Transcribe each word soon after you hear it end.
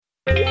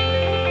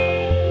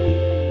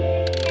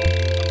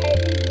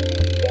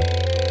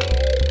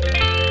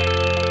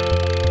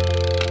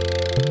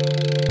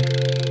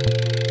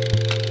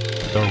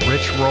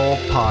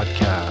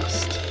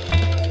podcast.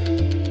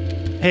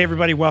 Hey,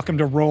 everybody, welcome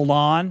to Roll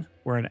On.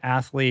 We're an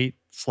athlete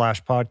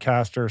slash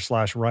podcaster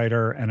slash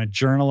writer and a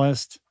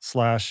journalist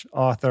slash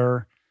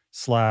author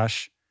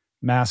slash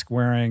mask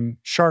wearing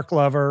shark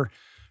lover.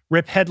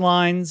 Rip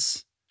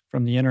headlines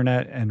from the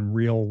internet and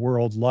real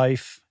world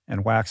life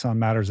and wax on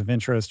matters of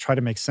interest. Try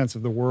to make sense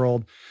of the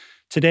world.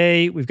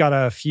 Today, we've got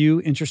a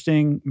few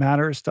interesting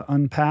matters to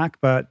unpack,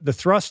 but the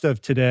thrust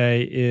of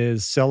today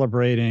is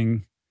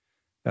celebrating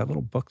that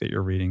little book that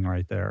you're reading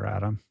right there,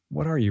 Adam.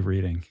 What are you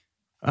reading?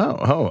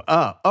 Oh!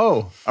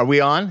 Are we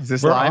on? Is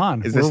this live?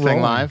 On. Is this We're thing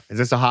rolling. live? Is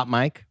this a hot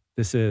mic?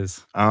 This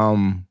is.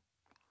 I'm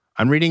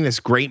reading this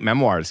great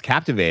memoir. It's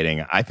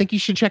captivating. I think you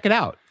should check it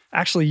out.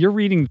 Actually, you're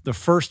reading the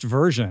first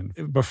version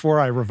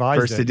before I revised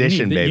it. First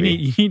edition, baby.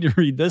 You need to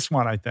read this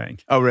one, I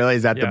think. Oh, really?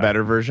 Is that Yeah. the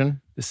better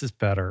version? This is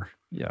better.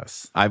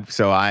 Yes. I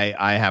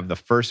have the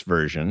first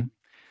version,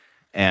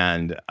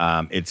 and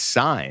it's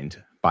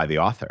signed by the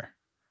author.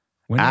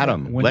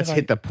 Adam, let's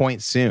hit the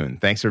point soon.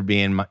 Thanks for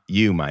being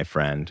my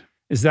friend.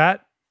 Is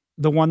that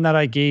the one that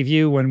I gave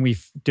you when we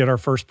did our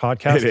first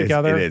podcast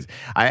together? It is.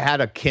 I had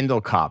a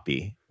Kindle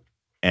copy,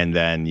 and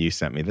then you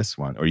sent me this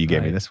one, or you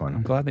gave me this one.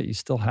 I'm glad that you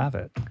still have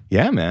it.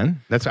 Yeah,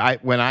 man.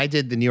 When I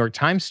did the New York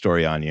Times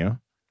story on you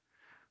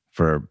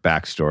for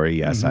backstory.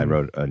 Yes, I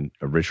wrote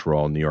a rich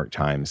roll New York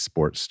Times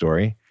sports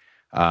story.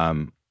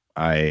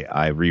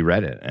 I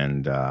reread it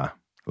and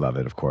love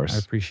it, of course. I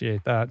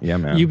appreciate that. Yeah,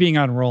 man. You being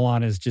on Roll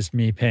On is just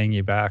me paying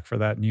you back for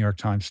that New York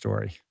Times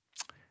story.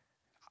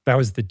 That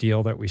was the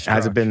deal that we struck.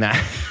 Has it been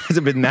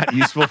that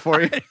useful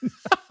for you?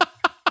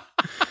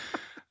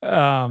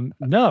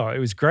 No, it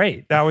was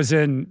great. That was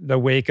in the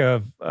wake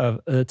of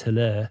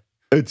Utele.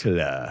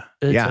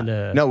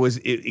 Yeah. No,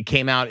 it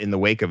came out in the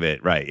wake of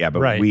it, right? Yeah,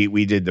 but Right.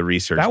 we did the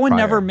research. That one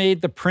prior. never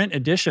made the print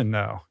edition,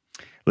 though.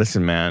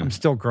 Listen, man. I'm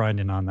still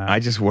grinding on that. I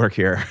just work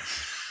here.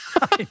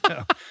 I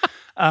know.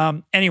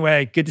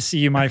 Anyway, good to see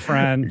you, my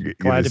friend.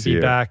 Glad to be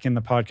back in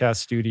the podcast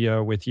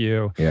studio with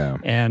you. Yeah.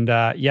 And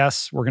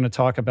yes, we're going to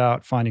talk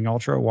about Finding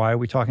Ultra. Why are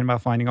we talking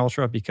about Finding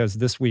Ultra? Because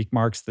this week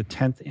marks the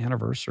 10th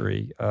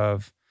anniversary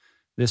of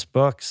this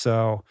book.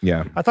 So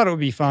yeah, I thought it would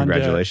be fun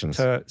Congratulations.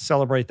 to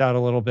celebrate that a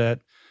little bit.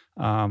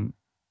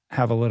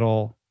 Have a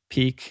little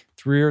peek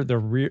through the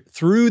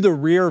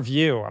rear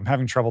view. I'm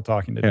having trouble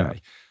talking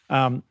today.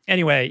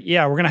 Anyway,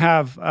 yeah, we're going to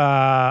have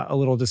a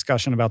little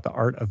discussion about the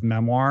art of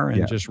memoir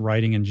and just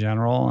writing in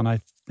general. And I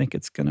think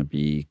it's going to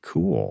be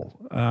cool.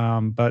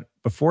 But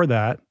before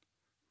that,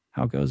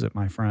 how goes it,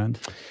 my friend?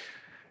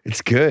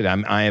 It's good.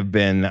 I have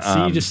been.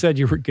 See, you just said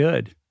you were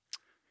good.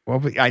 Well,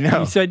 I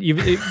know. You said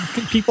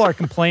people are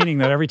complaining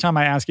that every time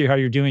I ask you how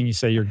you're doing, you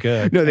say you're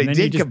good. No, they and then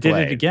did you just complain.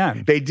 did it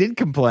again. They did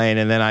complain,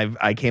 and then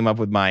I came up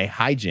with my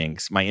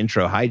hijinks, my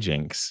intro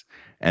hijinks,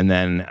 and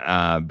then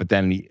but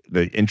then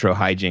the intro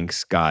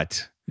hijinks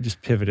got. You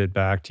just pivoted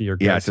back to your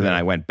yeah. So then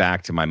I went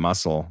back to my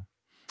muscle.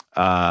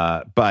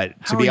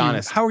 But to be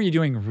honest, how are you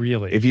doing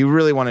really? If you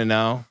really want to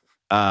know,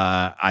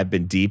 I've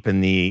been deep in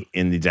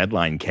the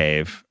deadline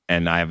cave,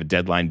 and I have a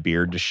deadline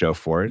beard to show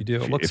for it. You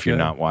do. It looks if you're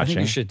good. not watching, I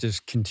think you should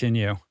just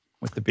continue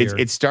with the beard.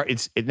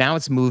 Now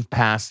it's moved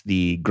past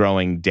the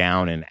growing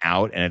down and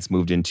out, and it's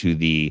moved into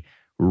the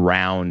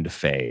round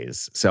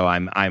phase. So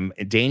I'm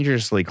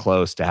dangerously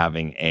close to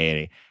having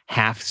a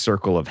half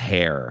circle of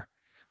hair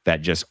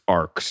that just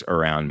arcs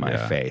around my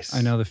face.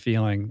 I know the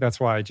feeling.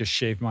 That's why I just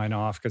shaved mine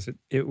off, because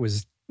it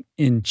was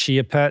in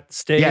chia pet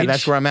stage. Yeah,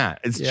 that's where I'm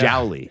at. It's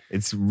jowly.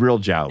 It's real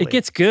jowly. It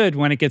gets good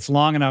when it gets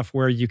long enough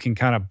where you can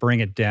kind of bring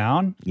it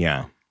down.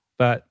 Yeah.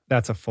 But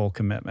that's a full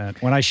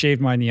commitment. When I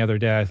shaved mine the other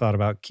day, I thought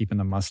about keeping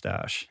the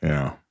mustache.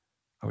 Yeah.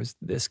 I was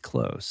this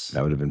close.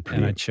 That would have been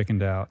pretty. And I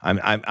chickened out.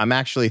 I'm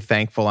actually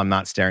thankful I'm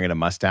not staring at a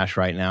mustache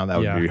right now. That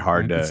would be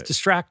hard to. It's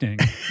distracting.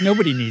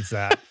 Nobody needs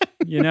that,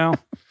 you know?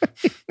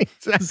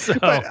 So.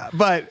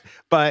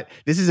 But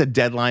this is a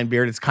deadline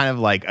beard. It's kind of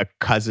like a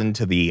cousin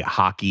to the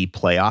hockey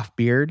playoff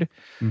beard.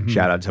 Mm-hmm.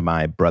 Shout out to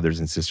my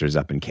brothers and sisters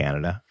up in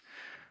Canada.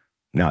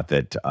 Not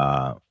that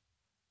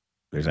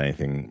there's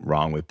anything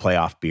wrong with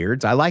playoff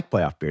beards. I like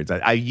playoff beards.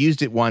 I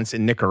used it once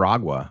in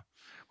Nicaragua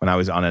when I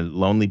was on a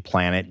Lonely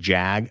Planet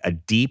JAG.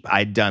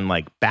 I'd done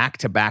like back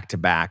to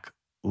back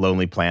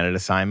Lonely Planet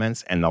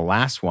assignments, and the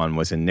last one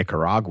was in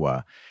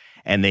Nicaragua.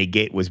 And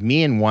was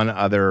me and one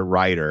other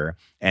writer,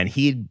 and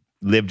he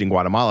lived in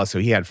Guatemala, so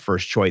he had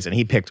first choice, and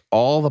he picked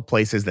all the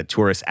places that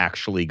tourists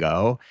actually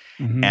go,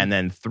 and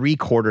then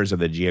 3/4 of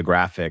the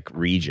geographic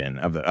region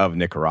of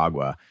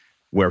Nicaragua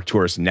where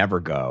tourists never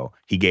go,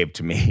 he gave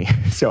to me.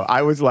 So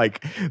I was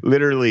like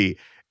literally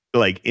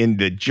like in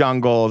the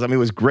jungles. I mean, it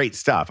was great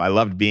stuff. I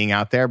loved being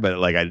out there, but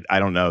like I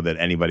don't know that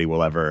anybody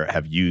will ever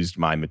have used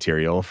my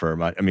material for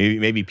much. I mean,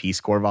 maybe Peace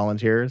Corps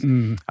volunteers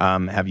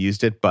have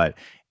used it, but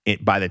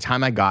by the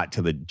time I got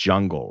to the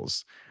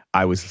jungles,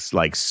 I was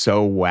like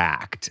so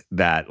whacked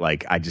that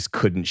like I just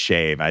couldn't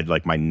shave.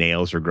 My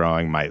nails were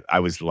growing. I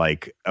was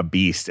like a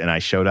beast, and I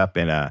showed up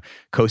in a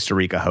Costa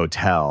Rica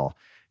hotel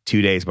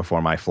 2 days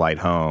before my flight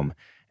home,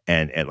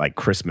 and at like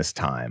Christmas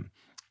time,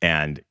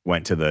 and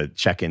went to the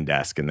check-in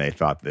desk, and they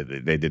thought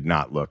that they did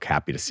not look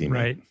happy to see me.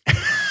 Right.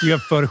 Do you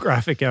have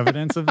photographic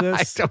evidence of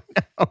this? I don't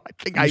know.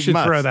 I think you I should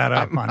must. throw that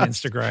up on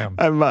Instagram.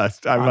 I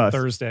must. On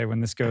Thursday when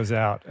this goes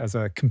out as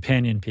a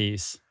companion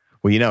piece.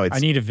 Well, I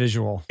need a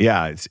visual.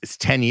 Yeah, it's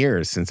 10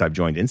 years since I've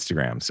joined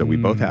Instagram, so we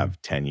both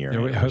have 10-year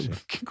anniversary.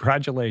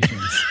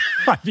 Congratulations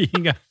on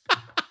being a...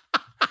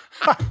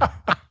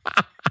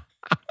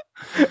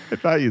 I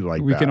thought you'd like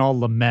that. We can all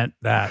lament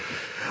that.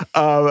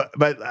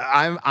 But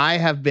I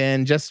have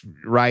been just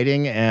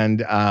writing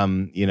and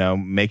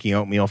making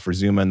oatmeal for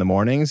Zuma in the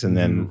mornings, and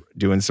then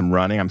doing some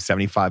running. I'm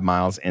 75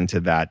 miles into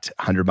that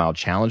 100-mile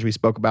challenge we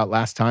spoke about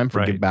last time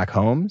for Give Back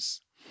Homes.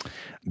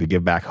 The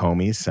Give Back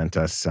Homies sent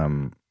us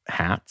some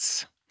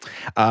hats.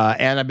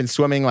 And I've been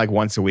swimming like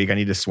once a week. I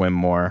need to swim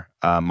more.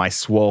 My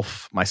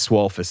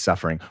swolf is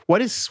suffering.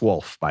 What is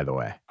swolf, by the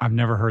way? I've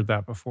never heard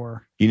that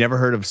before. You never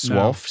heard of swolf?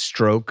 No.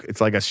 Stroke.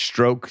 It's like a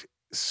stroke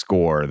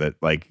score that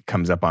like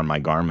comes up on my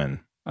Garmin.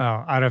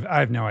 Oh, I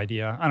have no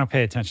idea. I don't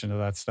pay attention to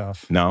that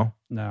stuff. No?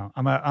 No.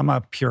 I'm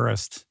a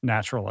purist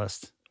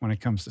naturalist when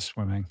it comes to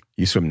swimming.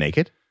 You swim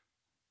naked?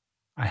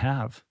 I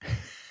have.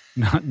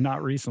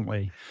 Not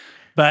recently.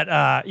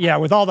 But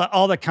with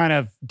all the kind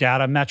of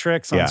data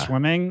metrics on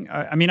swimming,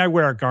 I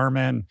wear a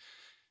Garmin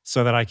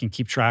so that I can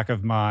keep track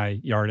of my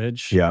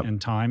yardage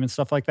and time and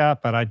stuff like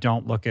that. But I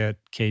don't look at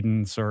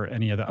cadence or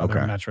any of the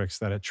other metrics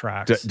that it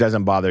tracks.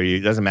 Doesn't bother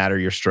you? Doesn't matter?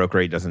 Your stroke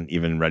rate doesn't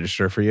even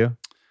register for you?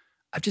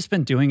 I've just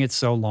been doing it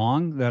so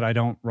long that I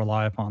don't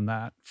rely upon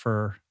that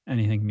for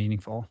anything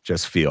meaningful.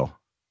 Just feel.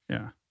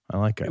 Yeah. I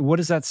like it. What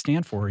does that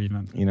stand for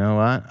even? You know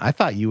what? I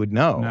thought you would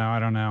know. No, I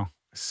don't know.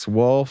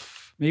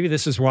 Swolf. Maybe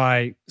this is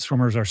why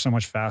swimmers are so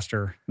much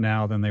faster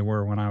now than they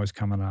were when I was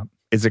coming up.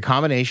 It's a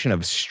combination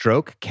of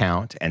stroke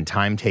count and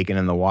time taken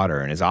in the water,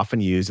 and is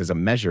often used as a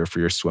measure for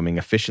your swimming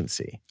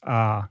efficiency.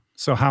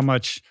 So how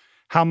much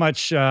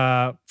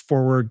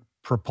forward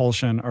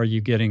propulsion are you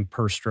getting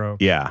per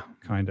stroke? Yeah.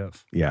 Kind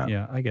of. Yeah.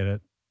 Yeah, I get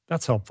it.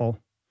 That's helpful.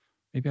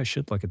 Maybe I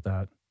should look at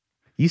that.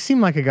 You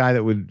seem like a guy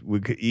that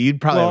you'd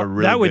probably have a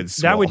really good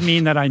swolf. That would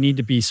mean that I need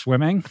to be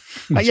swimming,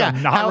 which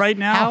I'm not right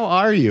now. How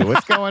are you?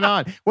 What's going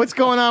on? What's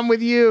going on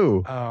with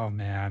you? Oh,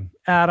 man.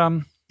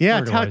 Adam.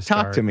 Yeah,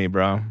 talk to me,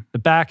 bro. The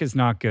back is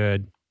not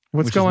good.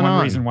 What's going on?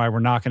 One reason why we're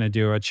not going to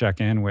do a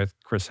check-in with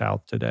Chris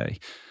Houth today.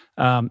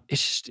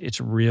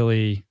 It's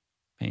really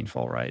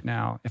painful right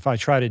now. If I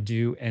try to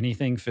do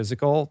anything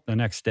physical the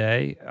next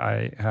day,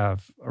 I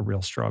have a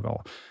real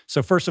struggle.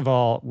 So first of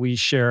all, we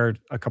shared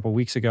a couple of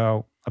weeks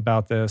ago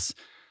about this.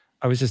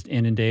 I was just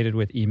inundated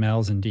with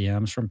emails and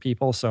DMs from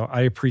people. So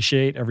I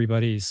appreciate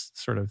everybody's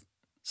sort of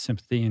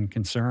sympathy and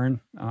concern.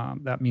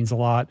 That means a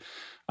lot.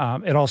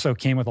 It also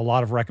came with a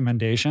lot of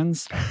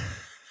recommendations.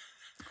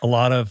 A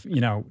lot of,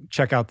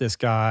 check out this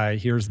guy.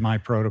 Here's my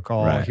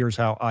protocol. Right. Here's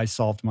how I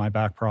solved my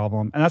back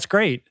problem. And that's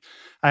great.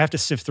 I have to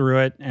sift through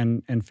it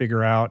and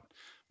figure out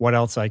what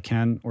else I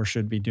can or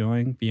should be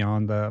doing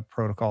beyond the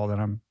protocol that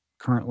I'm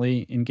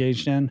currently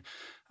engaged in,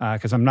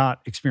 because I'm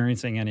not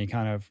experiencing any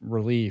kind of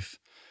relief.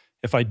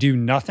 If I do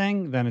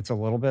nothing, then it's a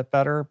little bit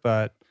better.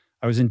 But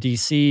I was in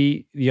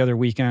DC the other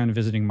weekend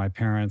visiting my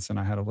parents, and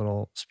I had a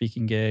little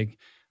speaking gig.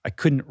 I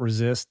couldn't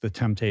resist the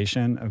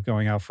temptation of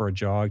going out for a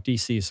jog.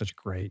 DC is such a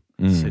great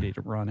city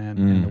to run in,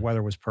 and the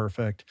weather was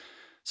perfect.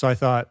 So I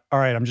thought, all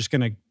right, I'm just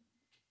going to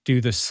do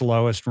the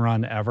slowest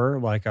run ever,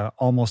 like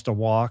almost a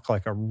walk,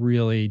 like a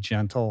really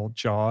gentle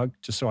jog,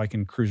 just so I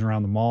can cruise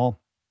around the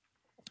mall,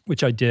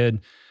 which I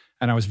did.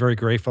 And I was very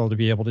grateful to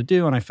be able to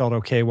do. And I felt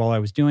okay while I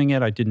was doing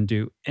it. I didn't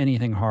do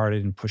anything hard. I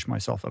didn't push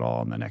myself at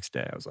all. And the next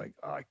day I was like,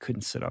 I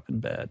couldn't sit up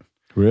in bed.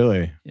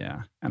 Really?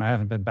 Yeah. And I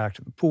haven't been back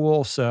to the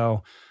pool.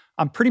 So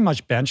I'm pretty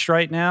much benched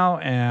right now,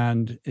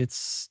 and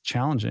it's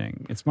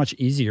challenging. It's much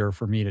easier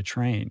for me to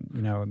train.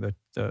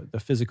 The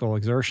physical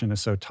exertion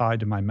is so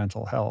tied to my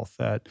mental health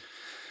that,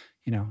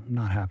 I'm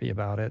not happy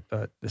about it,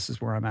 but this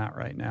is where I'm at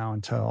right now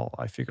until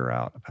I figure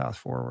out a path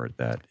forward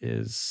that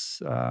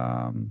is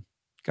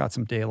got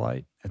some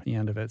daylight at the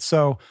end of it.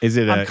 So is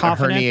it a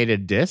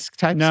herniated disc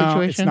type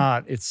situation? No,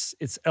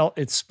 it's not.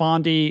 It's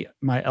spondy.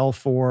 My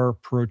L4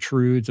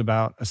 protrudes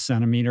about a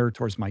centimeter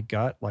towards my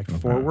gut,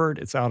 forward.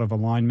 It's out of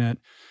alignment,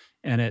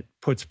 and it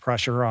puts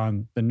pressure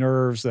on the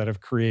nerves that have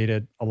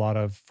created a lot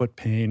of foot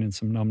pain and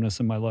some numbness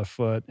in my left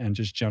foot and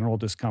just general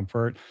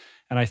discomfort.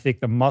 And I think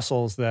the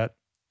muscles that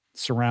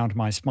surround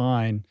my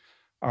spine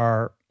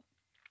are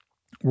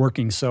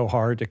working so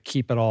hard to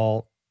keep it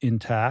all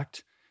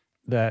intact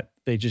that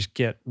they just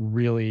get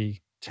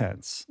really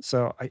tense.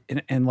 So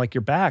and like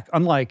your back,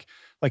 unlike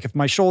if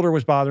my shoulder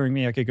was bothering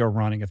me, I could go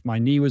running. If my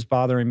knee was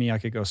bothering me, I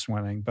could go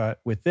swimming. But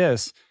with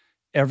this,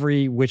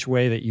 every which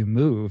way that you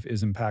move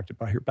is impacted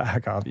by your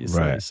back,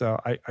 obviously. Right. So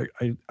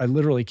I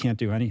literally can't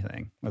do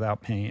anything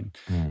without pain.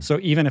 So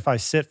even if I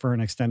sit for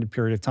an extended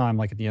period of time,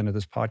 like at the end of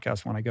this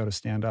podcast, when I go to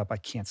stand up, I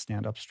can't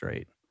stand up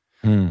straight.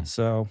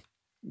 So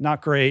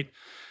not great.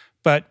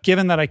 But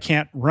given that I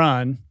can't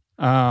run,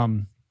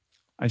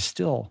 I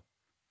still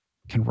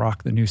can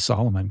rock the new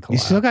Solomon collab. You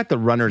still got the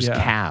runner's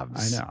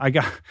calves. I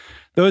know.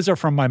 Those are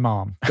from my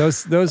mom.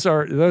 Those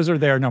are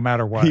there no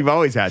matter what. You've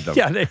always had them.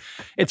 Yeah,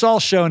 it's all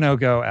show no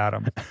go,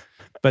 Adam.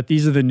 But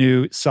these are the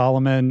new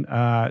Solomon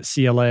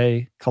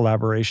CLA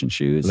collaboration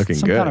shoes. Looking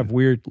Some good. kind of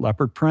weird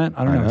leopard print.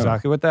 I don't know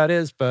exactly what that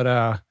is,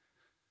 but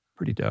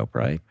pretty dope,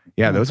 right?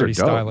 Yeah, those are pretty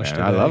dope, stylish man.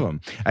 today. I love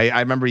them. I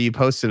remember you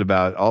posted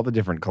about all the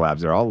different collabs.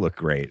 They all look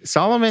great.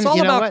 Solomon, It's all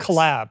you know about what?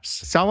 collabs.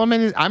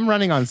 Solomon is. I'm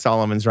running on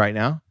Solomon's right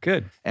now.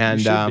 Good. And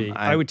you should be.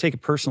 I would take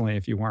it personally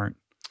if you weren't.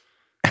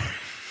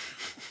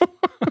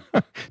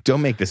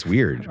 Don't make this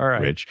weird, all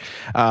right. Rich.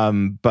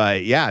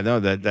 But yeah,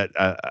 no,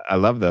 I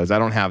love those. I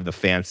don't have the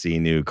fancy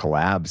new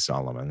collab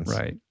Solomons.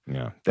 Right.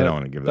 Yeah, they don't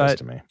want to give those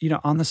to me. You know,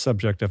 on the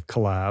subject of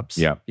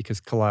collabs,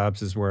 because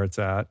collabs is where it's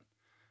at,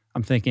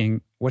 I'm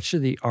thinking, what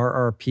should the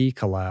RRP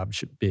collab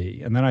should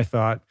be? And then I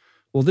thought,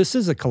 well, this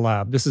is a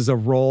collab. This is a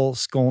Roll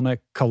Skolnick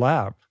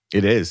collab.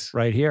 It is.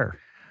 Right here.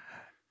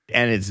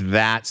 And it's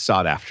that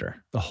sought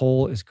after. The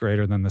whole is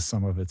greater than the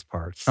sum of its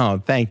parts.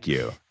 Oh, thank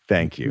you.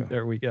 Thank you.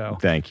 There we go.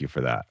 Thank you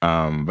for that.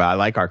 But I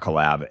like our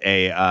collab.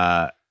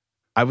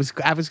 I was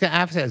going to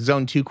have a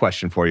zone 2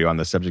 question for you on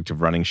the subject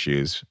of running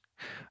shoes.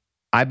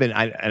 I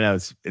know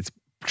it's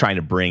trying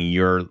to bring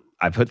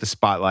I put the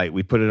spotlight,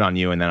 we put it on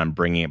you, and then I'm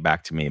bringing it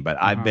back to me. But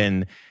I've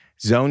been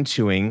zone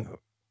 2ing,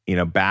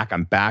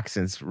 I'm back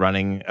since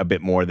running a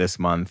bit more this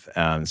month,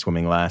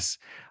 swimming less.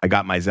 I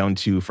got my zone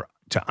 2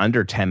 to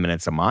under 10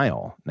 minutes a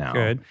mile now.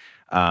 Good.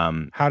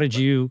 How did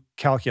you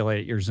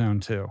calculate your zone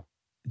 2?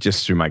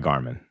 Just through my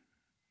Garmin.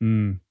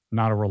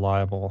 Not a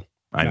reliable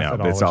I know.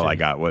 That's all I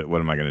got. What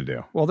am I going to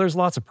do? Well, there's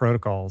lots of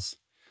protocols.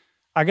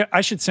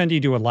 I should send you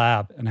to a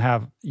lab and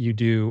have you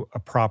do a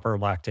proper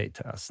lactate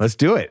test. Let's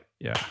do it.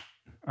 Yeah.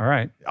 All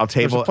right.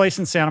 There's a place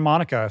in Santa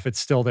Monica if it's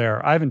still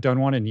there. I haven't done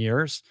one in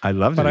years. I'd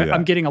love to do that.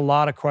 I'm getting a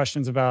lot of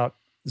questions about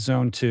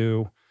zone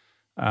 2.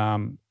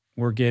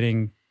 We're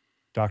getting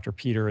Dr.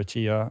 Peter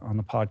Attia on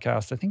the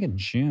podcast, I think in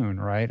June,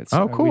 right?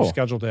 Cool. We've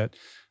scheduled it.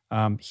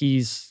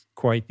 He's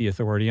quite the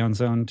authority on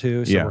zone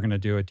 2, so we're going to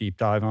do a deep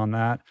dive on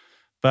that.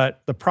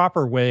 But the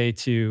proper way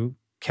to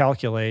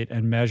calculate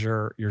and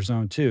measure your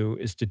zone 2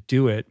 is to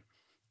do it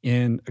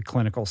in a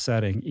clinical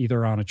setting,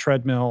 either on a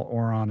treadmill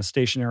or on a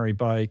stationary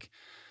bike,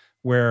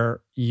 where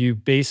you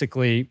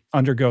basically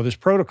undergo this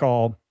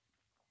protocol.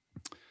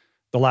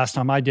 The last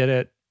time I did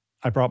it,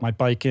 I brought my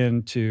bike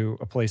in to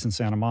a place in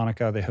Santa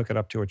Monica. They hook it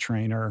up to a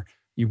trainer.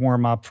 You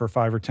warm up for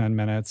 5 or 10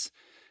 minutes,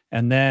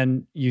 and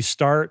then you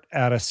start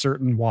at a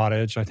certain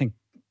wattage. I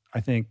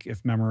think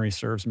if memory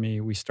serves me,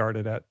 we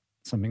started at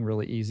something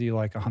really easy,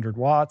 like 100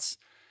 watts.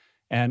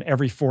 And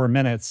every 4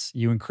 minutes,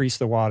 you increase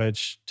the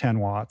wattage 10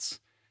 watts.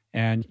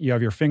 And you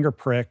have your finger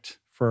pricked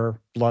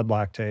for blood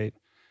lactate.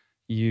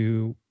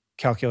 You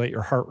calculate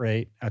your heart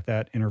rate at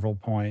that interval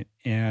point,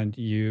 and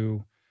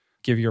you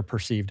give your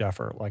perceived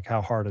effort, like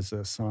how hard is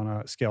this on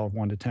a scale of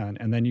 1 to 10.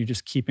 And then you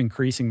just keep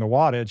increasing the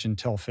wattage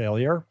until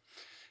failure.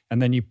 And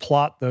then you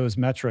plot those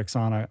metrics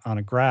on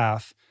a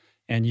graph,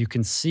 and you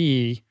can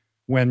see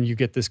when you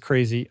get this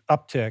crazy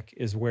uptick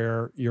is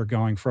where you're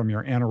going from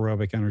your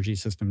anaerobic energy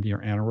system to your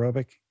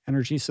anaerobic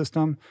energy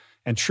system.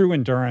 And true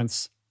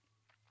endurance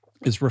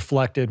is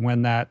reflected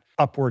when that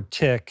upward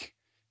tick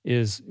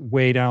is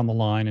way down the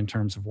line in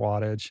terms of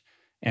wattage.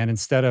 And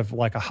instead of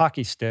like a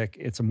hockey stick,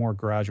 it's a more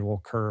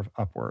gradual curve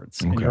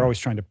upwards. Okay. And you're always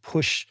trying to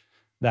push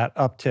that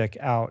uptick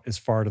out as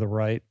far to the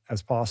right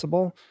as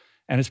possible.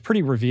 And it's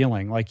pretty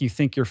revealing. Like you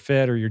think you're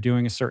fit or you're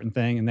doing a certain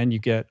thing, and then you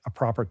get a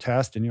proper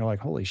test and you're like,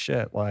 holy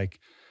shit, like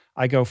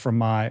I go from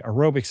my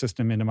aerobic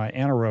system into my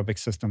anaerobic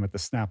system at the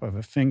snap of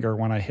a finger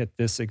when I hit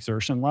this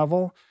exertion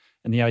level.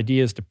 And the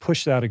idea is to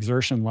push that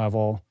exertion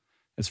level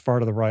as far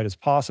to the right as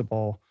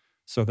possible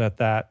so that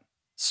that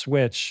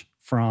switch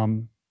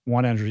from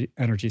one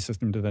energy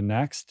system to the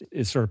next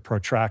is sort of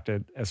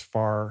protracted as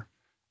far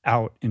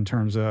out in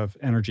terms of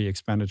energy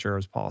expenditure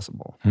as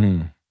possible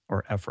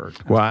or effort.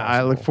 Well,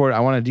 I look forward.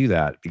 I want to do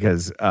that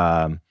because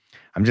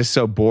I'm just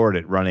so bored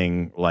at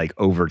running like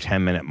over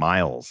 10-minute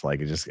miles.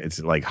 Like it's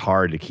like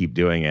hard to keep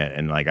doing it.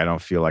 And like, I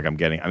don't feel like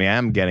I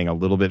am getting a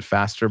little bit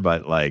faster,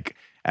 but like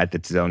at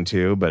the zone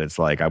 2, but it's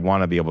like, I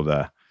want to be able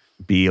to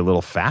be a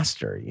little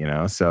faster,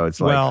 So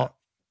it's like, well,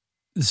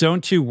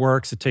 zone 2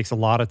 works. It takes a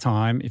lot of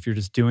time if you're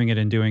just doing it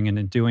and doing it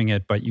and doing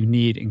it, but you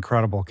need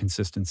incredible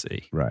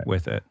consistency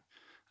with it.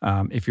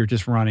 If you're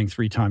just running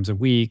 3 times a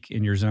week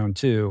in your zone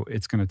 2,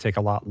 it's going to take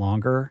a lot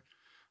longer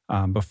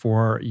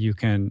before you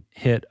can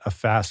hit a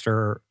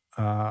faster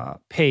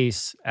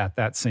pace at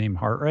that same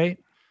heart rate.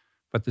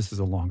 But this is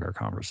a longer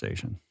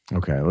conversation.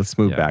 Okay, let's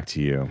move back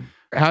to you.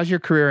 How's your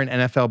career in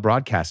NFL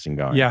broadcasting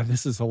going? Yeah,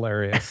 this is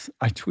hilarious.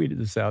 I tweeted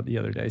this out the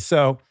other day.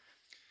 So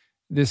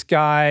this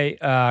guy,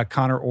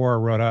 Connor Orr,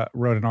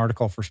 wrote an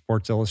article for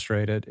Sports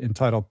Illustrated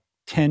entitled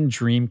 10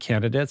 Dream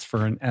Candidates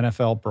for an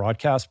NFL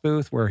Broadcast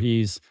Booth, where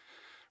he's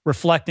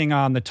reflecting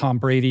on the Tom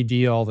Brady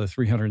deal, the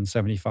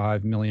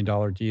 $375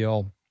 million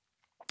deal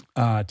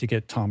to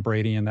get Tom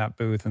Brady in that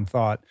booth, and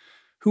thought,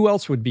 who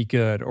else would be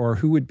good or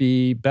who would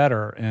be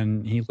better?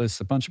 And he lists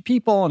a bunch of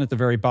people. And at the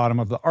very bottom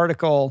of the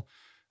article,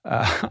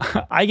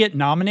 I get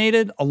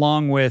nominated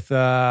along with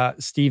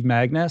Steve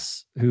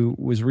Magnus, who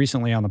was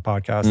recently on the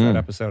podcast. That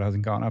episode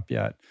hasn't gone up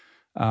yet.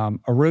 A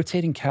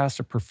rotating cast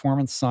of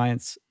performance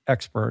science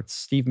experts,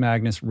 Steve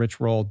Magnus, Rich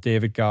Roll,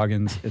 David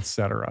Goggins,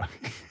 etc.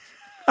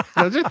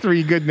 Those are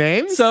 3 good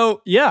names.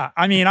 So, yeah,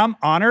 I mean, I'm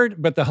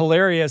honored, but the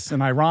hilarious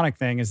and ironic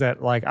thing is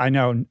that, like, I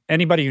know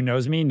anybody who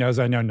knows me knows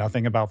I know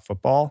nothing about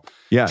football.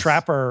 Yes.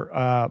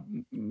 Trapper,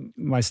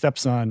 my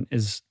stepson,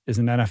 is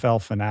an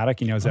NFL fanatic.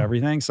 He knows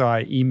everything. So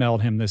I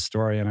emailed him this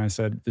story and I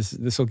said,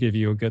 this will give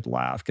you a good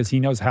laugh because he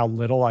knows how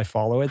little I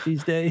follow it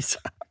these days.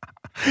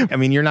 I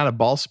mean, you're not a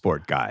ball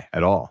sport guy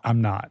at all.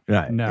 I'm not.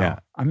 Right. No. Yeah.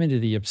 I'm into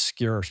the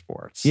obscure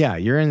sports. Yeah,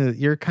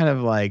 you're kind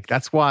of like,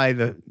 that's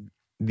why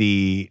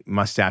the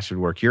mustache would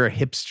work. You're a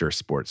hipster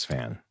sports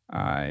fan.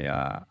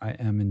 I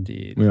am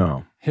indeed.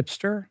 Yeah.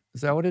 Hipster?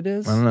 Is that what it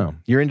is? I don't know.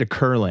 You're into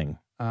curling.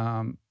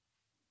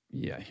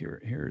 Yeah,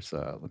 here's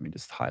let me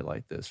just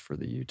highlight this for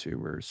the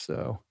YouTubers.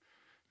 So,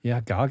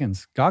 yeah,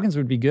 Goggins. Goggins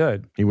would be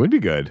good. He would be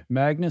good.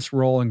 Magnus,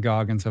 Roll, and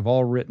Goggins have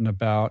all written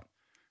about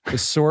the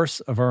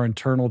source of our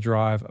internal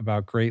drive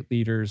about great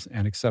leaders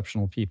and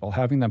exceptional people.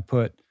 Having them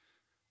put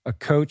a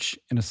coach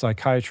in a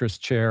psychiatrist's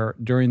chair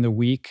during the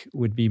week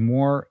would be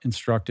more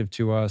instructive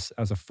to us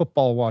as a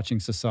football-watching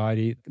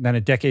society than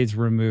a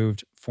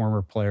decades-removed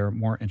former player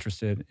more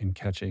interested in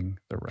catching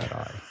the red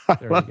eye.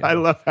 There you go.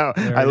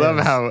 I love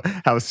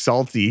how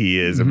salty he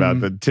is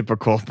about the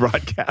typical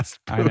broadcast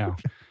booth. I know.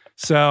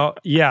 So,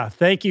 yeah,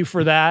 thank you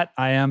for that.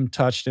 I am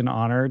touched and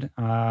honored.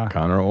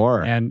 Connor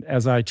Orr. And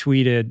as I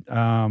tweeted,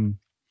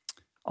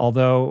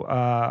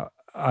 although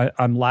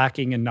I'm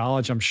lacking in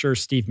knowledge, I'm sure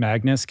Steve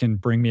Magnus can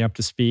bring me up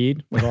to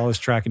speed with all his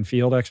track and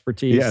field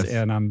expertise. Yes.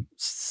 And I'm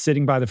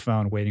sitting by the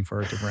phone waiting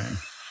for it to ring.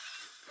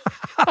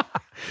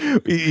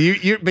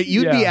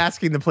 You'd be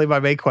asking the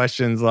play-by-play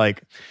questions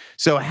like,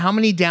 so how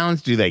many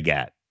downs do they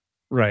get?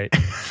 Right.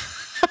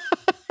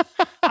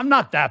 I'm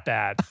not that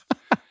bad.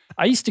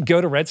 I used to go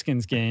to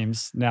Redskins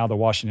games, now the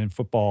Washington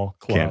Football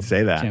Club. Can't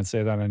say that. Can't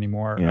say that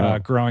anymore. Yeah.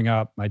 Growing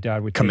up, my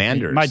dad would take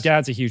Commanders. me. My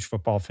dad's a huge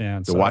football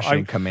fan. The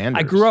Washington Commanders.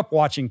 I grew up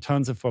watching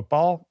tons of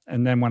football,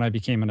 and then when I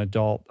became an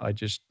adult, I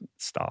just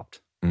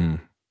stopped.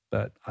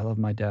 But I love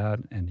my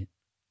dad, and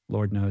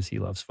Lord knows he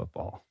loves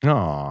football.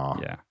 Aw,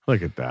 yeah.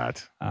 Look at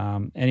that.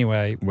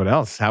 Anyway. What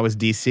else? How was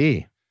DC?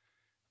 It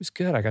was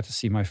good. I got to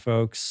see my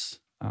folks.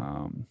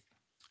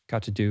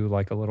 Got to do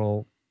like a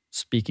little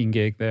speaking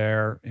gig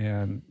there,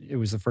 and it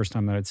was the first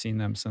time that I'd seen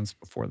them since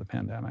before the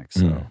pandemic,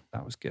 so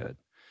that was good.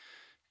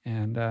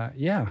 And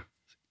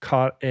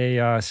caught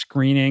a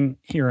screening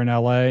here in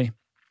LA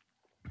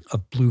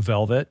of Blue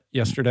Velvet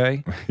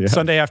yesterday.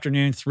 Sunday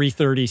afternoon,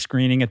 3:30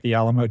 screening at the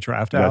Alamo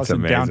Draft House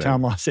in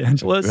downtown Los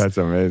Angeles. That's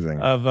amazing.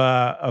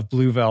 Of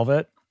Blue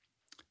Velvet,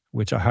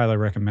 which I highly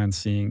recommend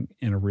seeing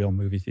in a real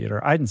movie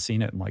theater. I hadn't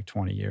seen it in like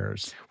 20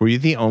 years. Were you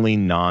the only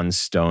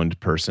non-stoned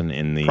person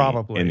in the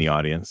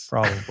audience?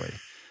 Probably.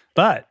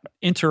 But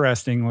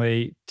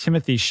interestingly,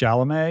 Timothée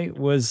Chalamet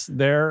was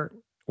there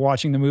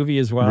watching the movie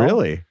as well.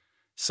 Really?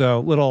 So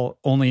little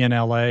only in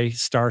LA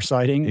star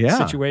sighting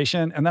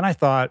situation. And then I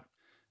thought,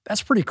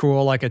 that's pretty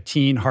cool. Like a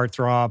teen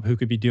heartthrob who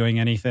could be doing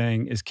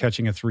anything is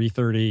catching a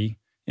 3:30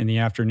 in the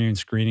afternoon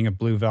screening of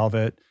Blue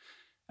Velvet.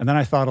 And then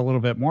I thought a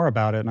little bit more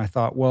about it. And I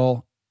thought,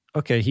 well,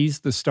 okay, he's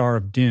the star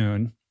of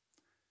Dune.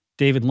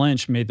 David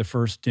Lynch made the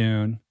first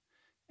Dune.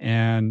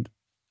 And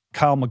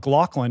Kyle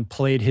MacLachlan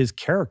played his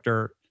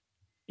character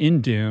in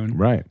Dune.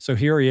 Right. So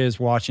here he is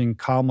watching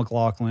Kyle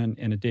MacLachlan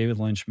in a David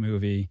Lynch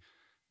movie,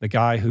 the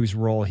guy whose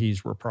role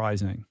he's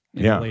reprising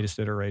in the latest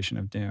iteration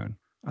of Dune.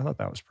 I thought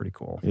that was pretty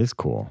cool. It is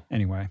cool.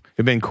 Anyway.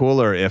 It'd been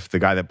cooler if the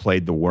guy that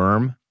played the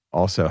worm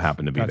also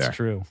happened to be there. That's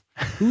true.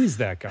 Who is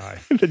that guy?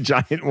 The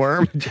giant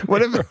worm.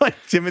 What if like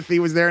Timothy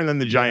was there and then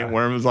the giant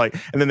worm was like,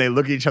 and then they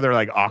look at each other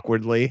like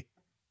awkwardly,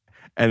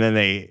 and then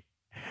they,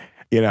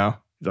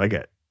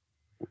 like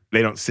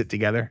they don't sit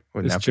together.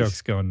 This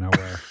joke's going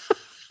nowhere.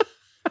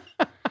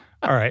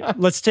 All right,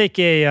 let's take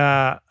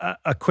a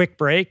quick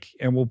break,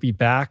 and we'll be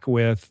back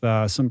with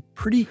some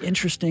pretty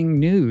interesting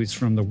news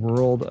from the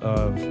world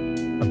of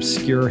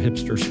obscure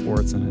hipster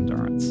sports and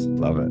endurance.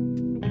 Love it.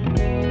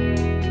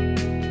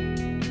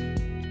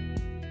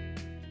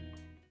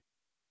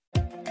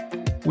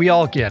 We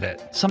all get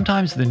it.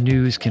 Sometimes the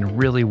news can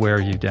really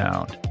wear you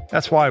down.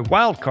 That's why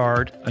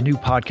Wildcard, a new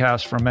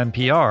podcast from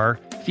NPR,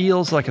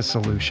 feels like a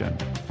solution.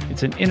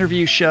 It's an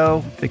interview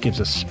show that gives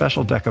a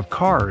special deck of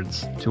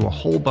cards to a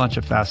whole bunch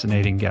of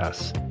fascinating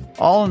guests,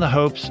 all in the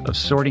hopes of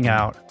sorting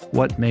out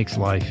what makes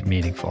life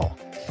meaningful.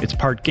 It's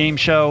part game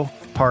show,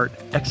 part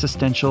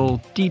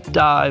existential, deep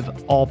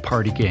dive,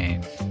 all-party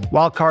game.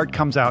 Wildcard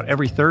comes out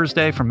every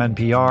Thursday from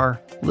NPR.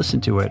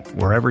 Listen to it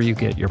wherever you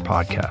get your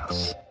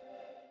podcasts.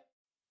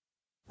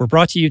 We're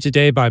brought to you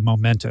today by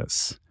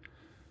Momentous.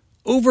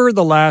 Over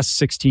the last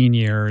 16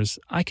 years,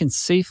 I can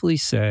safely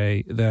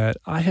say that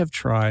I have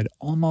tried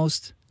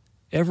almost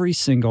every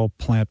single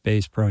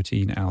plant-based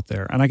protein out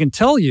there. And I can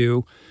tell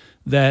you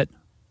that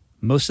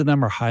most of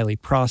them are highly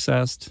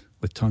processed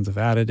with tons of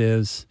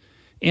additives,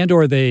 and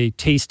or they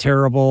taste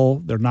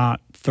terrible, they're not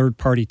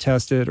third-party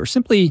tested, or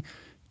simply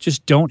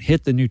just don't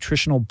hit the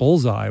nutritional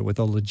bullseye with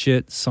a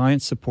legit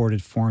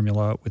science-supported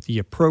formula with the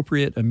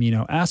appropriate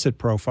amino acid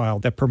profile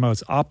that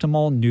promotes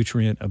optimal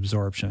nutrient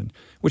absorption,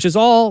 which is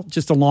all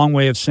just a long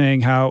way of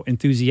saying how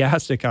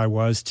enthusiastic I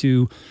was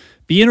to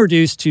be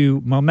introduced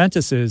to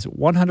Momentus's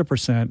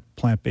 100%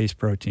 plant-based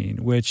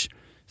protein, which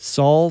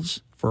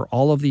solves for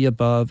all of the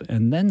above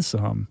and then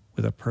some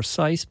with a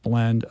precise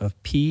blend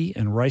of pea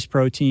and rice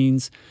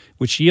proteins,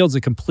 which yields a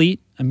complete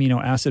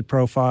amino acid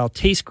profile,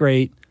 tastes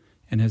great,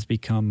 and has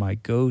become my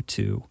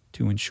go-to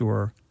to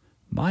ensure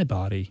my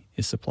body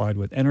is supplied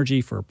with energy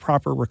for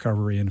proper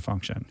recovery and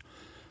function.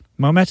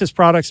 Momentus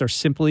products are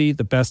simply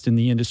the best in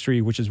the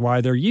industry, which is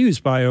why they're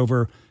used by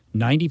over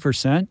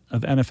 90%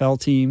 of NFL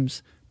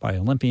teams, by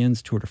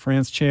Olympians, Tour de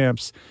France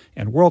champs,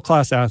 and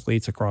world-class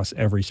athletes across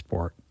every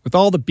sport. With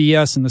all the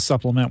BS in the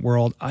supplement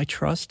world, I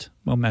trust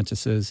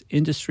Momentus's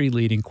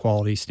industry-leading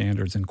quality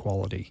standards and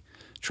quality.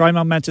 Try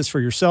Momentus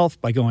for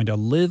yourself by going to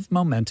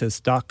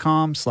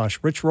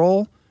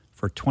livemomentus.com/richroll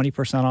for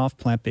 20% off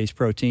plant-based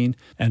protein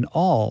and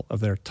all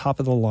of their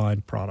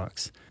top-of-the-line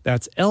products.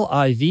 That's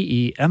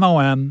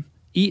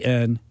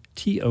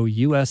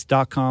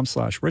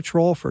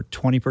livemomentus.com/richroll for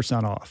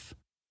 20% off.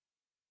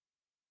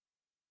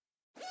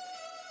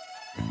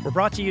 We're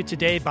brought to you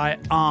today by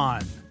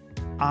On.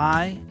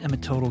 I am a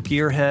total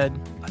gearhead.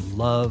 I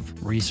love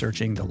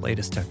researching the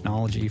latest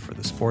technology for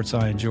the sports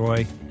I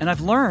enjoy. And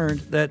I've learned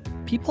that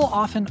people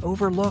often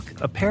overlook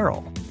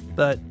apparel.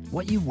 But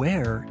what you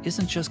wear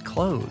isn't just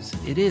clothes.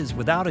 It is,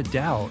 without a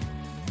doubt,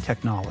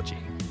 technology.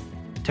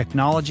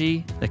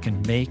 Technology that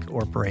can make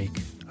or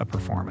break a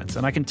performance.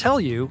 And I can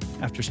tell you,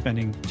 after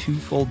spending 2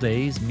 full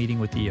days meeting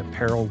with the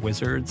apparel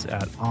wizards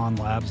at On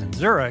Labs in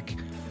Zurich,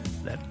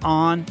 that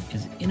On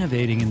is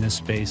innovating in this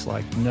space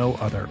like no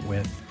other,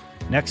 with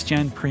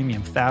next-gen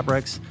premium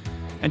fabrics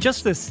and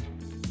just this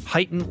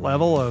heightened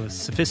level of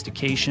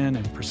sophistication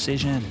and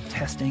precision and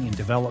testing and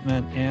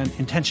development and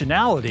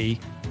intentionality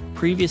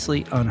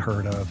previously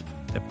unheard of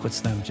that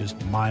puts them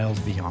just miles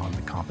beyond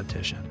the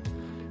competition.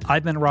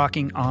 I've been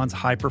rocking On's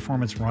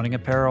high-performance running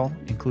apparel,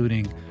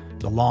 including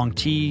the long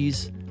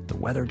tees, the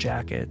weather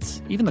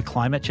jackets, even the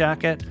climate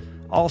jacket,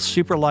 all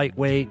super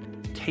lightweight,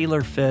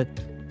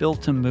 tailor-fit,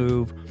 built to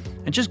move,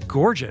 and just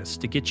gorgeous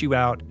to get you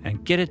out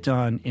and get it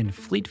done in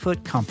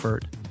fleet-foot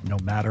comfort, no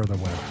matter the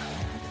weather.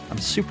 I'm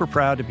super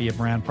proud to be a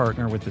brand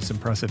partner with this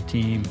impressive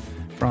team,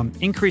 from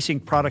increasing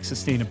product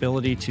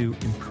sustainability to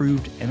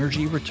improved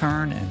energy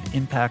return and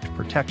impact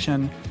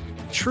protection.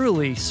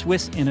 Truly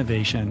Swiss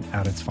innovation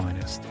at its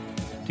finest.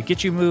 To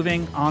get you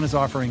moving, On is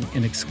offering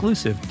an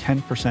exclusive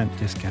 10%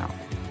 discount.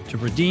 To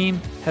redeem,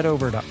 head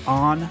over to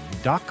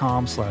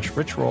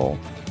on.com/richroll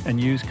and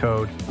use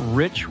code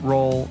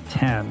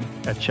RICHROLL10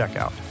 at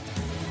checkout.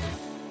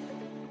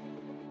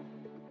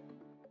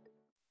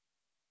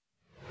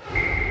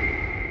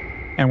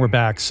 And we're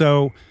back.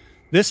 So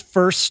this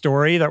first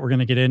story that we're going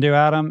to get into,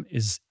 Adam,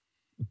 is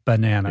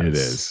bananas. It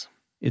is.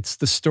 It's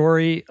the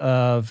story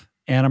of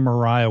Anna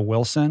Mariah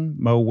Wilson,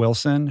 Mo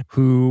Wilson,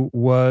 who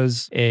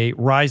was a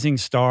rising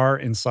star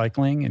in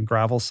cycling and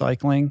gravel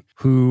cycling,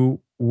 who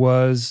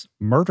was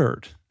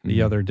murdered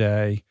the other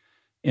day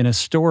in a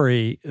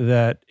story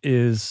that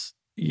is,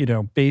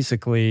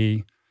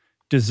 basically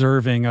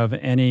deserving of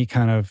any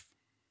kind of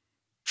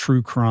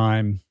true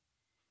crime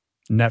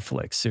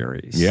Netflix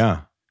series.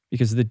 Yeah.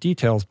 Because the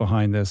details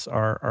behind this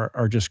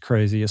are just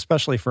crazy,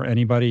 especially for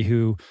anybody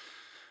who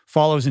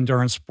follows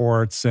endurance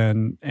sports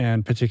and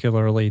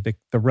particularly the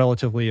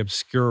relatively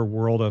obscure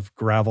world of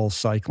gravel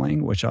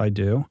cycling, which I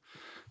do.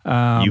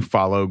 You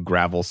follow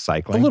gravel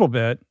cycling? A little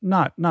bit,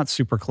 not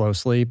super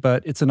closely,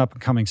 but it's an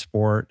up-and-coming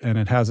sport and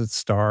it has its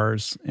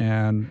stars.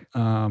 And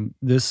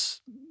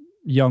this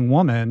young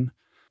woman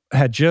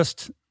had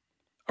just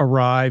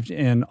arrived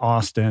in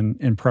Austin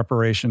in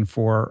preparation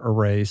for a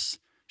race.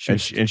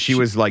 She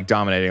was like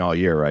dominating all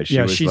year, right?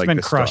 She's like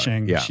been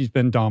crushing. Yeah. She's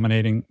been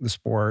dominating the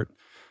sport.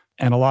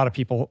 And a lot of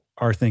people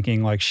are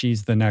thinking like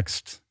she's the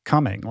next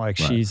coming. Like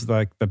she's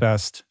like the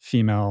best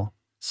female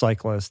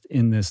cyclist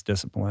in this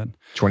discipline.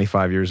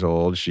 25 years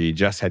old. She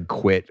just had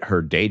quit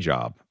her day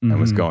job and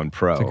was going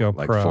pro,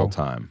 full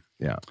time.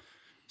 Yeah.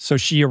 So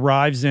she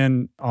arrives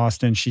in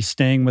Austin. She's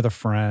staying with a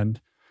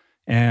friend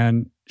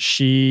and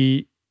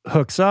she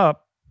hooks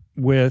up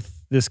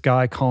with this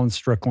guy, Colin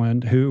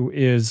Strickland, who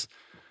is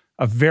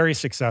a very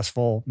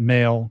successful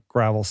male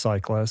gravel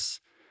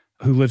cyclist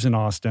who lives in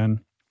Austin.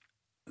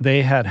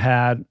 They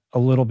had a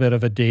little bit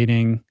of a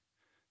dating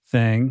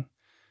thing.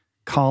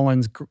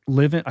 Colin's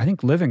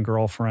living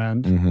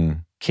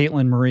girlfriend,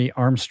 Caitlin Marie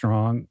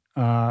Armstrong,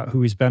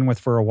 who he's been with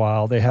for a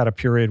while, they had a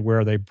period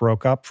where they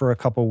broke up for a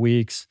couple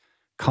weeks.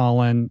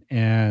 Colin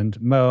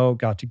and Mo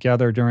got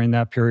together during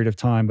that period of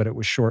time, but it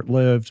was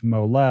short-lived.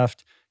 Mo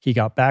left. He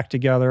got back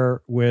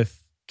together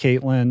with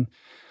Caitlin.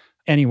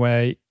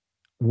 Anyway,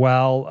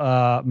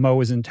 while Mo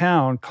was in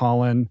town,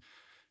 Colin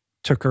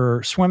took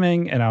her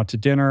swimming and out to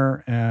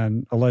dinner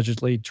and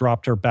allegedly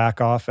dropped her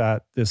back off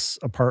at this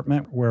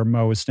apartment where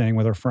Mo was staying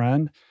with her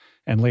friend.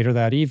 And later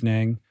that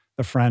evening,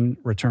 the friend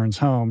returns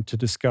home to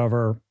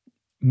discover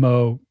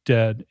Mo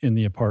dead in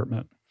the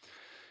apartment.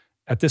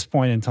 At this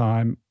point in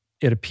time,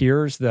 it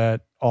appears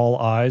that all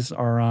eyes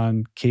are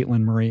on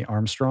Caitlin Marie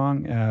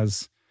Armstrong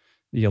as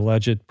the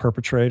alleged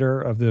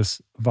perpetrator of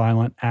this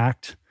violent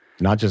act.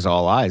 Not just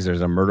all eyes.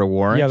 There's a murder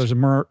warrant. Yeah, there's a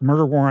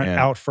murder warrant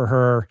out for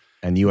her.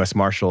 And U.S.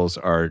 Marshals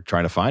are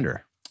trying to find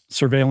her.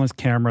 Surveillance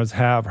cameras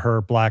have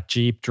her black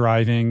Jeep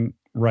driving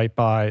right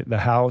by the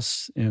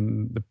house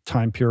in the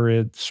time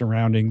period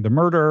surrounding the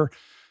murder.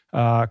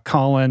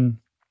 Colin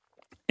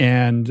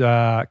and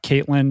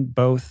Caitlin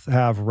both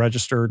have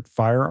registered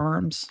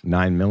firearms.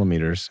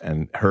 9mm,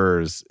 and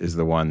hers is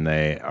the one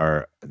they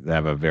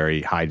have a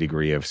very high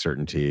degree of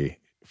certainty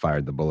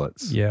fired the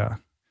bullets. Yeah.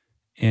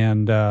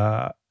 And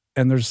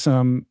there's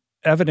some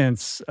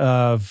evidence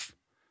of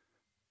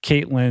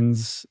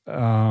Caitlin's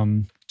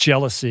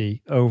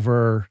jealousy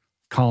over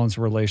Colin's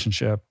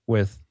relationship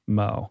with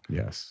Mo.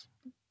 Yes.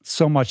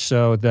 So much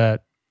so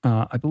that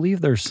I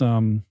believe there's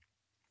some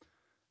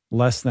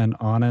less than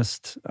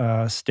honest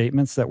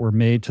statements that were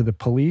made to the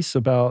police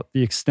about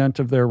the extent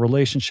of their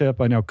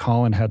relationship. I know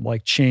Colin had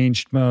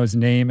changed Mo's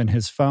name in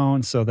his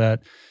phone so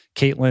that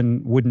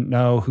Caitlin wouldn't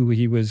know who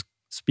he was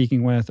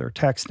speaking with or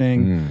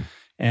texting.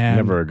 And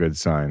never a good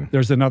sign.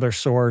 There's another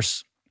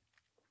source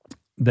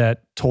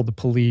that told the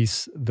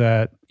police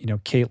that,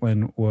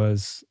 Caitlin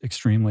was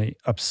extremely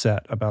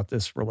upset about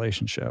this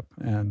relationship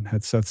and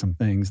had said some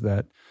things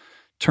that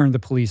turned the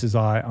police's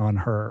eye on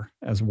her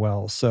as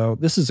well. So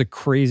this is a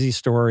crazy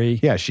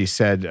story. Yeah, she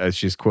said,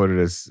 she's quoted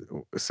as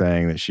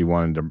saying that she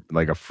wanted to,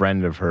 a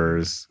friend of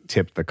hers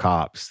tipped the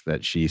cops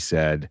that she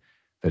said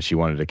that she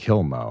wanted to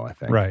kill Mo, I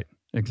think. Right,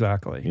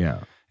 exactly. Yeah.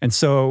 And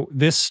so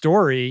this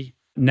story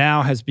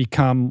now has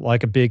become a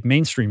big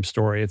mainstream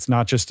story. It's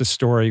not just a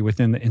story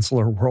within the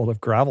insular world of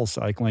gravel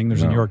cycling.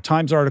 There's a New York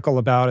Times article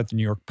about it. The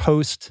New York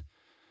Post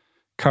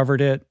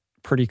covered it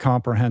pretty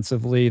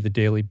comprehensively. The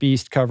Daily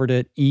Beast covered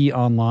it. E!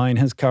 Online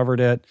has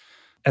covered it.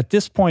 At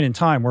this point in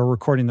time, we're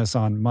recording this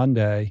on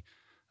Monday.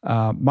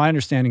 My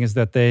understanding is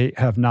that they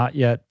have not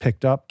yet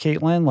picked up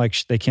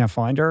Caitlin. They can't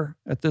find her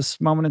at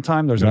this moment in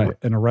time. There's an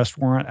arrest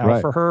warrant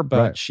out for her,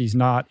 but she's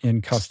not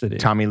in custody.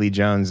 Tommy Lee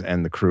Jones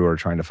and the crew are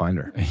trying to find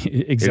her.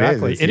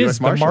 Exactly. It is.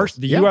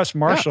 The U.S.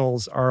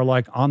 Marshals are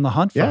on the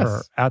hunt for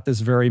her at this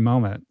very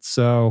moment.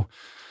 So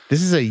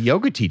this is a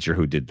yoga teacher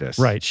who did this.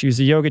 Right. She was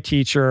a yoga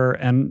teacher,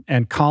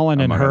 and Colin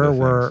and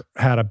her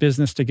had a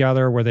business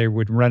together where they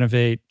would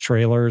renovate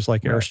trailers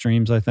like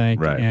Airstreams, I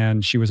think. Right.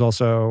 And she's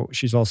also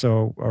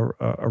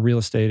a real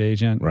estate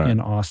agent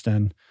in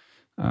Austin.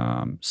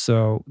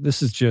 So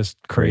this is just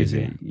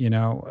crazy.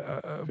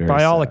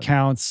 By all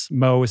accounts,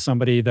 Mo was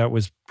somebody that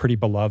was pretty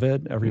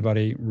beloved.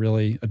 Everybody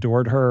really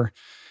adored her.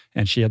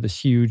 And she had this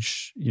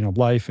huge,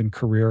 life and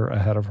career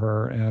ahead of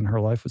her, and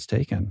her life was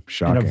taken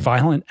Shocking. in a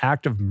violent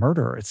act of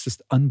murder. It's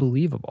just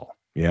unbelievable.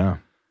 Yeah.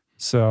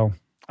 So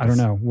I don't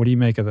know. What do you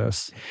make of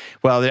this?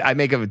 Well, I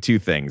make of it two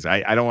things.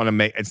 I don't want to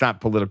make, it's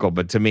not political,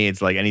 but to me,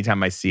 it's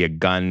anytime I see a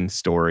gun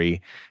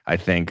story, I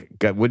think,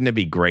 wouldn't it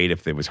be great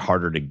if it was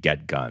harder to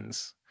get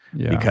guns?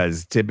 Yeah.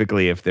 Because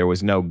typically if there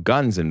was no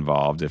guns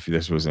involved, if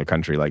this was a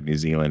country like New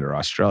Zealand or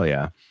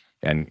Australia,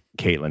 and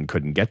Caitlin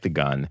couldn't get the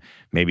gun,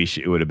 maybe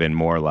it would have been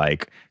more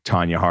like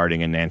Tanya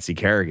Harding and Nancy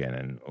Kerrigan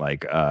and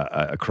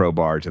a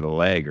crowbar to the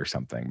leg or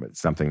something, but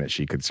something that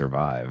she could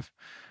survive.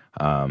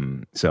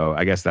 So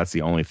I guess that's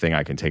the only thing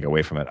I can take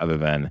away from it other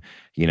than,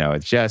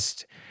 it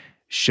just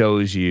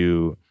shows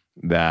you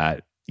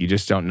that you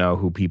just don't know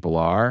who people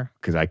are,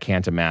 because I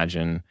can't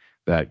imagine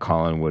that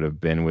Colin would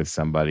have been with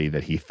somebody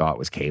that he thought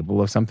was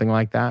capable of something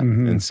like that.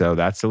 Mm-hmm. And so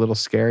that's a little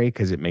scary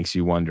because it makes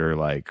you wonder,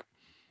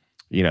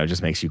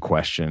 just makes you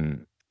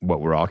question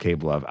what we're all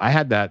capable of. I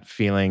had that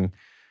feeling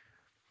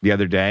the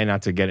other day,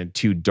 not to get it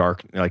too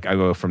dark, I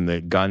go from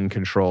the gun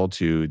control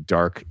to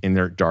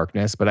inner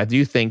darkness, but I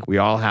do think we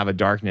all have a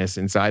darkness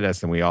inside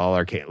us, and we all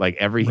are,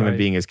 every human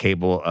being is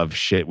capable of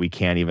shit we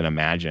can't even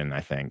imagine, I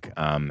think.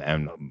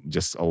 And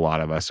just a lot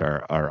of us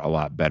are a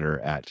lot better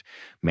at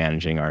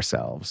managing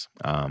ourselves.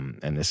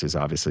 And this is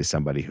obviously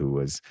somebody who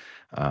was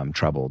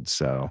troubled.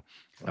 So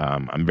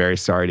I'm very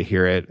sorry to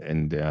hear it,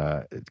 and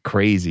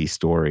crazy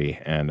story.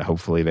 And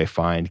hopefully they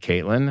find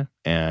Caitlin,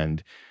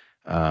 and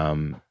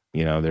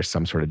there's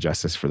some sort of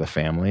justice for the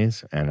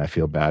families. And I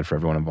feel bad for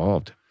everyone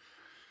involved.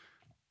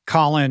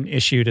 Colin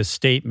issued a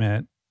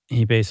statement.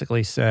 He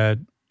basically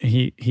said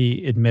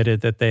he admitted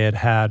that they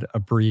had a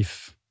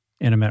brief,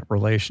 intimate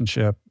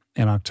relationship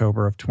in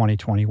October of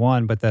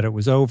 2021, but that it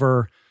was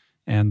over,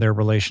 and their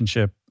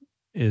relationship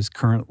was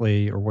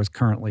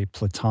currently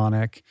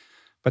platonic.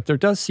 But there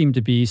does seem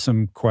to be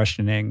some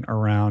questioning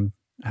around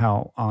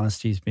how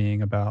honest he's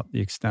being about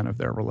the extent of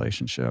their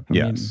relationship. I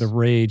mean, the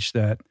rage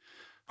that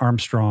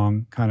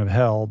Armstrong kind of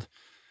held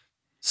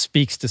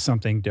speaks to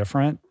something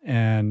different.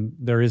 And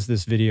there is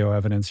this video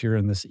evidence here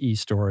in this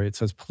story. It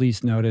says,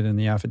 police noted in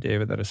the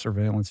affidavit that a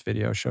surveillance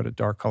video showed a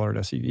dark-colored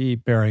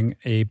SUV bearing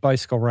a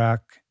bicycle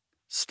rack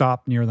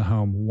stop near the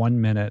home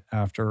 1 minute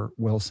after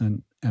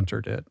Wilson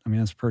entered it. I mean,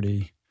 that's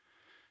pretty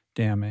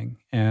damning.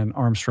 And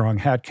Armstrong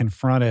had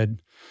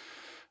confronted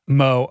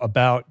Mo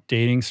about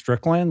dating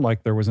Strickland.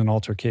 Like there was an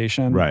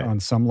altercation on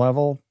some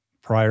level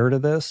prior to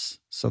this.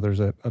 So there's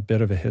a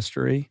bit of a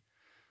history.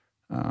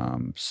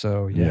 It's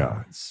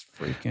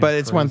freaking But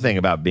it's crazy. one thing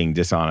about being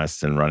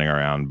dishonest and running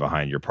around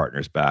behind your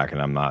partner's back,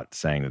 and I'm not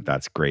saying that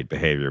that's great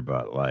behavior,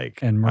 but like,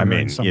 and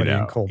murdering somebody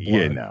in cold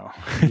blood.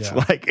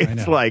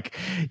 It's like,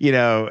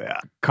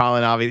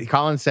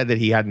 Colin said that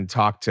he hadn't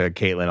talked to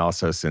Caitlyn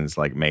also since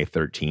like May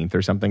 13th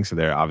or something. So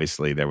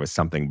there was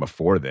something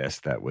before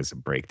this that was a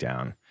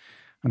breakdown.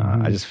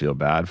 I just feel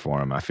bad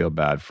for him. I feel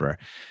bad for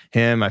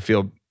him. I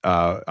feel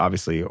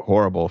obviously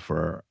horrible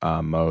for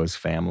Mo's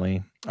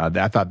family.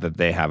 I thought that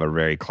they have a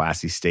very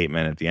classy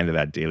statement at the end of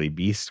that Daily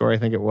Beast story, I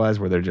think it was,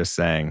 where they're just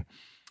saying,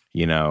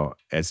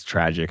 as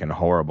tragic and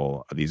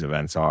horrible these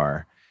events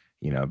are,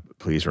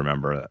 please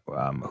remember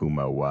who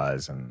Mo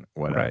was and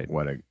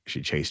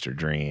she chased her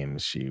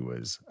dreams. She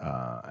was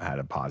had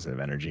a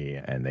positive energy,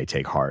 and they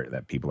take heart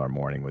that people are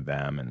mourning with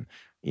them. And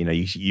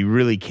you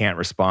really can't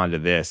respond to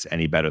this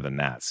any better than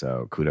that.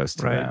 So kudos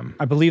to them.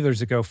 I believe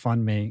there's a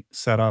GoFundMe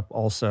set up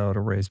also to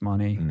raise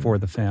money for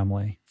the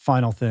family.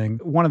 Final thing,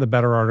 one of the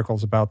better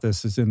articles about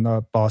this is in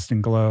the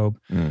Boston Globe.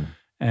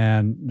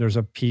 And there's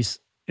a piece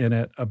in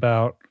it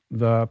about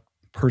the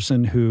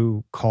person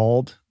who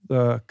called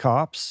the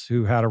cops,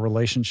 who had a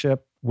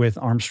relationship with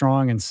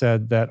Armstrong, and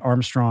said that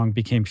Armstrong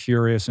became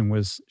furious and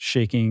was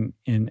shaking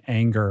in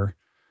anger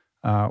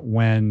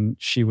when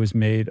she was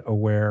made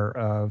aware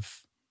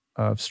of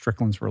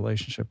Strickland's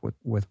relationship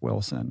with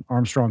Wilson.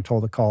 Armstrong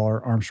told the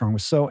caller Armstrong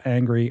was so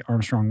angry,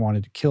 Armstrong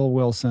wanted to kill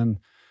Wilson.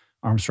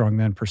 Armstrong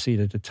then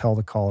proceeded to tell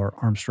the caller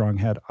Armstrong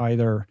had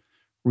either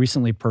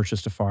recently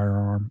purchased a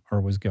firearm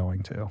or was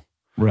going to.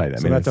 Right.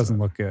 So that doesn't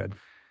look good.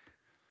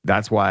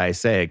 That's why I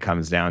say it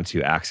comes down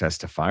to access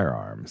to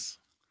firearms.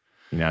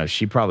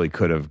 She probably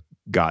could have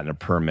gotten a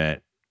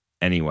permit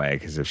anyway,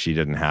 because if she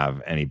didn't have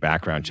any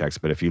background checks.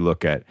 But if you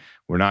look at,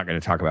 we're not going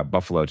to talk about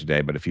Buffalo today,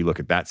 but if you look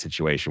at that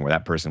situation where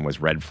that person was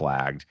red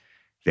flagged,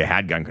 they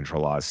had gun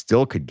control laws,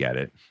 still could get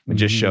it. It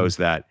just shows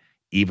that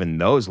even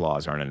those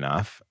laws aren't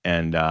enough.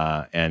 And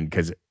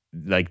because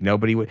like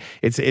nobody would,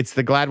 it's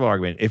the Gladwell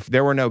argument. If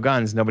there were no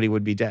guns, nobody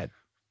would be dead.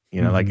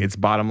 Like it's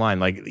bottom line.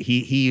 Like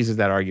he uses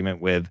that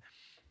argument with,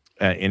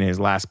 in his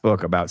last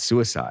book about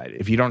suicide.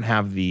 If you don't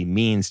have the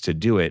means to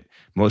do it,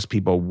 most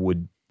people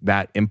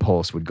that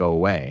impulse would go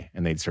away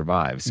and they'd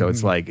survive. So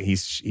it's like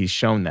he's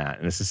shown that.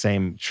 And it's the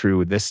same true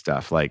with this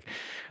stuff. Like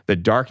the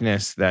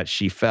darkness that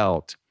she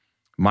felt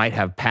might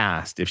have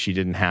passed if she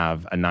didn't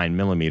have a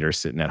 9mm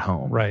sitting at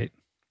home. Right.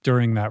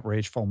 During that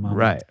rageful moment.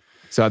 Right.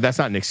 So that's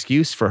not an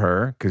excuse for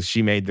her, because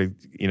she made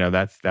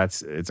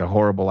it's a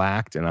horrible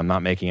act, and I'm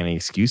not making any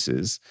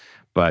excuses.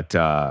 But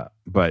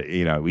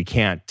we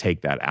can't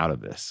take that out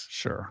of this.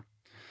 Sure.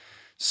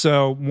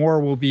 So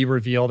more will be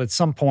revealed. At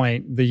some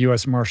point, the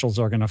U.S. Marshals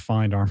are going to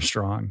find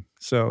Armstrong.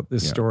 So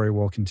this story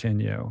will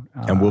continue.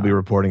 And we'll be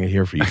reporting it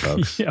here for you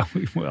folks. Yeah,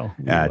 we will.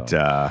 What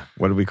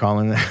are we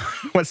calling that?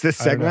 What's this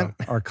segment?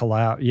 Our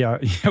collab. Yeah.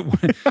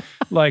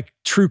 Like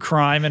true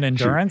crime and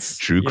endurance.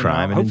 True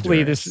crime and hopefully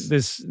endurance.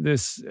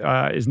 this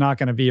is not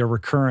going to be a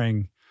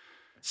recurring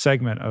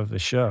segment of the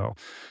show.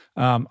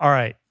 All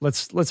right,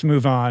 let's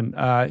move on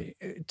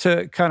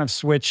to kind of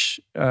switch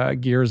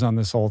gears on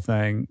this whole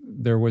thing.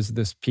 There was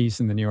this piece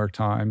in the New York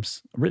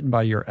Times written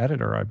by your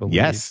editor, I believe.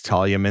 Yes,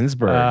 Talia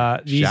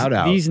Minsberg. Shout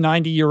out. These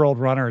 90-year-old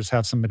runners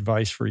have some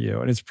advice for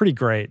you, and it's pretty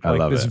great. I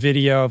love this it.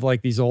 video of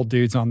like these old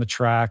dudes on the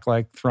track,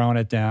 like throwing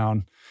it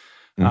down,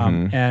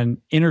 and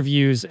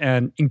interviews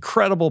and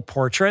incredible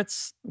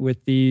portraits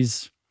with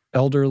these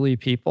elderly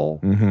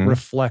people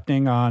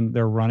reflecting on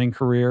their running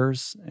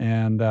careers.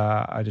 And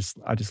I just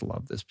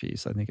love this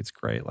piece. I think it's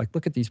great. Like,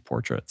 look at these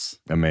portraits.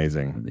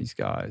 Amazing. Of these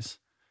guys,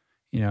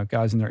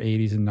 guys in their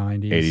 80s and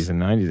 90s. 80s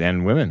and 90s,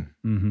 and women.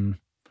 Mm-hmm.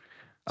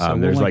 So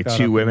there's like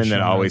two women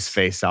that always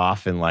face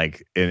off in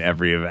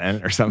every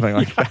event or something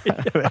like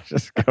that. They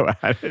just go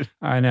at it.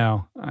 I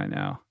know.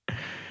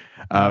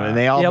 And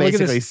they all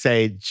basically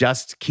say,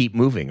 just keep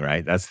moving,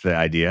 right? That's the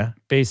idea.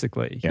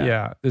 Basically,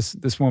 yeah.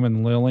 This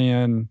woman,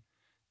 Lillian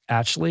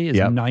Ashley, is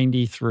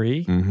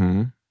 93.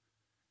 Mm-hmm.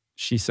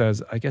 She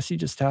says, I guess you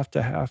just have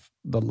to have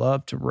the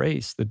love to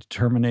race, the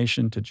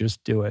determination to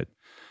just do it.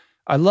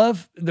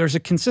 There's a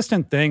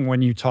consistent thing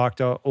when you talk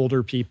to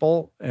older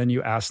people and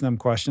you ask them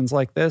questions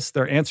like this,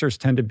 their answers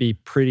tend to be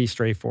pretty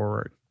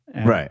straightforward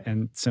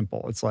and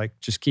simple. It's like,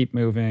 just keep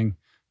moving.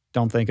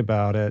 Don't think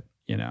about it.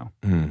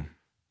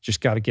 Just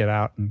got to get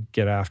out and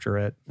get after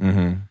it.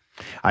 Mm-hmm.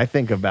 I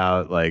think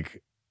about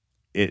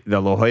the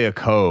La Jolla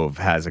Cove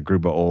has a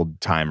group of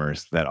old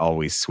timers that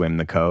always swim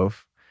the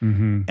cove,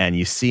 and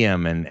you see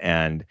them,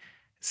 and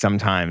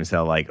sometimes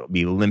they'll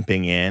be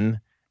limping in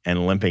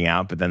and limping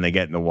out, but then they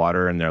get in the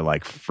water and they're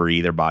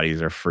free. Their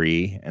bodies are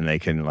free and they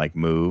can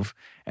move,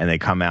 and they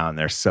come out and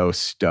they're so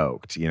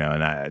stoked,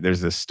 And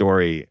there's this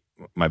story,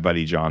 my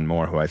buddy John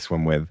Moore, who I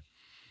swim with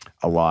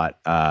a lot,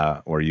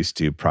 or used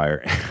to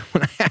prior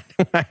when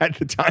I had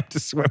the time to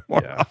swim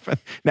more often.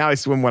 Now I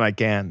swim when I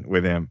can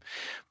with him,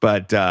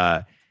 but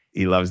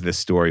he loves this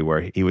story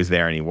where he was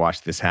there and he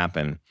watched this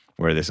happen,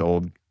 where this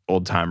old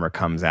old timer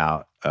comes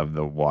out of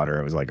the water.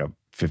 It was like a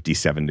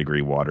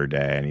 57-degree water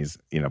day, and he's,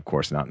 of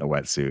course, not in a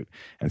wetsuit.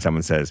 And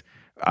someone says,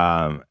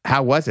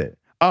 "How was it?"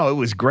 "Oh, it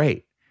was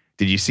great."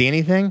 "Did you see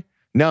anything?"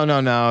 No.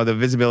 The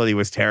visibility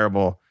was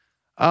terrible."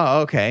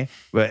 "Oh, okay.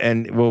 But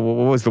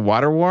was the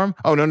water warm?"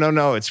 "Oh,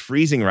 no. It's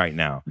freezing right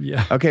now."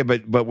 Yeah. "Okay,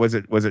 but was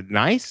it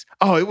nice?"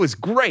 "Oh, it was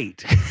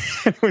great."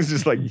 It was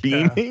just like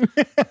beaming.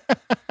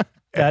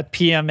 That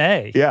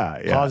PMA.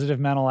 Yeah. Positive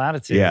mental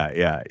attitude.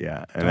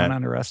 Yeah. And Don't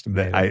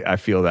underestimate it. I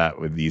feel that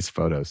with these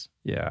photos.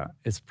 Yeah,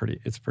 it's pretty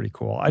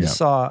cool. I just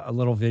saw a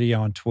little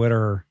video on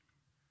Twitter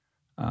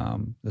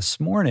this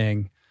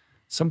morning.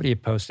 Somebody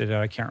had posted it.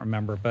 I can't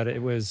remember, but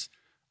it was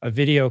a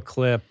video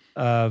clip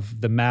of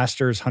the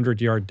Masters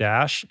 100-yard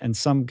dash, and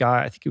some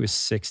guy, I think he was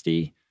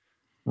 60,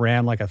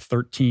 ran like a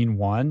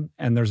 13-1,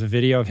 and there's a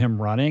video of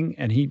him running,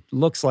 and he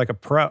looks like a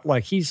pro,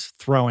 like he's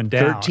throwing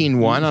down.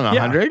 13-1 on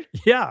 100?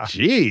 Yeah.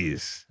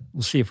 Jeez.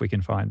 We'll see if we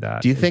can find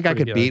that. Do you think I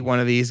could beat one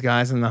of these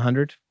guys in the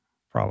 100?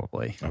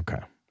 Probably. Okay.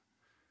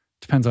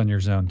 Depends on your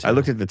zone, too. I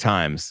looked at the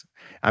times.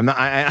 I'm not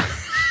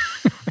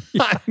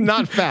I'm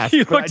not fast.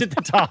 You looked at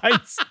the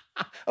times?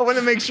 I want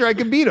to make sure I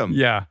can beat them.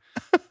 Yeah.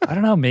 I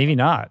don't know. Maybe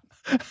not.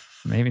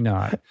 Maybe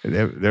not.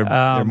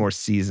 They're more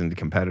seasoned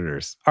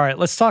competitors. All right.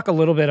 Let's talk a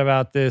little bit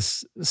about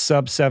this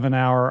sub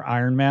 7-hour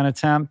Ironman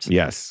attempt.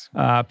 Yes.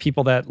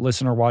 People that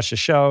listen or watch the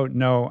show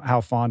know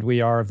how fond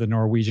we are of the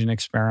Norwegian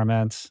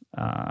experiment.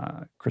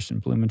 Christian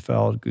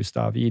Blumenfeld,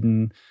 Gustav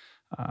Eden,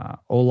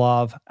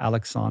 Olav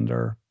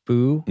Alexander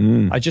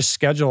Boo. I just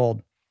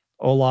scheduled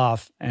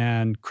Olaf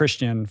and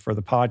Christian for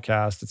the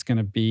podcast. It's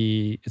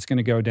going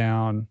to go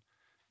down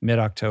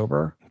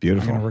mid-October.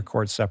 Beautiful. I'm going to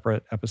record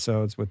separate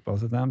episodes with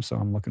both of them, so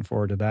I'm looking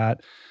forward to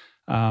that.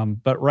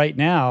 But right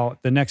now,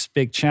 the next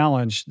big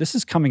challenge, this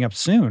is coming up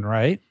soon,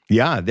 right?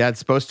 Yeah, that's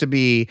supposed to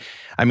be,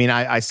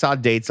 I saw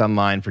dates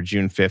online for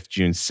June 5th,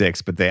 June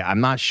 6th, but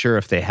I'm not sure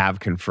if they have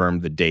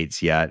confirmed the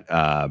dates yet.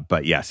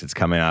 But yes, it's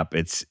coming up.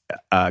 It's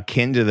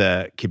akin to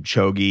the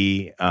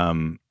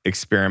Kipchoge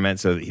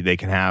experiment, so they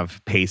can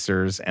have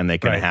pacers and they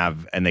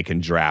can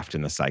draft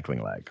in the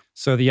cycling leg.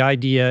 So the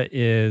idea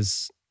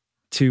is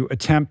to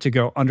attempt to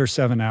go under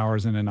 7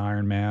 hours in an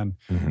Ironman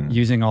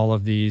using all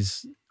of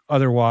these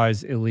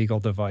otherwise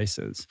illegal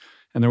devices.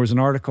 And there was an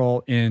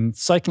article in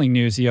Cycling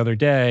News the other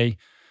day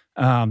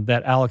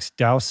that Alex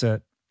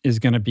Dowsett is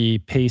going to be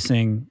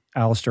pacing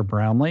Alistair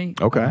Brownlee.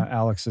 Okay.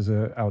 Alex is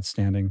an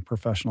outstanding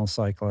professional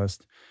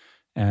cyclist.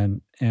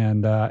 And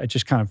it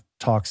just kind of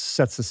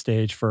sets the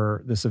stage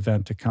for this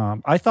event to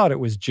come. I thought it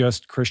was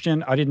just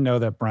Christian. I didn't know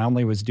that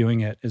Brownlee was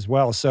doing it as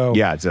well. So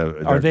yeah,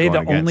 are they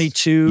the only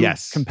two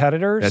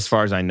competitors? As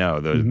far as I know,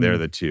 they're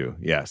the two.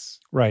 Yes.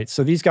 Right.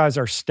 So these guys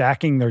are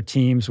stacking their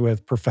teams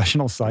with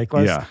professional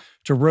cyclists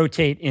to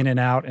rotate in and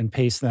out and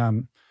pace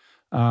them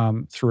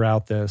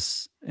throughout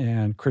this.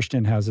 And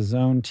Christian has his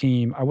own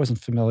team. I wasn't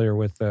familiar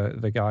with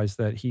the guys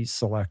that he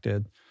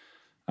selected.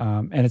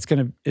 And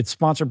it's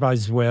sponsored by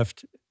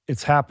Zwift.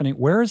 It's happening.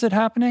 Where is it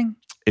happening?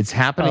 It's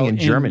happening in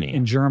Germany.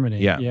 In Germany.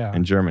 Yeah,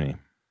 in Germany.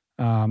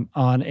 On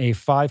a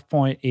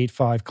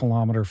 5.85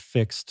 kilometer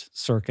fixed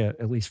circuit,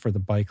 at least for the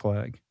bike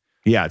leg.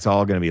 Yeah, it's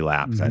all going to be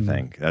laps, I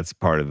think. That's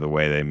part of the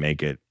way they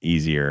make it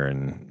easier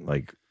and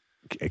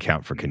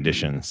account for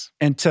conditions.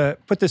 And to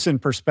put this in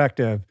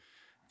perspective,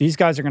 these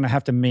guys are going to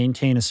have to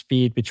maintain a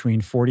speed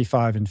between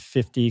 45 and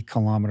 50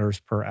 kilometers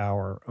per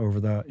hour over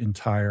the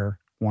entire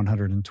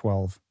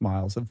 112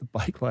 miles of the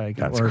bike leg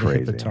in order to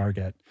hit the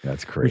target.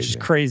 That's crazy. Which is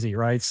crazy,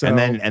 right? So and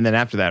then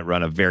after that,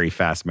 run a very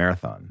fast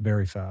marathon.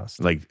 Very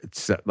fast. Like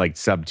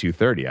sub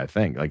 230, I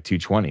think, like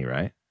 220,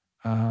 right?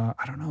 I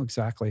don't know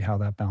exactly how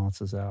that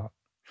balances out.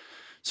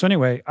 So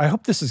anyway, I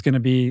hope this is going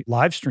to be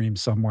live streamed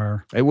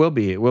somewhere. It will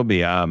be.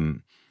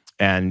 And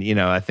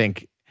I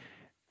think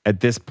at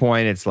this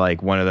point, it's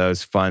like one of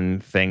those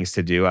fun things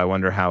to do. I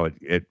wonder how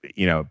it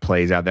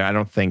plays out there. I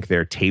don't think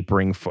they're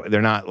tapering.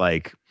 They're not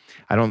like,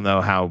 I don't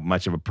know how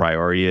much of a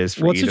priority is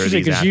for either of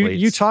these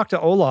athletes. You talked to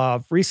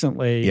Olav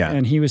recently,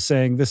 and he was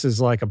saying this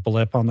is like a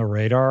blip on the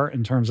radar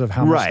in terms of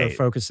how much they're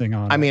focusing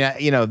on. I mean,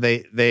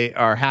 they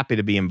are happy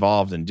to be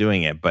involved in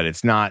doing it, but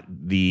it's not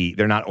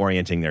they're not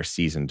orienting their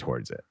season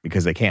towards it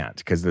because they can't,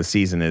 because the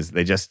season is,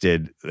 they just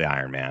did the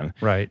Ironman,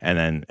 right?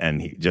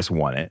 And he just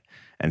won it.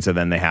 And so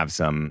then they have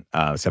some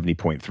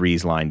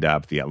 70.3s lined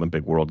up, the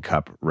Olympic World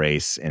Cup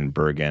race in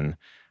Bergen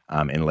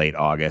in late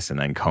August, and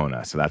then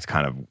Kona. So that's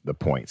kind of the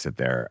points that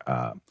they're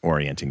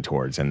orienting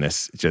towards. And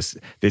this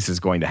is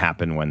going to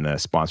happen when the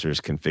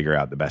sponsors can figure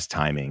out the best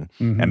timing.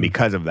 And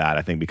because of that,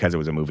 I think because it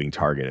was a moving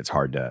target, it's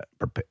hard to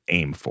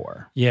aim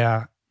for.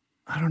 Yeah.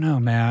 I don't know,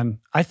 man.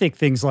 I think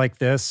things like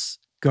this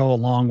go a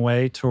long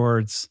way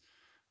towards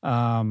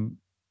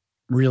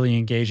really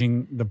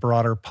engaging the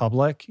broader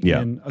public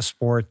in a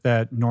sport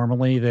that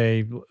normally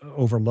they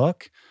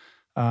overlook.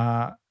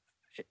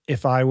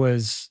 If I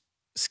was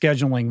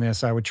scheduling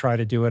this, I would try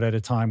to do it at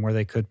a time where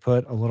they could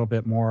put a little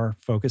bit more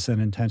focus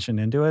and intention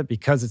into it,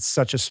 because it's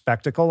such a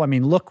spectacle. I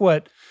mean, look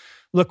what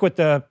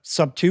the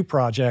Sub 2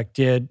 project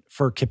did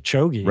for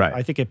Kipchoge. Right.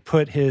 I think it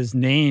put his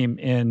name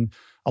in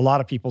a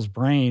lot of people's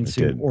brains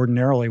who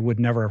ordinarily would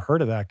never have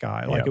heard of that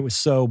guy. Like, it was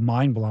so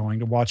mind-blowing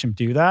to watch him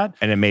do that.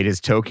 And it made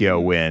his Tokyo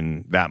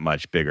win that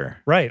much bigger.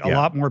 Right. A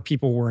lot more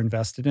people were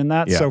invested in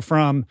that. Yeah. So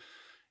from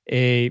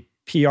a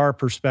PR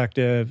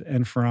perspective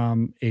and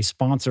from a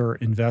sponsor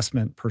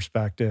investment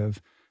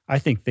perspective, I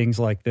think things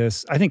like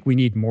this, I think we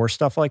need more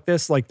stuff like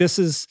this. Like, this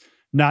is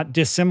not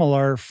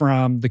dissimilar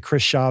from the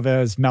Chris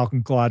Chavez,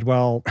 Malcolm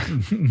Gladwell,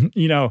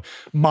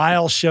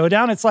 mile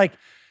showdown. It's like,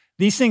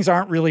 these things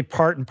aren't really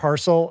part and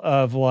parcel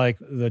of like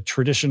the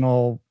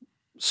traditional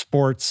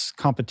sports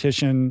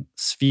competition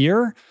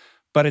sphere,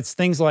 but it's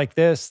things like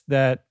this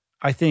that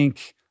I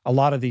think a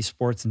lot of these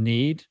sports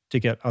need to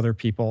get other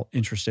people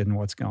interested in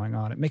what's going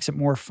on. It makes it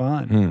more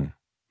fun.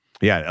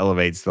 Yeah, it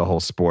elevates the whole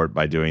sport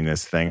by doing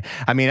this thing.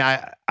 I mean,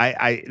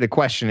 the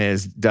question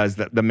is, does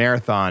the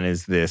marathon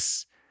is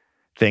this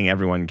thing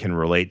everyone can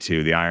relate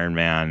to? The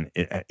Ironman,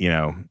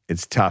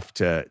 it's tough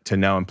to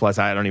know. And plus,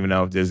 I don't even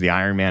know if there's the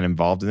Ironman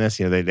involved in this.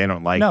 They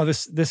don't like. No,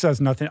 this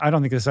has nothing. I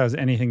don't think this has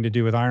anything to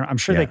do with Iron. I'm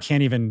sure they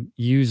can't even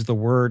use the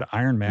word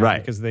Ironman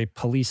because they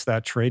police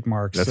that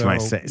trademark. That's what I'm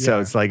saying. So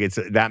it's like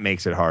that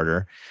makes it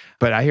harder.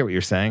 But I hear what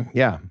you're saying.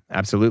 Yeah,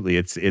 absolutely.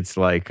 It's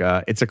like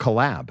it's a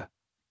collab.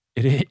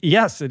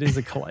 Yes, it is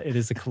a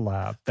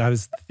collab. That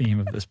is the theme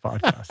of this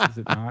podcast, is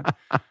it not?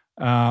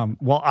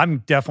 Well, I'm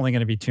definitely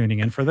going to be tuning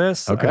in for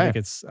this. Okay. I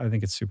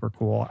think it's super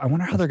cool. I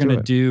wonder how they're going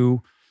to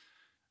do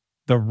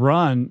the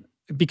run,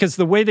 because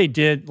the way they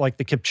did, like,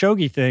 the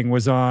Kipchoge thing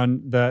was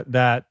on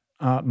that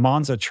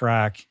Monza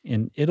track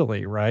in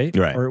Italy, right?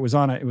 Right. Or it was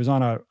on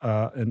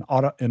an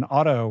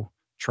auto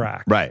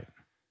track, right?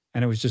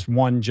 And it was just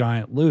one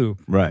giant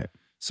loop, right?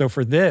 So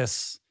for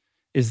this,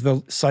 is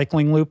the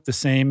cycling loop the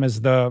same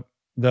as the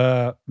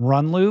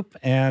run loop,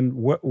 and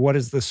what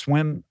is the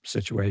swim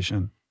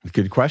situation?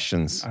 Good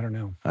questions. I don't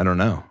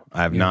know.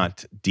 I have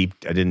not I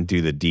didn't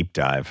do the deep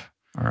dive.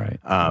 All right.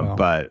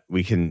 But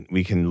we can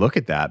look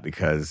at that,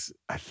 because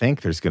I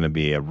think there's going to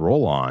be a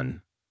roll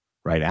on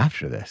right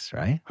after this,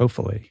 right?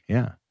 Hopefully.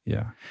 Yeah.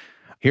 Yeah.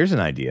 Here's an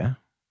idea,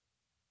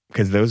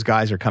 because those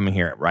guys are coming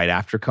here right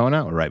after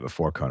Kona or right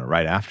before Kona?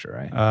 Right after,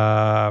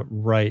 right?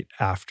 Right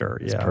after.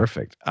 Yeah. That's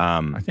perfect.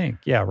 I think.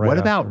 Yeah. Right. What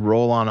about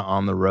roll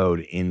on the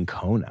road in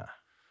Kona?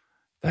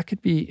 That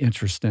could be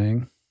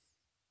interesting.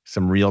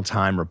 Some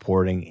real-time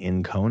reporting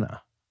in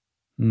Kona.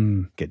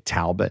 Get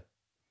Talbot.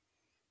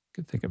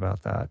 Could think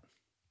about that.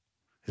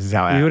 This is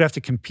how you would have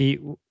to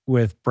compete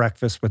with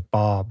Breakfast with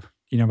Bob.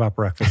 You know about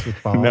Breakfast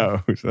with Bob?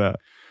 No, who's that?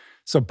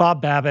 So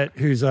Bob Babbitt,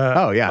 who's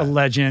a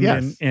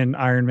legend in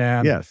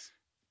Ironman. Yes.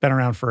 Been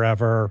around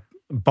forever.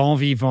 Bon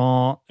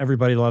vivant.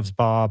 Everybody loves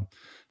Bob.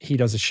 He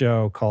does a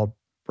show called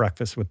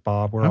Breakfast with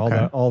Bob, where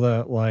all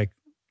the like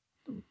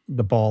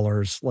the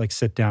ballers like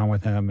sit down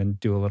with him and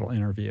do a little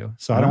interview.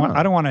 So I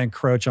don't want to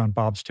encroach on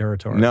Bob's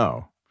territory.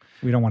 No.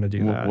 We don't want to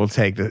do that. We'll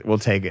take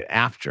it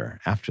after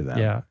that.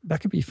 Yeah,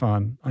 that could be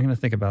fun. I'm going to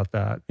think about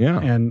that. Yeah.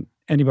 And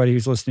anybody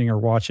who's listening or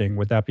watching,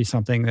 would that be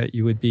something that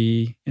you would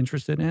be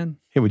interested in?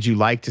 Hey, would you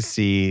like to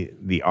see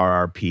the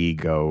RRP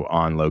go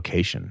on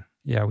location?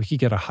 Yeah, we could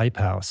get a hype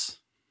house.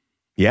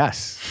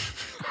 Yes.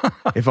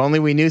 If only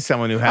we knew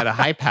someone who had a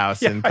hype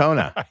house in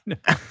Kona.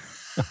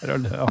 I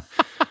don't know.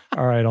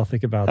 All right, I'll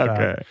think about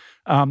that.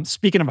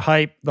 Speaking of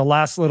hype, the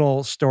last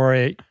little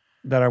story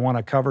that I want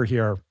to cover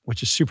here,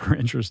 which is super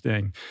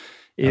interesting,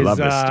 is I love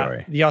this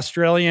story. The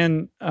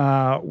Australian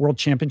World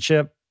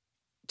Championship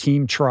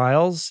team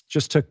trials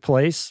just took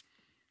place,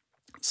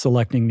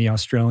 selecting the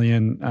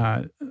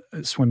Australian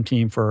swim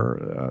team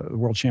for the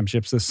World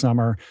Championships this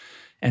summer.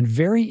 And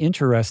very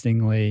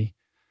interestingly,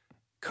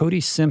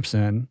 Cody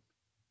Simpson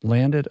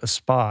landed a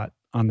spot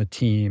on the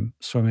team,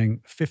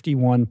 swimming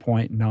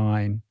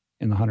 51.9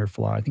 in the 100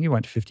 fly. I think he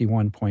went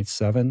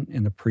 51.7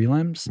 in the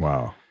prelims.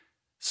 Wow.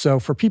 So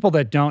for people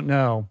that don't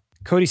know,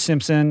 Cody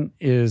Simpson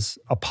is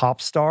a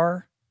pop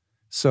star.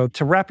 So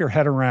to wrap your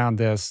head around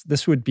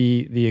this would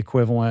be the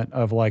equivalent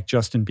of like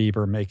Justin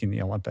Bieber making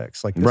the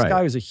Olympics. Like this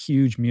guy was a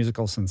huge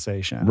musical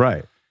sensation.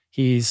 Right.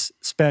 He's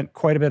spent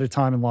quite a bit of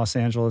time in Los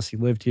Angeles. He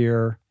lived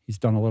here. He's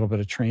done a little bit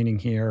of training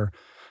here.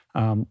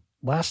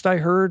 Last I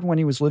heard, when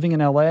he was living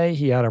in LA,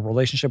 he had a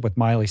relationship with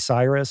Miley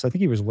Cyrus. I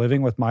think he was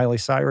living with Miley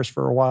Cyrus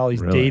for a while.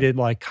 He's dated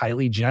like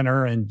Kylie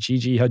Jenner and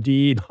Gigi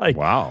Hadid. Like,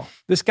 wow.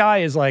 This guy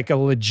is like a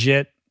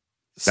legit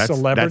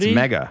celebrity. That's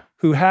mega.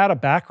 Who had a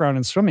background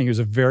in swimming. He was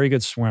a very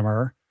good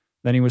swimmer.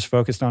 Then he was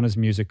focused on his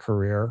music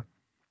career.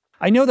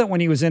 I know that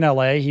when he was in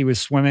LA, he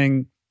was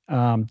swimming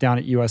down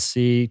at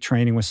USC,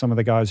 training with some of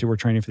the guys who were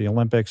training for the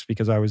Olympics,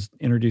 because I was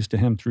introduced to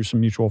him through some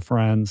mutual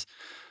friends.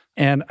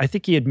 And I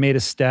think he had made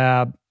a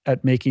stab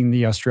at making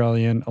the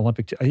Australian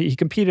Olympic. He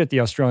competed at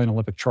the Australian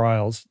Olympic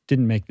trials,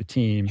 didn't make the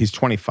team. He's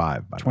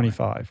 25, by the way.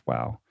 25,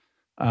 wow.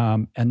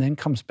 And then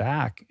comes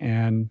back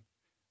and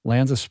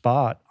lands a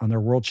spot on their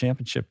world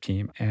championship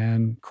team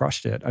and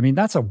crushed it. I mean,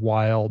 that's a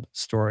wild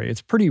story.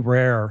 It's pretty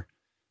rare.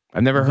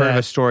 I've never heard of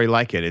a story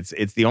like it.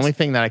 It's the only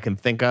thing that I can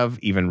think of,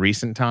 even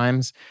recent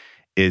times,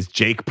 is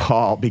Jake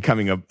Paul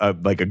becoming a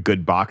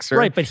good boxer.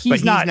 Right, but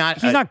he's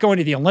not going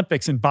to the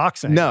Olympics in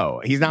boxing.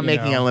 No, he's not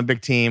making an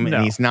Olympic team,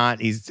 and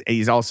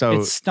he's also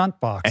it's stunt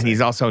boxing, and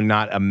he's also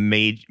not a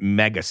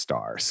mega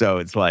star. So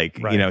it's like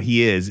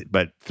he is,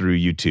 but through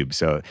YouTube.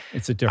 So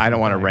it's a different. I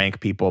don't want to rank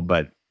people,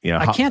 but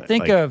I can't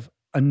think of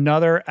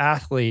another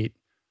athlete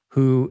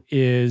who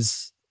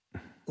is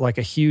like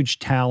a huge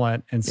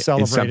talent and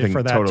celebrated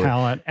for that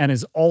talent and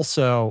is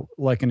also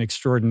like an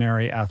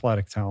extraordinary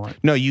athletic talent.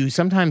 No, you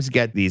sometimes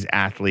get these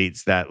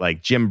athletes that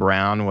like Jim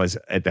Brown was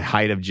at the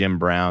height of Jim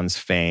Brown's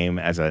fame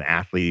as an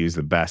athlete. He was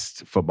the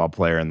best football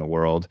player in the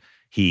world.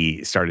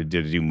 He started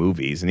to do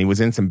movies and he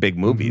was in some big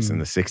movies in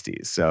the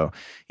 60s. So,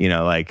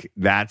 like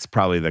that's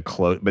probably the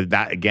close, but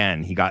that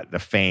again, he got the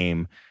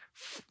fame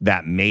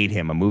that made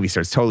him a movie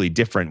star. It's totally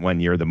different when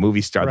you're the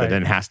movie star that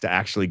then has to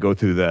actually go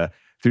through the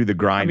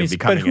grind of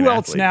becoming an athlete. But who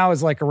else now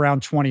is like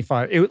around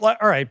 25? All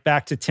right,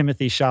 back to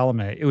Timothée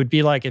Chalamet. It would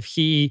be like if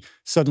he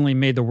suddenly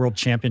made the world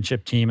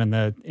championship team in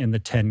the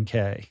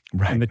 10K,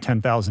 in the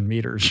 10,000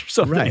 meters or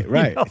something.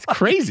 Right. It's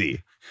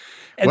crazy.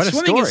 And what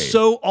swimming is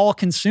so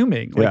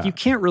all-consuming. Like you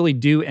can't really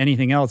do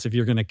anything else if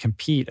you're going to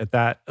compete at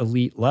that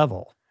elite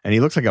level. And he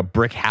looks like a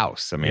brick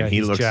house. I mean,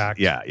 he looks jacked.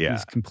 Yeah.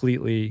 He's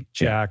completely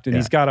jacked. And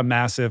he's got a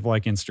massive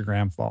like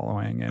Instagram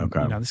following. And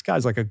this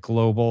guy's like a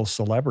global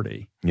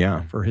celebrity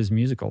for his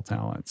musical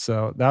talent.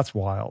 So that's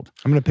wild.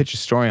 I'm going to pitch a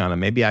story on him.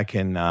 Maybe I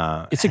can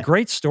it's a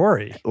great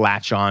story.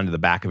 Latch on to the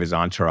back of his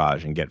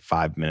entourage and get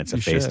 5 minutes of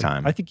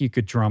FaceTime. I think you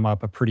could drum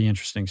up a pretty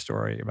interesting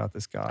story about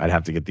this guy. I'd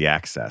have to get the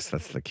access.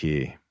 That's the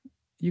key.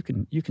 You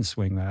can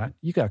swing that.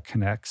 You got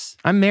connects.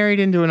 I'm married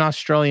into the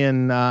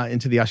Australian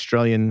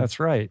That's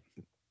right.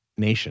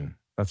 nation.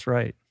 That's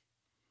right.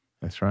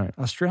 That's right.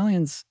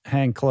 Australians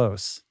hang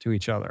close to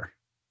each other.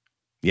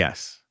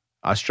 Yes.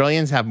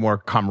 Australians have more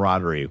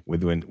camaraderie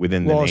within the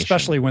nation. Well,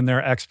 especially when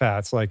they're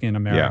expats, like in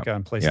America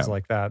and places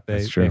like that.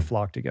 They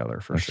flock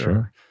together for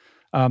sure.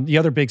 The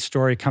other big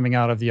story coming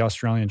out of the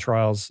Australian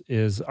trials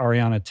is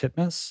Ariana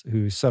Titmus,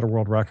 who set a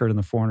world record in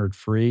the 400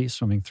 free,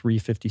 swimming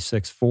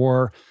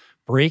 3:56.4,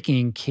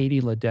 breaking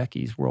Katie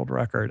Ledecky's world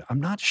record. I'm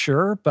not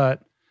sure,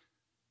 but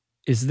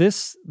is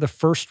this the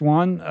first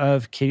one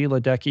of Katie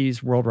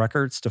Ledecky's world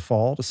records to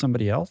fall to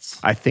somebody else?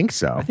 I think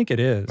so. I think it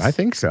is. I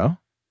think so.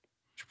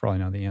 Should probably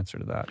know the answer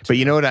to that. But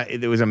you know what?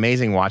 It was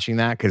amazing watching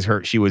that because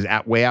she was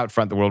way out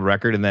front the world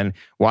record, and then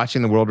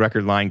watching the world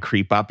record line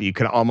creep up, you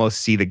could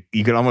almost see Katie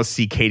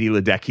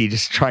Ledecky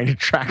just trying to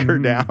track her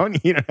down.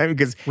 You know what I mean?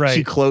 Because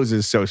she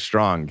closes so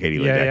strong. Katie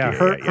Ledecky.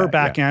 Yeah. Her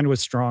back end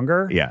was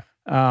stronger. Yeah.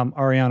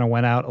 Ariana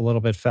went out a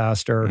little bit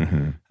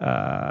faster.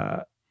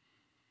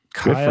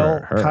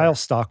 Kyle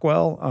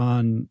Stockwell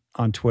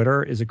on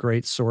Twitter is a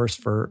great source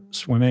for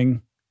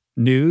swimming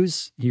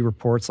news. He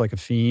reports like a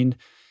fiend.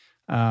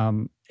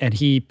 And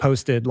he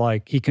posted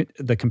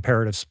the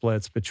comparative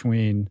splits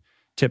between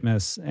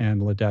Titmus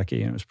and Ledecky,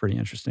 and it was pretty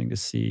interesting to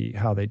see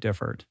how they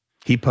differed.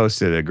 He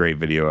posted a great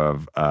video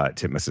of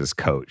Titmus's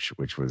coach,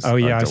 which was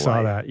I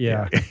saw that.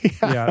 Yeah.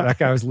 That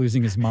guy was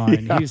losing his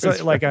mind. He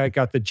was like I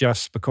got the Jeff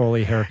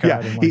Spicoli haircut.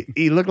 Yeah, and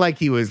he looked like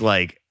he was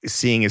like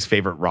seeing his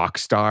favorite rock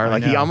star.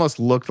 Like he almost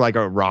looked like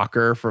a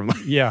rocker from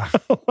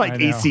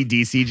like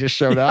AC/DC just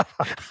showed up.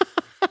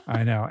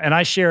 I know. And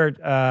I shared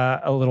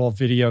a little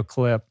video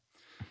clip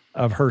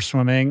of her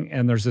swimming,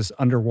 and there's this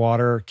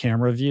underwater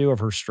camera view of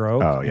her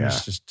stroke. Oh, yeah. And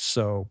it's just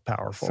so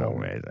powerful. So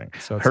amazing.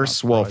 So her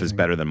swolf is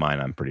better than mine,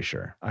 I'm pretty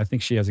sure. I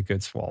think she has a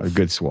good swolf. A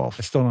good swolf.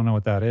 I still don't know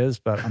what that is,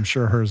 but I'm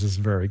sure hers is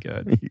very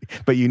good.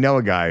 But you know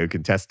a guy who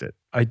can test it.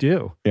 I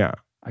do. Yeah.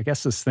 I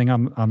guess this thing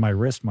on my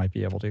wrist might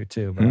be able to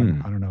too, but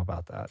I don't know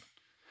about that.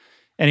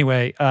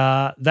 Anyway,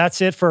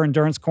 that's it for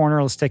Endurance Corner.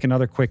 Let's take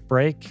another quick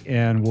break,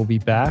 and we'll be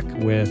back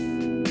with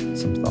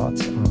some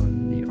thoughts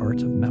on the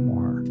Art of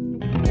Memoir.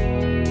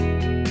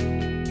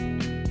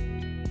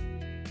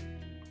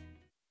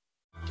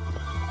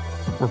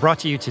 We're brought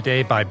to you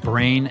today by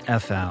Brain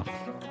FM.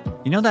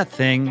 You know that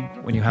thing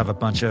when you have a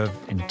bunch of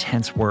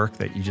intense work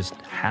that you just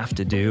have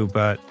to do,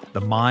 but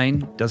the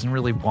mind doesn't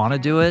really want to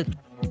do it?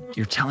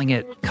 You're telling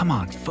it, come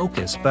on,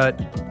 focus, but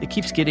it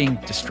keeps getting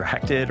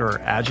distracted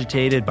or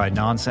agitated by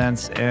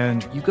nonsense,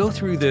 and you go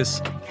through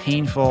this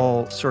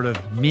painful sort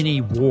of mini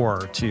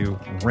war to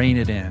rein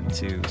it in,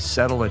 to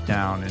settle it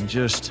down, and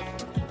just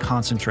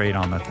concentrate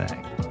on the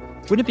thing.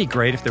 Wouldn't it be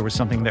great if there was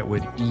something that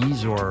would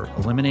ease or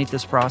eliminate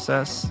this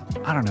process?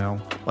 I don't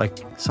know, like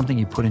something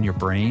you put in your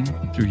brain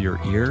through your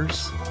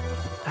ears?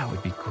 That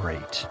would be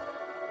great.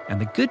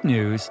 And the good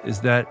news is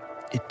that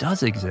it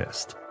does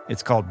exist.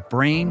 It's called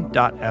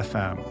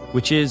Brain.fm,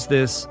 which is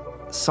this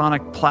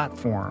sonic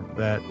platform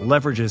that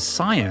leverages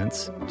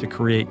science to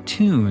create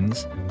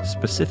tunes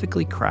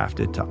specifically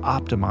crafted to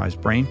optimize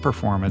brain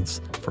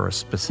performance for a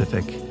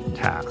specific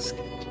task.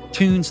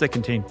 Tunes that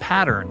contain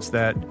patterns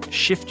that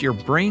shift your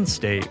brain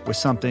state with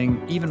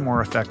something even more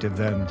effective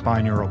than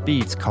binaural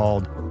beats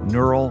called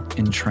neural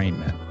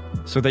entrainment,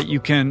 so that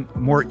you can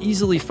more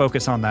easily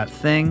focus on that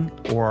thing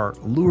or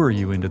lure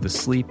you into the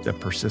sleep that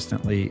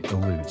persistently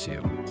eludes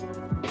you.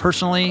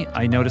 Personally,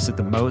 I notice it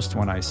the most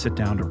when I sit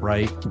down to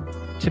write.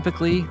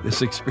 Typically,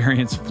 this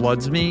experience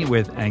floods me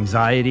with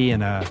anxiety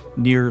and a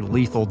near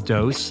lethal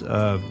dose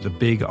of the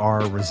big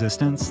R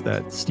resistance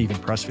that Stephen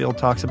Pressfield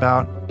talks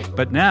about.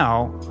 But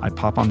now I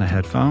pop on the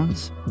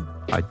headphones,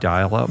 I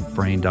dial up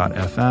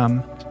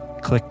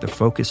brain.fm, click the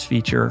focus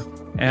feature,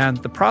 and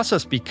the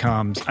process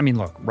becomes,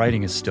 look,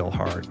 writing is still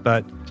hard,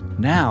 but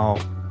now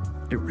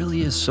it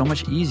really is so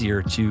much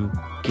easier to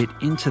get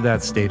into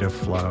that state of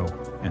flow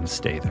and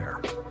stay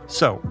there.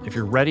 So if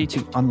you're ready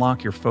to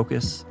unlock your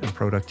focus and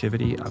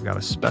productivity, I've got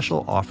a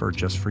special offer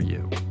just for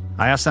you.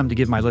 I asked them to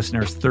give my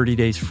listeners 30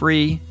 days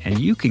free, and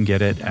you can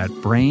get it at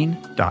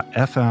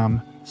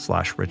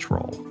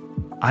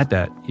brain.fm/richroll. I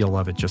bet you'll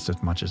love it just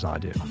as much as I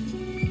do.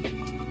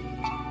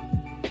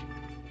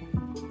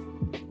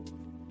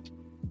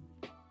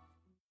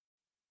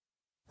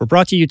 We're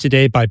brought to you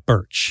today by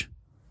Birch.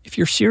 If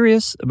you're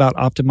serious about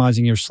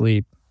optimizing your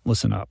sleep,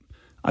 listen up.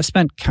 I've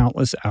spent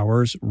countless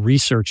hours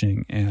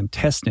researching and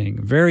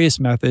testing various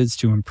methods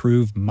to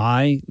improve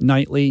my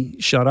nightly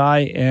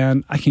shut-eye,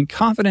 and I can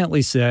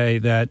confidently say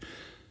that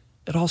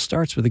it all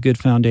starts with a good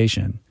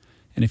foundation.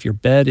 And if your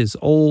bed is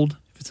old,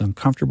 if it's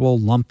uncomfortable,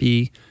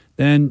 lumpy,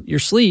 then your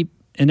sleep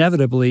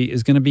inevitably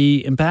is going to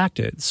be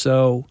impacted.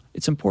 So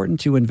it's important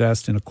to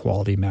invest in a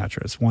quality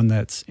mattress, one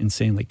that's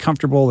insanely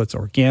comfortable, that's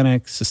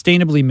organic,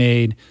 sustainably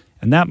made,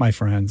 and that, my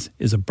friends,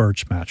 is a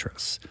Birch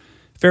mattress.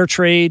 Fair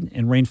trade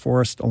and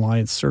Rainforest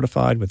Alliance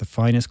certified with the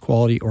finest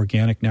quality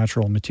organic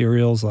natural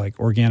materials like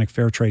organic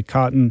fair trade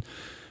cotton.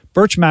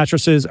 Birch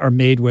mattresses are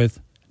made with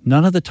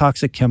none of the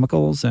toxic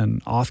chemicals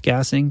and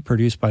off-gassing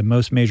produced by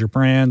most major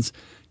brands.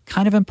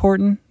 Kind of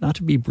important not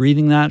to be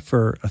breathing that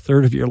for a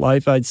third of your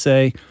life, I'd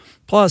say.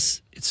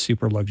 Plus, it's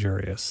super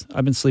luxurious.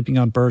 I've been sleeping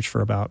on Birch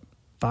for about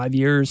 5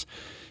 years,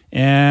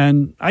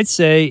 and I'd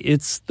say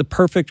it's the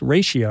perfect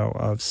ratio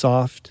of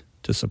soft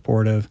to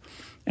supportive,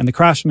 and the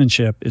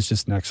craftsmanship is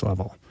just next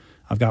level.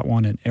 I've got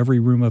one in every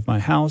room of my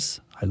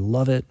house. I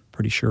love it.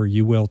 Pretty sure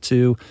you will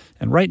too.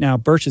 And right now,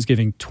 Birch is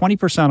giving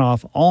 20%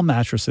 off all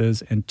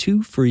mattresses and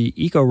 2 free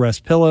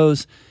EcoRest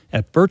pillows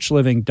at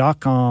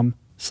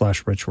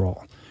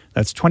birchliving.com/richroll.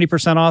 That's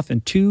 20% off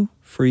and 2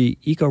 free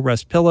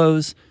EcoRest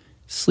pillows.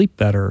 Sleep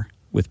better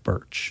with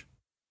Birch.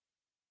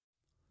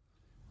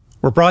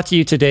 We're brought to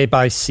you today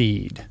by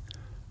Seed.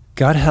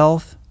 Gut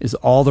health is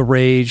all the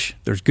rage.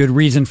 There's good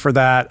reason for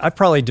that. I've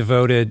probably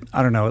devoted,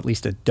 at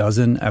least a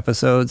dozen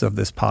episodes of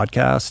this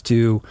podcast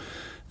to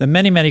the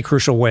many, many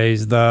crucial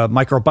ways the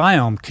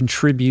microbiome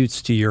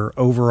contributes to your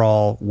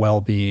overall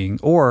well-being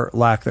or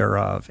lack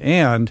thereof,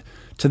 and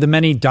to the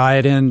many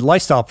diet and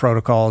lifestyle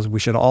protocols we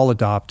should all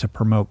adopt to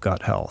promote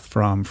gut health,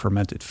 from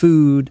fermented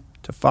food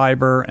to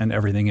fiber and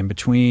everything in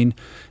between,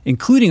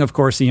 including, of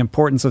course, the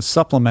importance of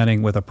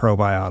supplementing with a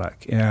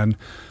probiotic. And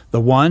the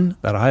one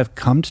that I have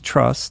come to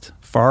trust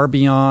far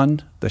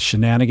beyond the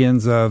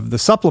shenanigans of the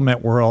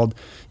supplement world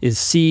is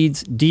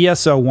Seed's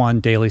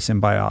DSO1 Daily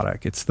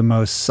Symbiotic. It's the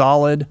most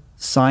solid,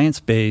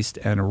 science-based,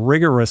 and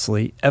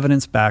rigorously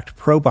evidence-backed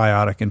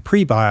probiotic and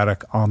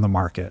prebiotic on the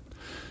market.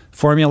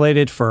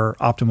 Formulated for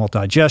optimal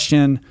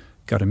digestion,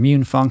 gut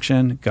immune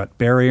function, gut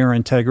barrier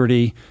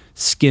integrity,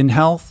 skin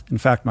health. In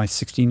fact, my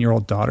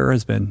 16-year-old daughter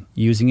has been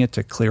using it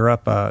to clear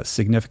up a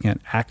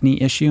significant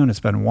acne issue, and it's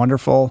been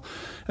wonderful,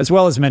 as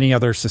well as many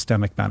other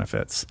systemic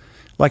benefits.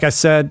 Like I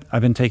said,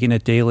 I've been taking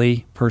it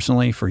daily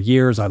personally for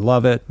years. I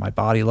love it. My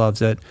body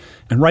loves it.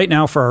 And right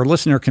now, for our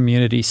listener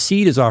community,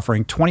 Seed is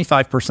offering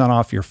 25%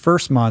 off your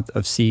first month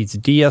of Seed's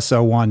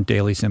DSO1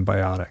 Daily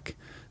Symbiotic.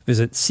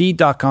 Visit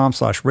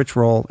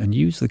seed.com/richroll and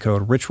use the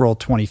code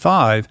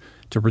richroll25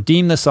 to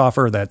redeem this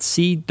offer. That's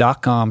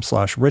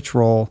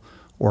seed.com/richroll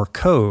or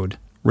code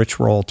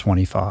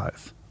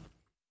richroll25.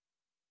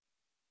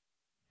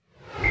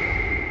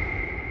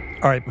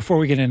 All right, before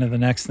we get into the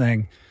next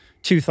thing,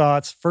 2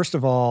 thoughts. First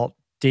of all,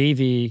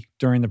 Davey,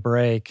 during the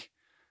break,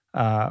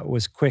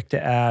 was quick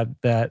to add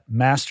that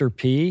Master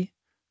P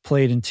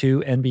played in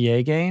 2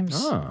 NBA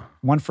games,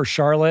 one for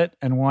Charlotte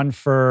and one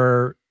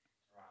for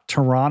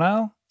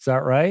Toronto. Is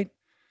that right?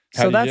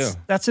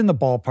 That's in the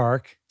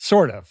ballpark,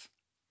 sort of.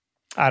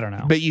 I don't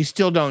know. But you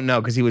still don't know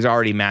because he was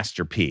already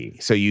Master P.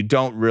 So you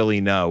don't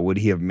really know, would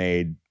he have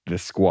made the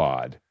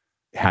squad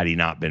had he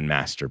not been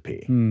Master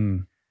P?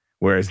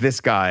 Whereas this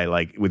guy,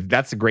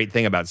 that's the great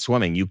thing about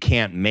swimming. You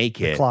can't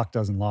make it. The clock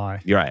doesn't lie.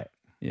 You're right.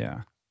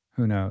 Yeah.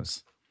 Who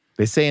knows?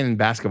 They say in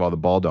basketball, the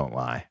ball don't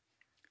lie.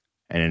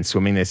 And in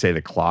swimming, they say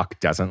the clock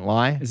doesn't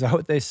lie. Is that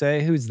what they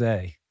say? Who's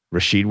they?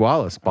 Rasheed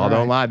Wallace. Ball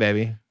don't lie,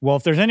 baby. Well,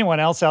 if there's anyone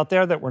else out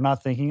there that we're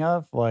not thinking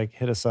of,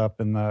 hit us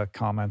up in the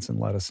comments and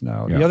let us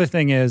know. Yeah. The other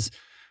thing is,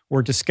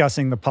 we're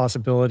discussing the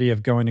possibility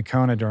of going to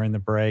Kona during the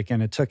break,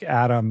 and it took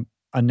Adam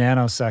a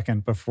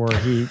nanosecond before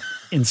he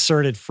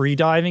inserted free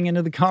diving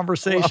into the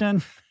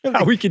conversation.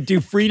 How we could do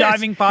free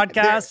diving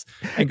podcasts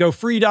and go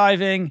free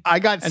diving.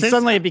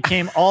 Suddenly it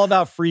became all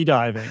about free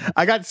diving.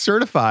 I got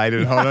certified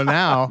in Kona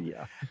now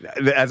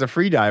as a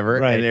free diver,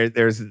 right.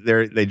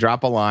 And they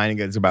drop a line and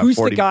it's about Who's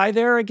 40. The guy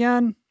there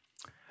again?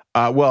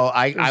 I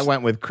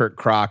went with Kurt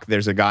Kroc.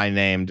 There's a guy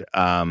named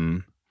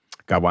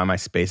God, why am I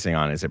spacing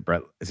on? Is it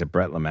Brett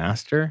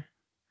Lemaster?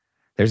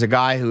 There's a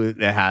guy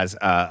that has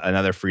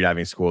another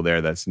freediving school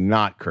there that's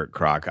not Kurt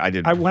Kroc.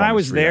 When I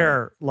was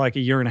there like a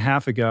year and a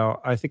half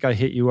ago, I think I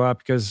hit you up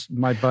because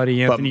my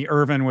buddy Anthony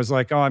Irvin was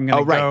like, "Oh, I'm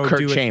going to go Kurt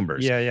do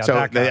Chambers." it. Yeah.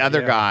 So the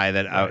other guy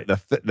that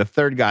the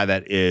third guy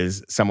that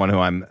is someone who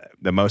I'm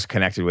the most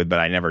connected with, but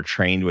I never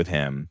trained with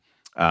him.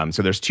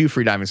 So there's 2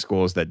 freediving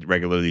schools that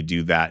regularly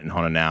do that in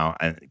Honolulu,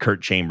 and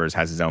Kurt Chambers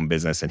has his own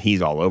business, and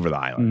he's all over the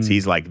islands.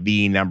 He's like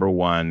the number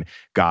one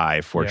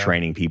guy for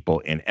training people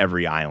in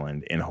every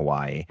island in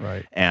Hawaii.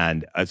 Right.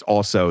 And it's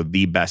also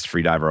the best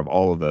freediver of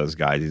all of those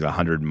guys. He's a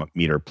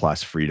 100-meter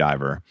plus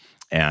freediver.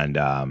 And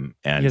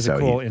he has a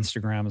cool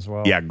Instagram as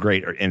well. Yeah,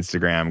 great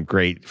Instagram,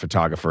 great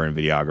photographer and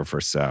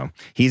videographer. So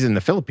he's in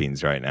the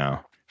Philippines right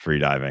now,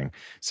 freediving.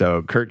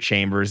 So Kurt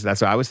Chambers,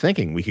 that's what I was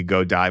thinking. We could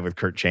go dive with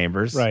Kurt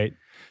Chambers. Right.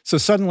 So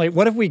suddenly,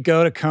 what if we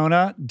go to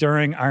Kona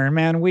during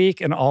Ironman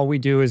week and all we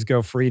do is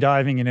go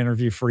freediving and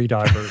interview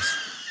freedivers?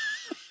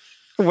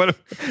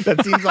 That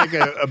seems like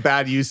a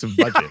bad use of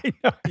budget.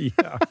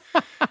 Yeah.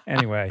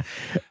 Anyway.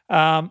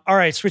 All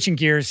right. Switching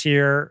gears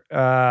here.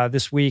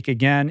 This week,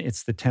 again,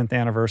 it's the 10th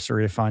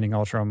anniversary of Finding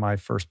Ultra, my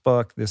first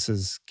book. This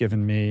has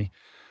given me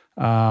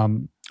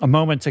a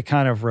moment to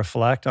kind of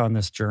reflect on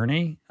this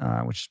journey,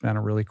 which has been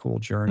a really cool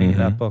journey. Mm-hmm.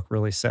 That book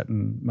really set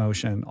in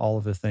motion all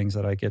of the things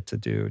that I get to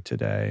do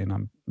today. And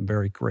I'm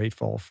very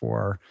grateful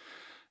for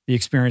the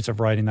experience of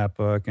writing that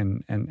book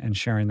and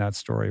sharing that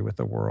story with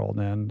the world.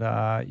 And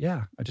I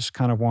just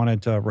kind of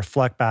wanted to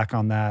reflect back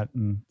on that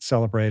and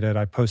celebrate it.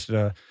 I posted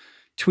a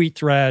tweet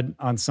thread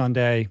on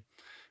Sunday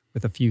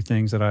with a few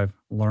things that I've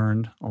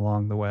learned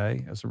along the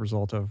way as a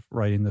result of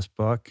writing this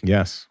book.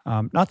 Yes.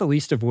 Not the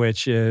least of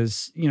which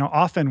is,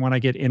 often when I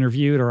get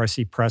interviewed or I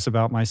see press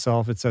about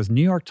myself, it says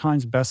New York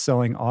Times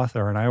bestselling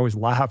author. And I always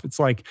laugh. It's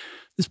like,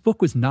 this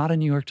book was not a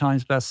New York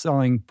Times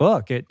bestselling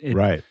book.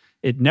 Right.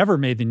 It never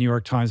made the New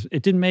York Times.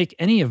 It didn't make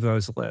any of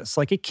those lists.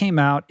 Like, it came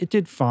out, it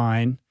did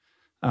fine.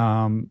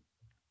 And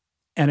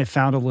it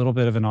found a little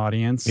bit of an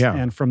audience. Yeah.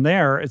 And from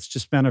there, it's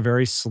just been a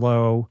very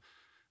slow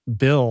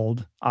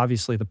build.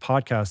 Obviously, the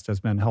podcast has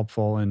been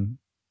helpful in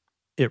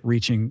it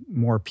reaching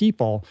more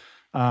people.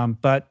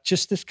 But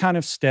just this kind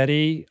of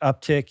steady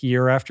uptick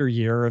year after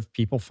year of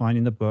people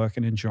finding the book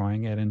and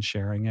enjoying it and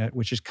sharing it,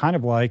 which is kind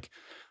of like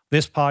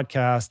this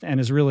podcast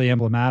and is really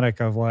emblematic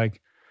of like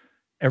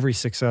every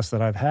success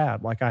that I've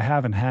had. Like, I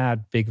haven't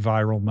had big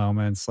viral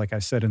moments. Like I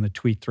said in the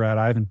tweet thread,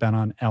 I haven't been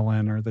on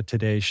Ellen or the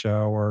Today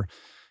Show or,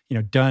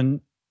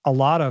 done a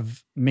lot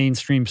of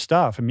mainstream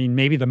stuff. I mean,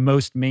 maybe the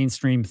most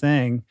mainstream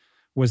thing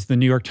was the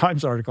New York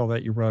Times article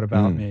that you wrote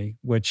about me,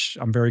 which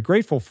I'm very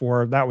grateful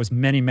for. That was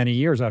many, many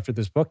years after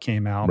this book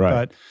came out.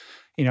 Right. But,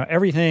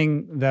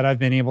 everything that I've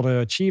been able to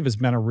achieve has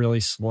been a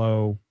really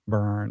slow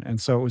burn. And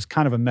so it was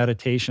kind of a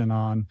meditation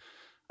on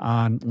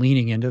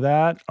leaning into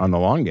that. On the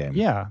long game.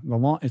 Yeah.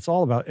 It's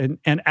all about,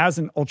 and as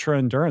an ultra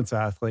endurance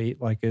athlete,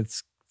 like,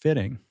 it's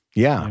fitting.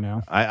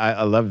 Yeah.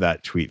 I love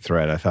that tweet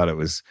thread. I thought it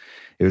was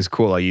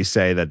cool. You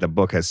say that the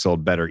book has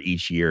sold better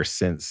each year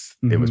since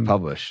it was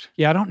published.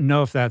 Yeah, I don't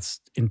know if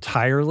that's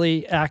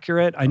entirely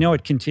accurate. I know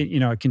it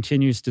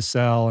continues to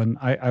sell, and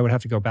I would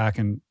have to go back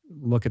and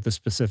look at the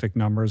specific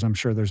numbers. I'm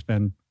sure there's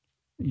been,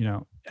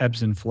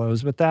 ebbs and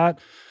flows with that.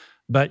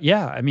 But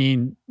yeah, I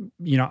mean,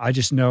 I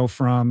just know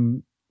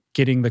from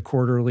getting the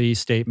quarterly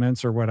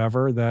statements or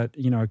whatever that,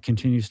 it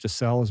continues to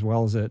sell as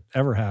well as it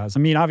ever has. I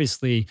mean,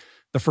 obviously,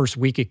 the first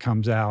week it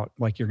comes out,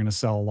 like, you're going to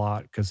sell a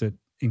lot because it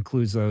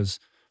includes those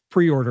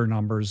pre-order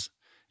numbers.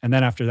 And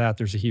then after that,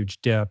 there's a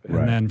huge dip.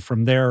 And then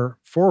from there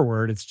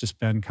forward, it's just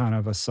been kind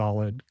of a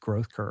solid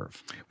growth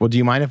curve. Well, do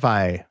you mind if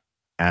I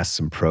ask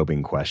some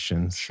probing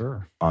questions?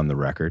 Sure. On the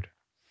record?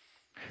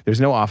 There's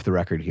no off the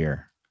record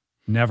here.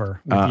 Never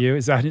with you.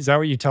 Is that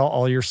what you tell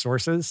all your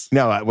sources?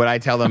 No, what I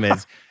tell them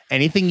is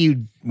anything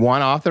you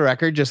want off the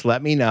record, just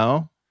let me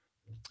know.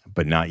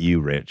 But not you,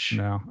 Rich.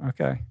 No.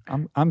 Okay.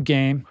 I'm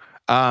game.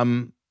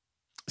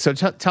 So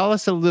tell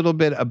us a little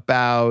bit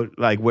about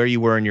like where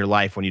you were in your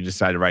life when you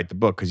decided to write the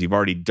book, because you've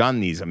already done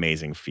these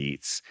amazing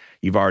feats.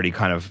 You've already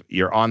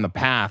you're on the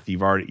path.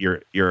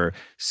 You're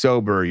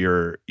sober.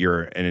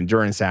 You're an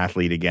endurance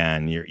athlete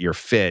again. You're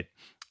fit.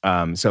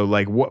 So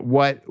like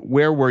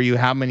where were you?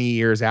 How many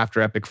years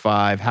after Epic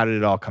 5? How did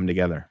it all come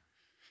together?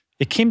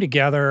 It came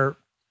together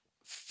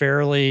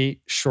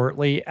fairly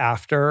shortly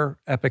after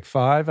Epic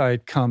 5.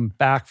 I'd come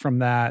back from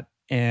that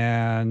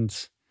and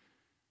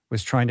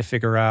was trying to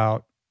figure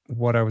out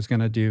what I was going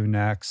to do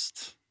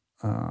next.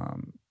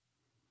 And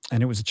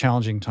it was a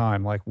challenging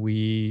time. Like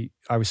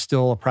I was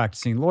still a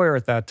practicing lawyer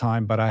at that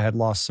time, but I had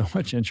lost so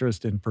much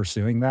interest in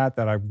pursuing that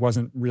I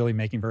wasn't really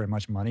making very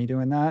much money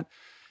doing that,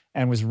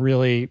 and was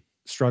really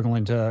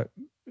struggling to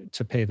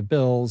pay the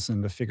bills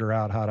and to figure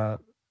out how to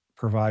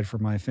provide for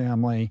my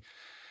family.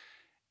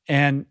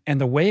 And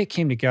the way it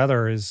came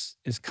together is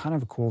kind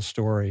of a cool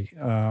story.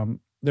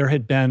 There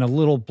had been a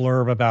little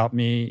blurb about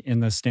me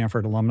in the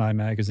Stanford Alumni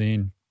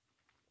magazine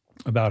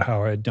about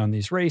how I had done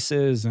these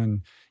races,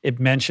 and it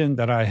mentioned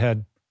that I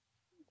had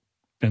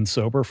been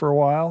sober for a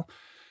while.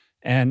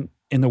 And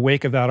in the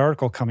wake of that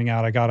article coming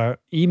out, I got an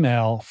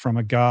email from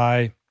a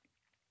guy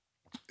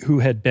who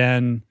had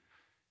been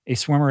a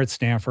swimmer at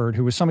Stanford,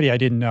 who was somebody I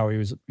didn't know.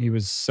 He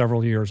was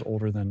several years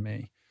older than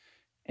me.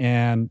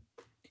 And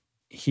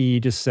he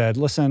just said,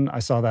 listen, I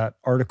saw that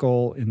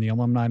article in the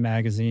alumni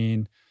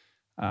magazine.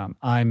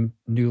 I'm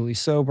newly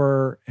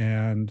sober,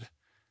 and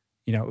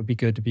it would be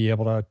good to be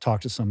able to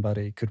talk to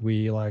somebody. Could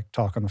we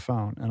talk on the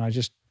phone? And I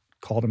just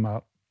called him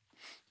up,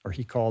 or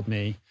he called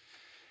me.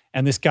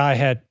 And this guy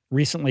had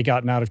recently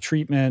gotten out of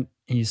treatment.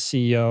 He's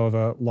CEO of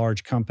a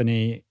large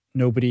company.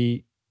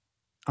 Nobody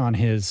on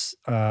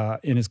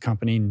in his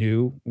company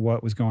knew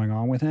what was going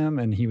on with him,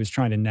 and he was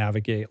trying to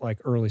navigate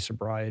early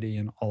sobriety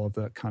and all of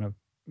the kind of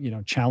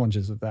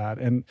challenges of that.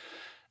 And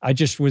I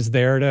just was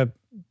there to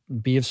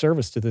be of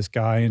service to this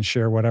guy and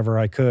share whatever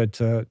I could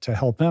to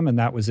help him, and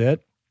that was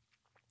it.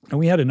 And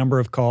we had a number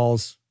of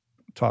calls,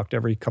 talked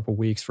every couple of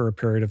weeks for a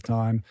period of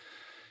time.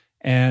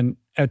 And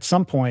at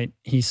some point,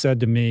 he said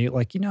to me,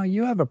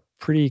 you have a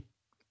pretty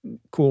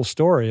cool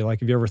story.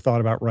 Have you ever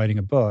thought about writing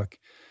a book?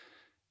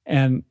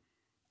 And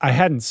I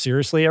hadn't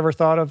seriously ever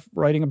thought of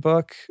writing a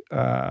book.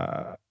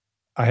 I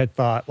had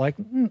thought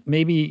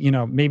maybe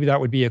that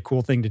would be a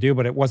cool thing to do,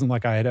 but it wasn't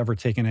like I had ever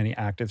taken any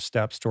active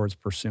steps towards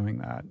pursuing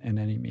that in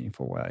any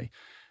meaningful way.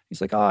 He's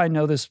like, oh, I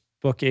know this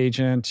book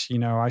agent,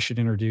 I should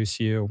introduce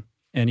you.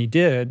 And he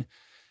did.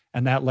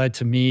 And that led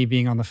to me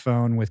being on the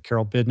phone with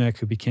Carol Bidnick,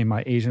 who became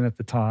my agent at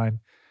the time.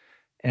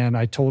 And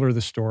I told her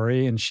the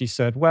story, and she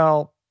said,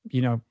 well,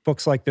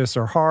 books like this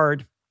are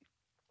hard.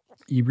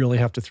 You really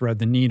have to thread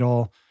the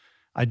needle.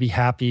 I'd be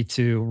happy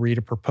to read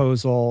a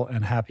proposal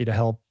and happy to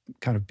help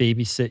kind of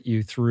babysit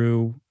you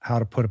through how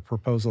to put a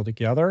proposal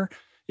together.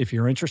 If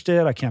you're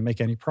interested, I can't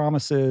make any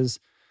promises.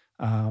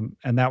 And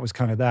that was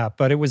kind of that.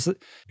 But it was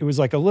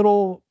like a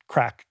little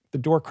crack. The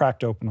door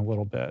cracked open a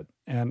little bit.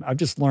 And I've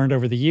just learned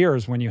over the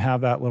years, when you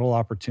have that little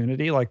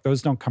opportunity,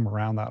 those don't come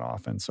around that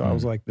often. So I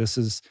was like, this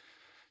is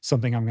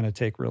something I'm going to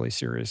take really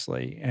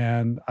seriously.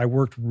 And I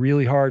worked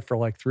really hard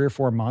for 3 or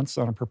 4 months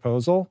on a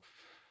proposal.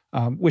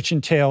 Which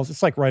entails,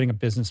 it's like writing a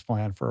business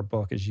plan for a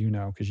book, as you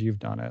know, because you've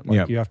done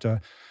it. You have to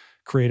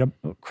create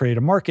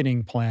a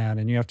marketing plan,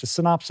 and you have to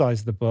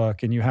synopsize the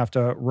book, and you have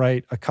to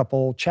write a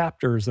couple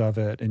chapters of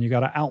it, and you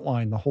got to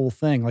outline the whole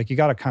thing. You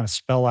got to kind of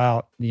spell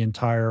out the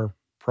entire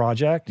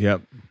project.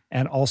 Yep.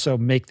 And also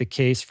make the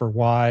case for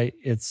why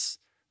it's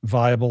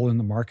viable in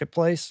the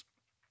marketplace.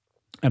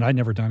 And I'd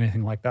never done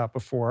anything like that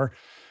before,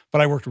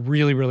 but I worked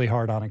really, really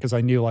hard on it because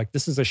I knew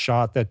this is a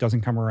shot that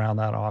doesn't come around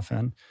that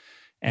often.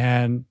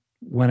 And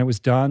when it was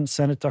done,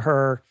 sent it to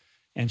her,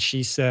 and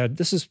she said,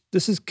 this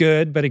is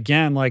good, but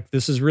again,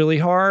 this is really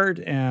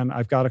hard, and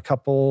I've got a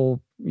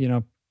couple,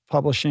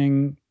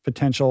 publishing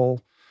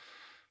potential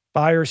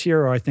buyers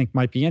here who I think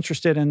might be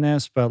interested in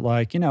this, but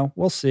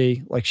we'll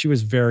see. She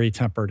was very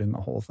tempered in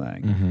the whole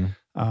thing.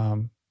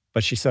 Mm-hmm.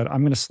 But she said,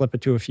 I'm going to slip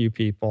it to a few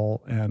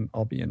people and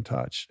I'll be in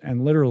touch.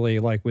 And literally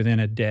within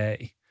a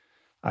day,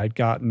 I'd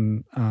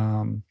gotten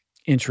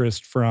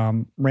interest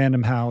from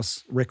Random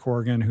House. Rick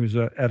Horgan, who's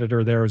an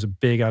editor there, was a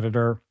big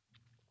editor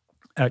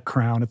at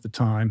Crown at the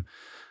time,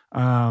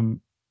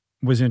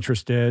 was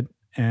interested.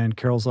 And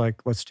Carol's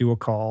like, let's do a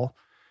call.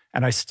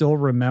 And I still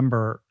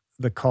remember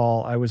the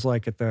call. I was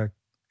at the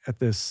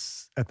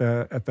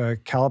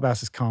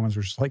Calabasas Commons,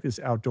 which is this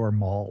outdoor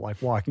mall,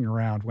 walking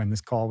around when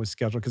this call was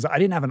scheduled, because I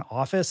didn't have an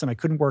office and I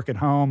couldn't work at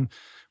home.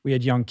 We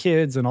had young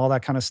kids and all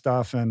that kind of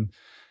stuff. And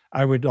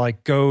I would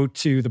go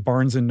to the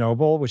Barnes and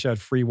Noble, which had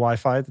free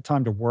Wi-Fi at the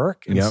time, to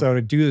work. And so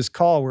to do this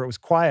call where it was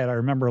quiet, I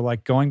remember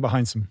going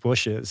behind some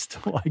bushes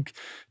to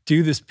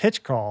do this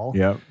pitch call.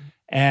 Yep.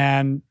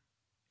 And,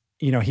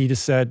 he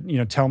just said,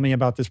 tell me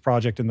about this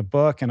project in the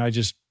book. And I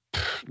just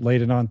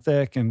laid it on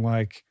thick and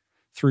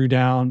threw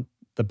down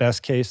the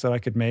best case that I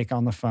could make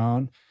on the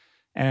phone.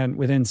 And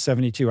within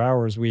 72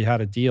 hours, we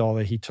had a deal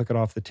that he took it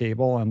off the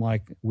table, and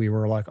we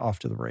were off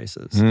to the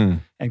races.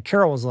 And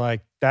Carol was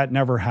like, that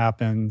never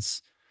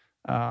happens.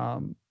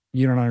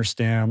 You don't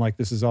understand.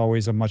 This is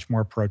always a much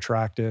more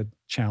protracted,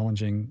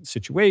 challenging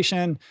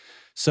situation.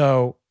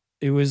 So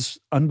it was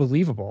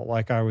unbelievable.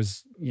 I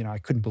was, I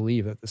couldn't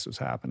believe that this was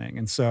happening.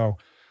 And so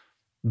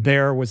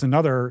there was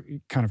another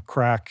kind of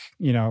crack,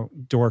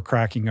 door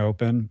cracking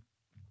open.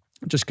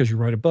 Just because you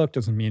write a book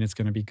doesn't mean it's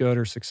going to be good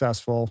or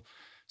successful.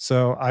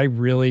 So I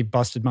really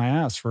busted my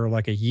ass for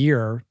a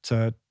year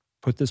to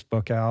put this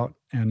book out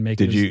and make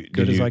it as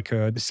good as I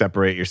could.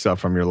 Separate yourself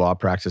from your law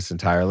practice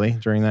entirely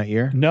during that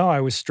year? No,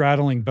 I was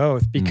straddling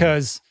both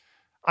because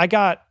I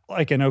got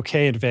an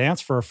okay advance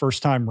for a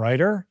first-time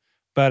writer.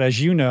 But as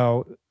you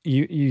know,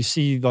 you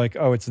see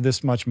oh, it's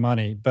this much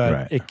money.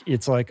 But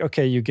it's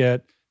okay, you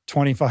get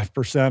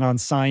 25% on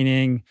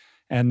signing,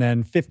 and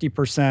then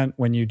 50%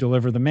 when you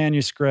deliver the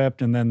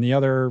manuscript, and then the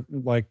other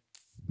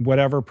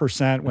whatever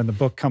percent when the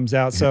book comes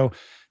out. So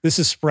this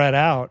is spread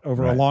out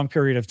over a long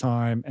period of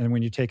time. And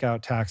when you take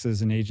out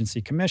taxes and agency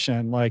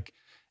commission, I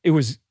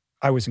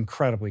was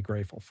incredibly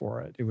grateful for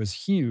it. It was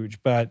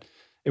huge, but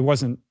it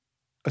wasn't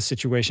a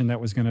situation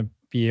that was going to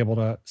be able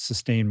to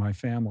sustain my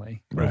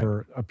family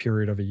over a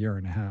period of a year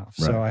and a half.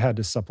 So I had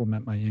to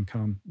supplement my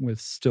income with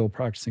still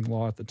practicing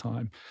law at the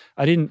time.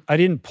 I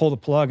didn't pull the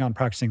plug on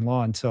practicing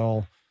law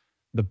until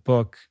the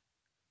book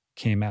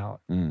came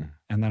out. And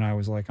then I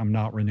was like, I'm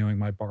not renewing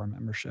my bar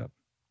membership.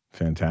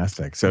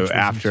 Fantastic. So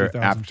after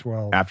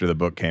the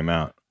book came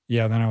out.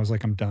 Yeah, then I was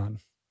like, I'm done.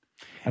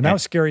 And that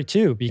was scary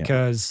too,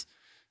 because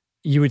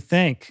you would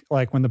think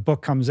like when the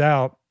book comes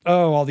out,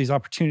 oh, all these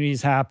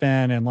opportunities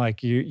happen, and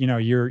like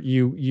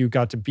you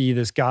got to be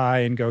this guy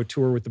and go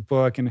tour with the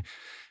book. And it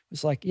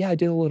was like, yeah, I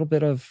did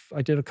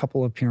a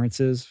couple of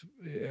appearances.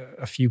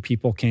 A few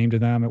people came to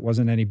them. It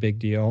wasn't any big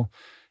deal.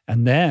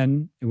 And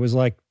then it was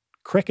like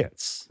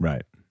crickets.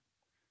 Right.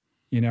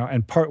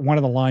 And one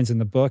of the lines in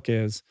the book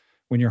is,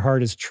 when your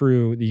heart is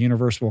true, the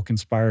universe will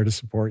conspire to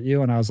support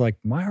you. And I was like,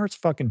 my heart's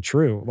fucking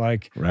true.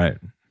 Like,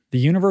 the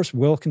universe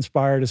will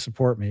conspire to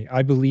support me.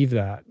 I believe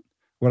that.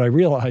 What I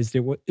realized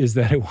is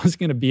that it wasn't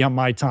going to be on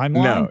my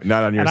timeline. No,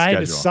 not on your schedule. And I had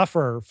to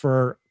suffer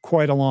for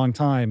quite a long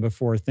time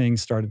before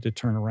things started to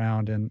turn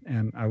around,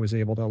 and I was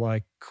able to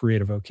like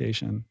create a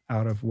vocation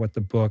out of what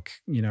the book,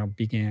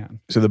 began.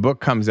 So the book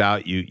comes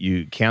out,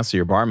 you cancel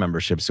your bar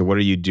membership. So what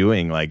are you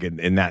doing like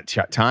in that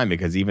time?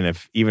 Because even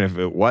if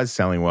it was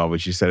selling well,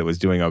 which you said it was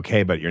doing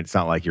okay, but it's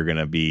not like you're going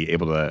to be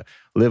able to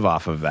live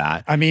off of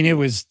that. I mean, it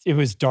was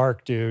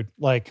dark, dude.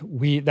 Like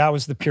that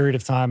was the period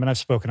of time, and I've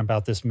spoken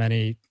about this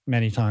many,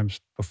 many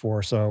times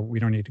before, so we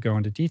don't need to go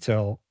into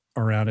detail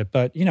around it.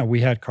 But,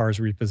 we had cars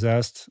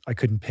repossessed. I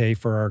couldn't pay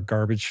for our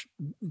garbage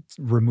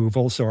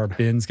removal, so our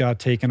bins got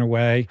taken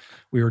away.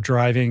 We were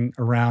driving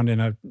around in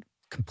a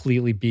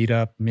completely beat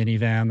up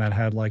minivan that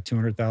had like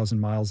 200,000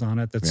 miles on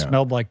it that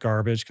smelled like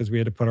garbage, because we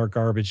had to put our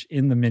garbage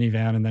in the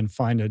minivan and then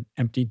find an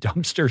empty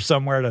dumpster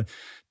somewhere to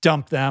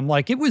dump them.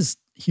 Like, it was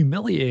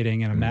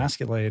humiliating and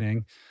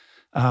emasculating.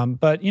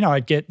 But,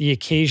 I'd get the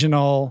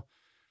occasional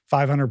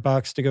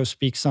 $500 to go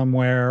speak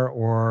somewhere,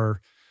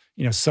 or,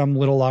 some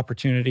little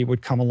opportunity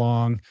would come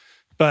along,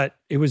 but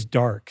it was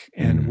dark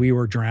and we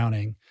were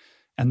drowning.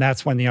 And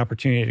that's when the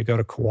opportunity to go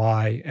to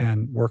Kauai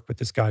and work with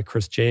this guy,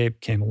 Chris Jabe,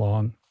 came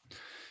along.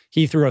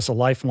 He threw us a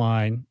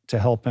lifeline to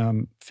help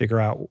him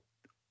figure out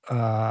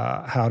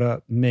how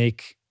to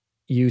make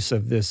use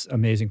of this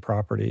amazing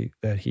property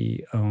that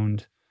he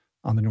owned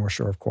on the North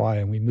Shore of Kauai.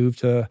 And we moved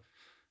to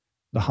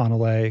the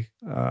Hanalei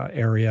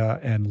area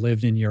and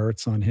lived in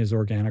yurts on his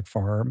organic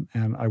farm.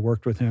 And I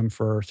worked with him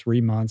for 3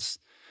 months,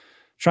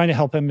 trying to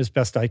help him as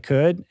best I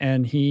could.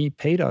 And he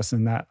paid us,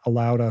 and that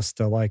allowed us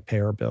to like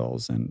pay our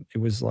bills. And it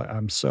was like,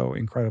 I'm so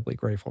incredibly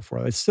grateful for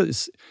it.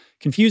 It's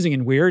confusing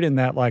and weird in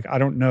that, like, I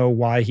don't know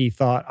why he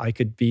thought I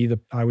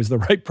was the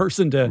right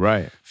person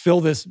to fill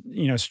this,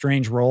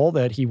 strange role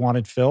that he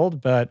wanted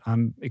filled. But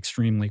I'm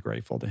extremely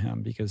grateful to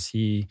him, because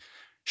he,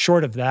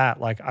 short of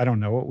that, like, I don't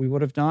know what we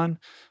would have done,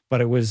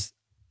 but it was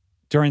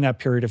during that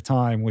period of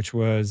time, which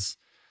was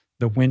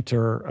the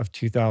winter of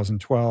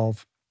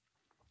 2012,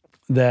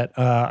 that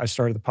I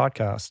started the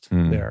podcast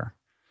there.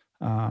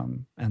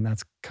 And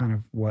that's kind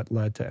of what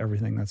led to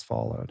everything that's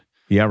followed.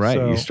 Yeah, right.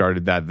 So, you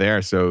started that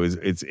there. So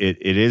it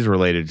is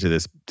related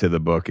to the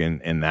book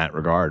in that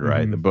regard,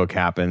 right? The book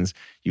happens,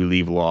 you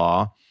leave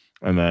law,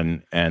 and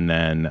then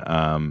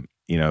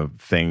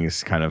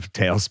things kind of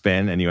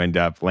tailspin, and you end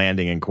up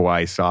landing in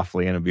Kauai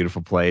softly in a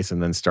beautiful place,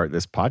 and then start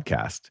this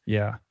podcast.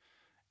 Yeah.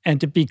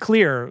 And to be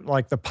clear,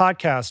 like, the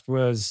podcast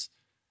was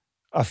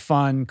a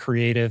fun,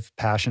 creative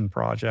passion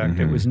project.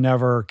 It was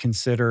never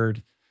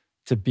considered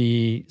to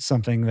be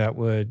something that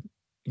would,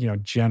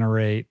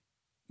 generate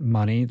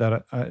money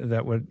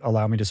that would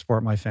allow me to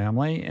support my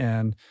family.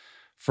 And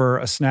for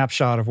a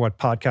snapshot of what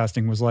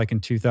podcasting was like in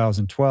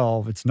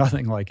 2012, it's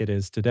nothing like it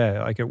is today.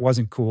 Like, it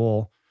wasn't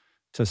cool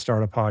to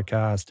start a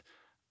podcast.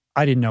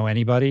 I didn't know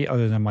anybody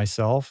other than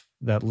myself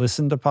that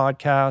listened to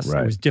podcasts.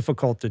 It was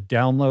difficult to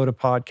download a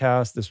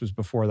podcast. This was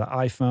before the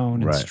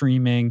iPhone and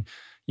streaming.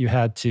 You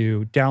had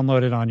to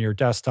download it on your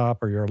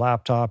desktop or your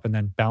laptop and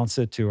then bounce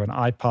it to an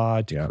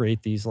iPod to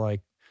create these like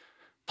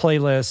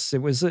playlists.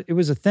 It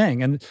was a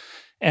thing.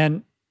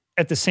 And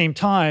at the same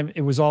time,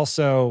 it was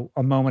also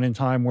a moment in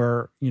time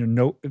where,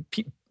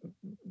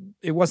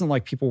 it wasn't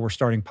like people were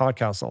starting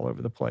podcasts all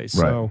over the place.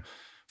 So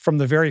from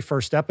the very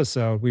first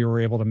episode, we were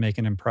able to make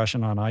an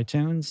impression on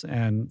iTunes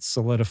and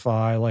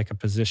solidify like a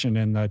position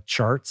in the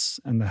charts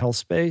and the health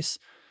space.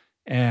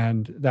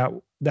 And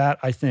that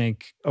I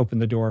think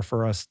opened the door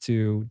for us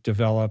to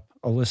develop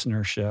a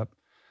listenership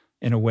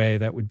in a way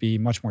that would be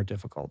much more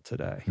difficult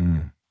today.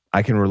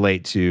 I can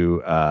relate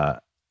to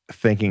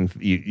thinking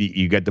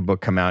you get the book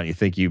come out and you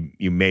think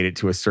you made it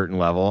to a certain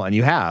level, and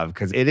you have,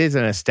 because it is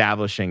an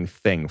establishing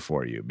thing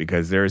for you,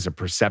 because there is a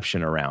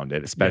perception around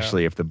it,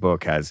 especially if the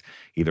book has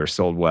either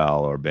sold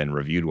well or been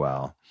reviewed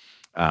well.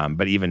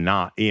 But even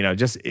not,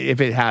 just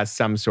if it has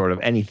some sort of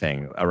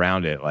anything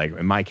around it, like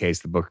in my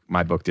case,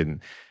 my book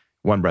didn't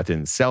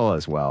sell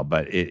as well,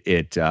 but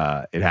it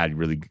had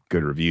really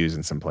good reviews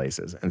in some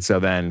places. And so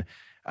then,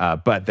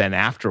 but then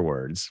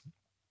afterwards,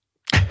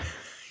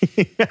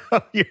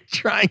 You're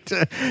trying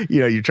to,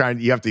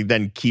 you have to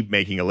then keep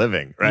making a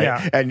living, right?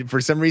 Yeah. And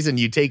for some reason,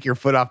 you take your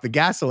foot off the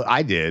gas.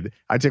 I did.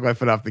 I took my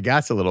foot off the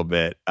gas a little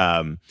bit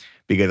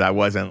because I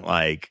wasn't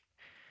like,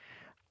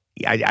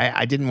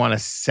 I didn't want to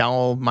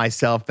sell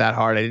myself that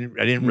hard. I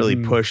didn't really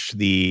push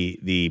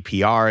the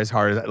PR as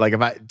hard as,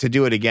 like, to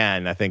do it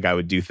again, I think I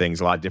would do things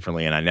a lot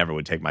differently, and I never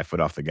would take my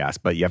foot off the gas.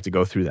 But you have to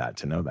go through that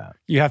to know that.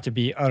 You have to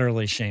be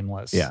utterly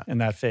shameless in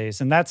that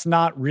phase. And that's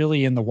not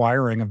really in the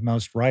wiring of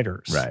most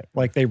writers. Right.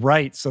 Like, they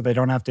write so they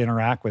don't have to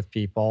interact with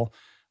people.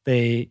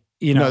 They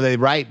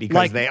write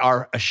because they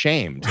are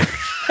ashamed.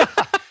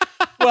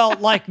 Well,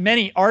 like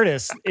many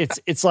artists,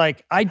 it's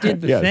like, I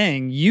did the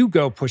thing, you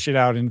go push it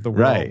out into the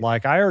world. Right.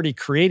 Like, I already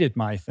created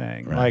my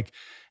thing. Right. Like,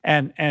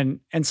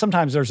 and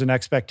sometimes there's an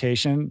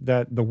expectation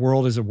that the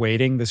world is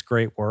awaiting this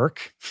great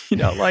work.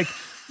 Like,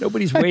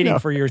 nobody's waiting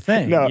for your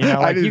thing. No,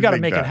 like, you got to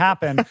make that. it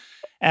happen.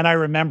 And I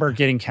remember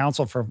getting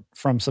counsel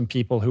from some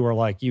people who were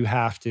like, you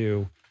have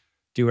to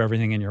do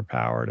everything in your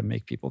power to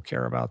make people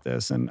care about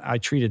this. And I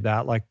treated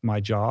that like my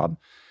job.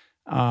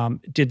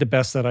 Did the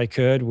best that I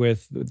could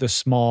with the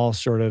small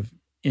sort of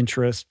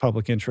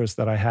public interest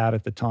that I had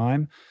at the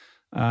time.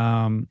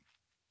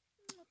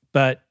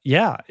 But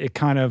yeah, it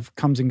kind of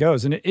comes and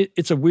goes. And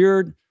it's a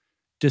weird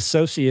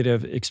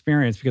dissociative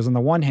experience because on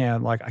the one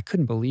hand, like, I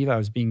couldn't believe I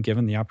was being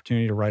given the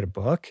opportunity to write a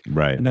book.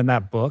 Right. And then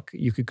that book,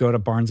 you could go to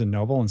Barnes &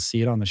 Noble and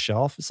see it on the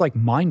shelf. It's like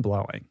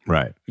mind-blowing.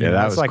 Right.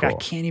 That was it's like, cool. I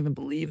can't even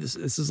believe this.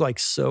 This is like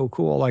so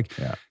cool. Like,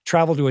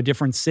 travel to a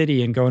different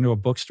city and go into a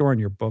bookstore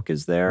and your book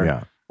is there.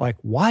 Yeah. Like,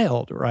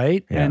 wild,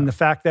 right? Yeah. And the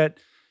fact that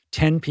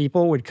 10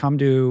 people would come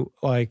to,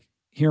 like,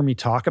 hear me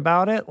talk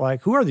about it.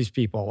 Like, who are these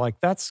people? Like,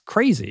 that's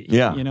crazy.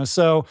 Yeah.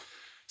 So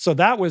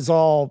that was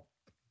all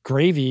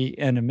gravy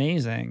and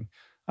amazing.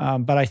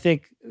 But I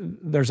think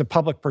there's a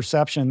public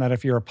perception that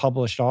if you're a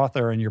published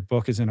author and your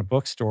book is in a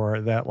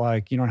bookstore, that,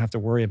 like, you don't have to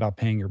worry about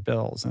paying your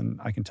bills. And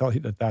I can tell you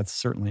that that's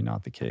certainly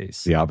not the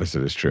case. The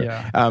opposite is true.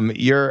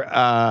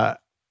 Yeah.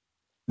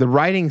 The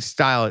writing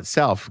style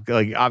itself,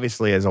 like,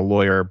 obviously as a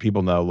lawyer,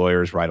 people know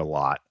lawyers write a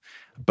lot.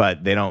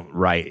 But they don't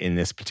write in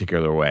this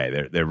particular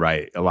way. They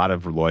write, a lot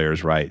of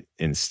lawyers write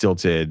in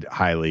stilted,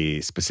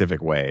 highly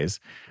specific ways.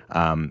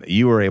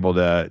 You were able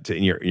to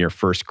in your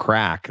first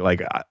crack,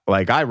 like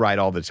I write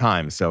all the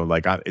time, so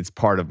like it's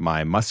part of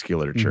my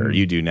musculature.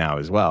 You do now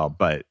as well,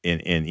 but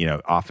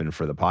in often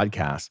for the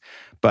podcast.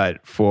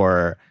 But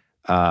for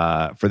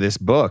this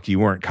book, you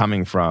weren't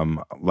coming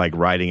from like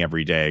writing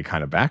every day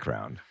kind of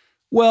background.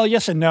 Well,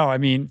 yes and no. I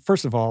mean,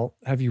 first of all,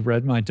 have you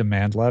read my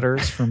demand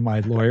letters from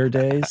my lawyer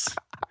days?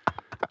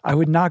 I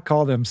would not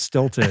call them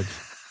stilted.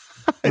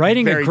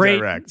 Writing a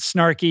great,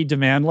 snarky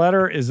demand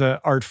letter is an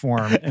art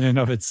form in and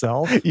of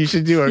itself. You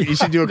should do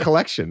a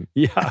collection.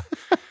 Yeah.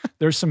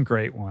 There's some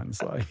great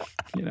ones. Like,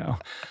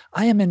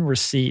 I am in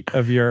receipt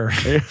of your,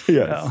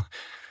 yes.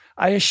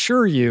 I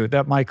assure you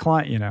that my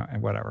client,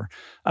 and whatever.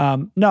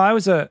 No, I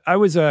was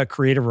a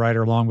creative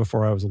writer long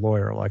before I was a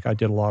lawyer. Like, I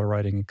did a lot of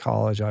writing in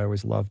college. I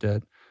always loved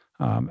it.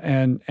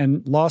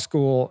 And law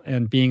school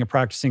and being a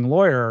practicing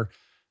lawyer,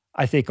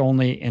 I think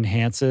only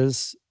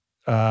enhances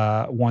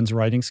one's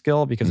writing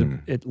skill because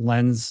it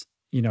lends,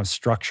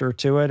 structure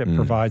to it. It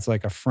provides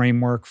like a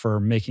framework for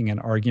making an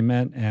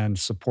argument and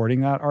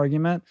supporting that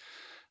argument,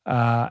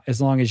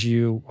 as long as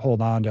you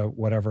hold on to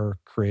whatever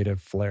creative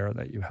flair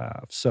that you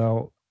have.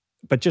 So,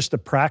 but just the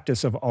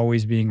practice of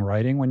always being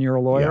writing when you're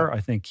a lawyer,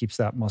 I think keeps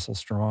that muscle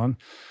strong.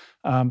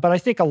 But I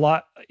think a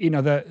lot,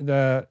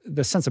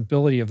 the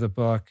sensibility of the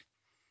book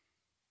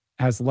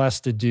has less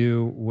to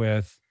do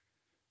with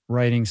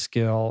writing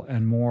skill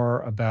and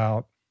more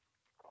about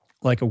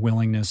like a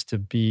willingness to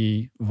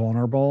be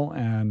vulnerable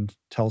and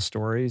tell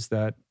stories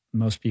that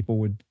most people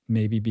would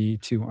maybe be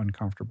too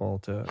uncomfortable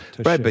to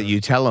right, share. But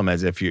you tell them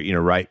as if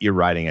you're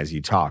writing as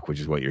you talk, which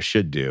is what you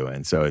should do,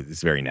 and so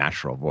it's a very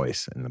natural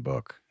voice in the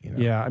book.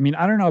 Yeah, I mean,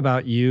 I don't know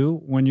about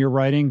you when you're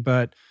writing,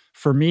 but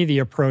for me, the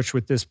approach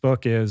with this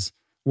book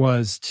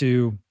was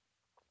to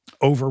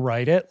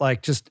overwrite it,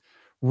 like just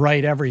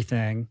write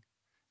everything,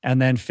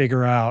 and then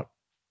figure out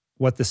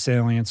what the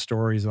salient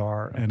stories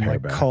are and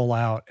like cull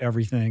out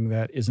everything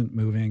that isn't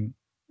moving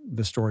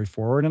the story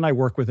forward. And I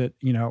work with it,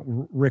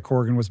 Rick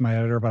Horgan was my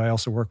editor, but I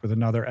also work with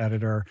another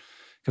editor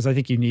because I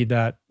think you need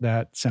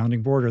that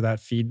sounding board or that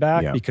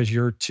feedback because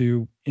you're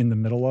too in the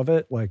middle of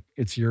it. Like,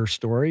 it's your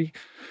story.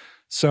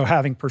 So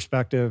having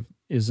perspective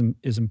is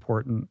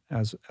important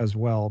as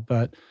well.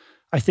 But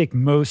I think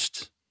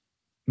most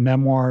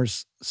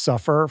memoirs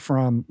suffer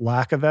from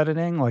lack of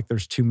editing. Like,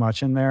 there's too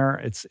much in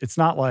there. It's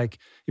not like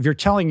if you're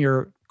telling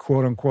your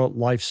quote unquote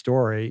life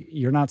story,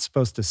 you're not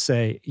supposed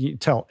to you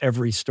tell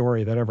every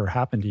story that ever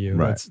happened to you.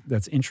 Right.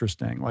 That's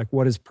interesting. Like,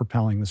 what is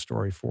propelling the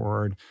story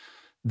forward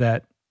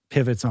that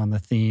pivots on the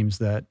themes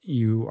that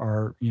you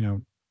are,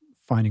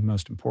 finding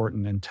most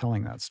important in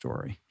telling that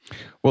story?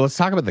 Well, let's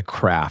talk about the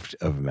craft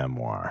of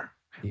memoir.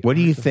 What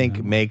do you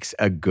think makes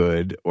a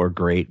good or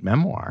great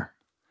memoir?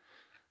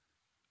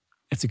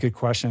 It's a good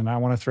question. I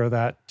want to throw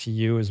that to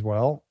you as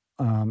well,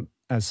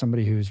 as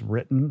somebody who's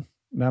written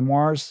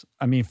memoirs.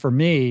 I mean, for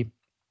me,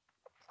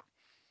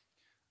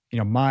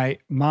 my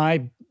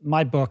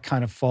book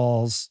kind of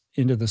falls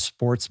into the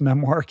sports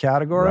memoir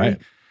category.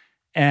 Right.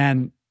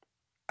 And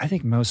I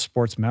think most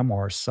sports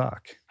memoirs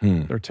suck.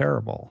 They're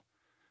terrible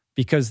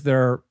because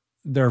they're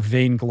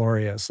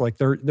vainglorious. Like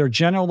they're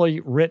generally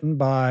written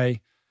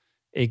by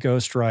a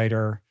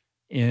ghostwriter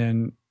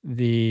in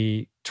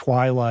the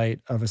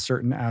twilight of a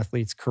certain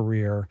athlete's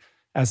career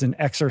as an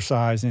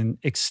exercise in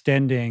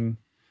extending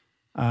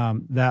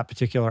that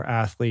particular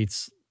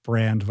athlete's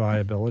brand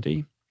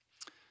viability.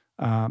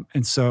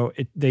 And so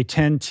they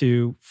tend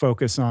to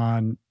focus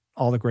on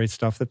all the great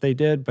stuff that they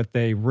did, but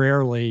they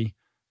rarely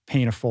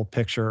paint a full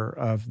picture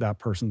of that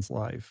person's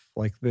life.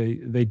 Like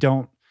they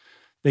don't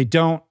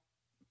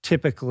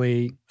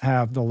typically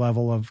have the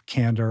level of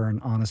candor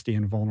and honesty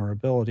and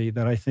vulnerability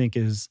that I think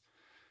is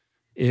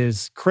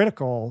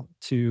critical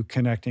to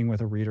connecting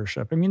with a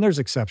readership. I mean, there's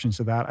exceptions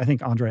to that. I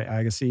think Andre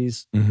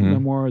Agassi's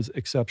memoir is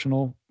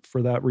exceptional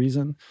for that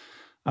reason.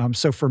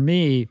 So for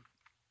me,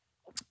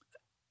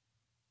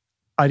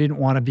 I didn't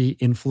want to be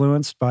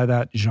influenced by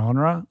that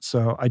genre.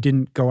 So I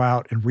didn't go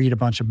out and read a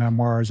bunch of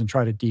memoirs and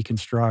try to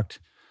deconstruct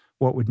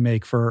what would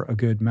make for a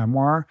good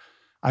memoir.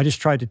 I just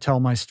tried to tell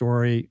my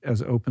story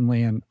as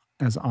openly and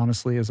as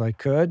honestly as I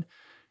could.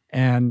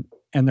 And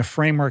the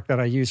framework that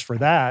I use for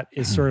that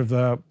is sort of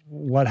the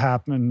what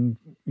happened,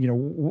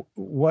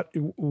 what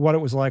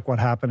it was like, what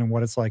happened, and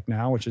what it's like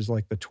now, which is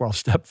like the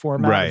 12-step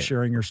format of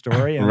sharing your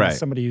story. And as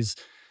somebody who's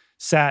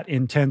sat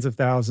in tens of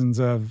thousands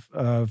of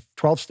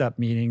 12-step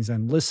meetings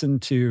and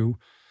listened to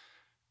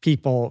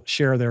people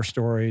share their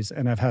stories,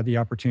 and I've had the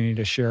opportunity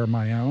to share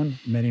my own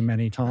many,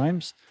 many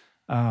times.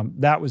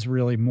 That was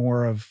really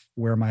more of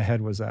where my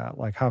head was at.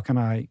 Like, how can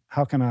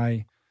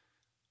I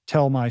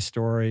tell my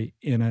story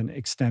in an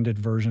extended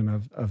version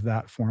of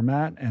that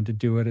format, and to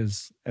do it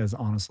as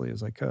honestly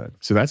as I could.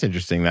 So that's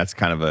interesting. That's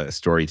kind of a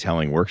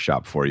storytelling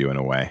workshop for you in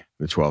a way,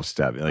 the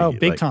 12-step.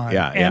 Big time.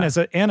 Yeah. And as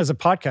a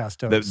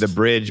podcast host. The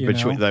bridge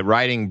between the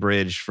writing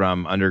bridge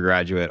from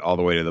undergraduate all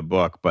the way to the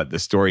book, but the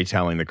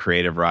storytelling, the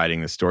creative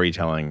writing, the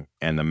storytelling,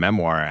 and the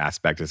memoir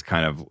aspect is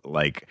kind of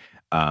like,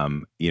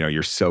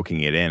 you're soaking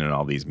it in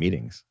all these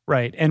meetings.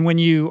 Right. And when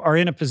you are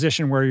in a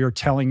position where you're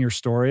telling your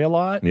story a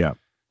lot,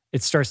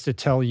 it starts to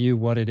tell you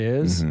what it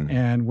is.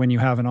 And when you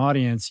have an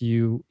audience,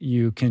 you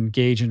can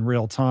gauge in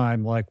real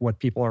time, like what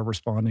people are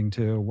responding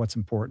to, what's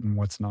important,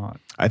 what's not.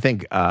 I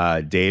think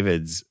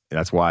David's,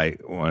 that's why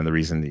one of the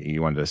reasons that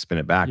you wanted to spin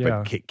it back,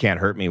 but Can't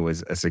Hurt Me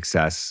was a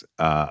success,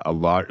 a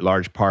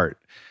large part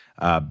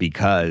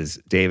because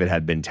David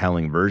had been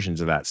telling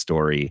versions of that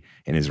story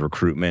in his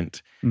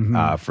recruitment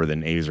for the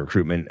Navy's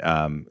recruitment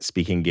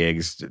speaking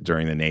gigs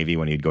during the Navy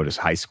when he'd go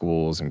to high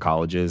schools and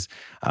colleges.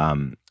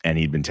 And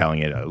he'd been telling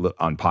it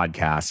on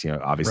podcasts,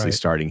 obviously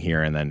starting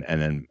here and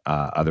then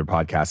other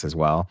podcasts as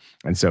well.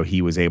 And so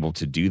he was able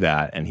to do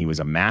that, and he was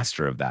a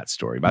master of that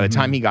story. By the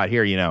time he got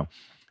here,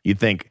 you'd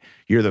think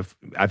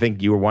I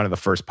think you were one of the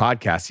first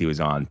podcasts he was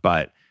on,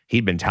 but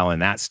he'd been telling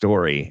that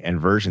story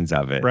and versions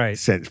of it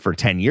for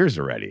 10 years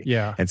already.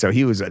 Yeah. And so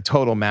he was a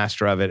total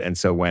master of it. And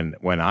so when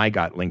I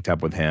got linked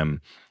up with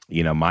him,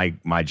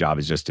 my job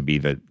is just to be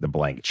the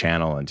blank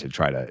channel and to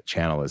try to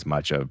channel as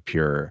much of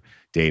pure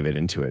David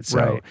into it.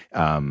 So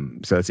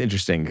so it's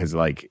interesting because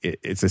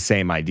it's the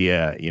same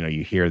idea.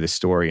 You hear the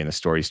story and the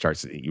story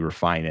starts, you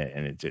refine it,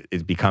 and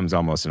it becomes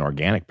almost an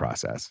organic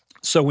process.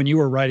 So when you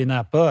were writing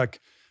that book,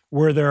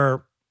 were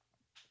there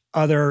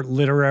other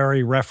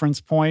literary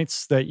reference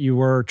points that you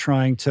were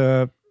trying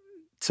to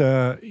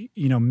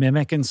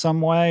mimic in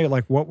some way?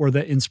 Like, what were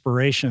the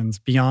inspirations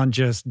beyond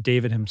just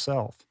David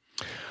himself?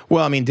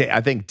 Well, I mean,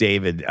 I think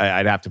David,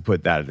 I'd have to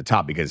put that at the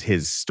top because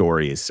his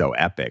story is so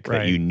epic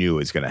that you knew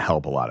is going to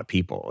help a lot of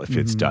people if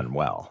it's done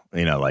well.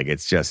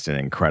 It's just an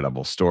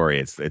incredible story.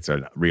 It's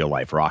a real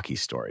life Rocky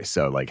story.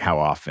 So how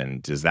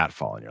often does that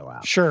fall in your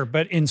lap? Sure.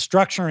 But in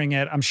structuring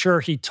it, I'm sure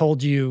he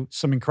told you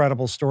some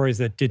incredible stories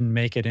that didn't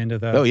make it into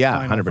the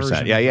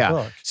 100%. Yeah.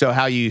 Book. So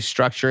how you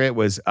structure it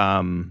was,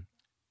 I'd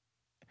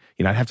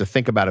have to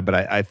think about it,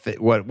 but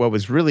what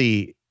was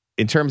really,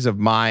 in terms of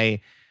my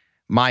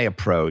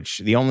approach,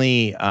 the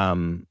only,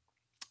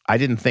 I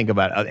didn't think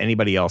about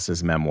anybody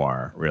else's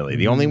memoir, really.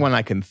 The only one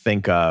I can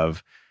think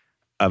of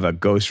a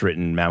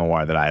ghostwritten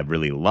memoir that I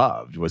really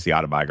loved was the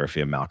autobiography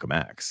of Malcolm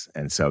X.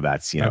 And so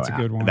that's a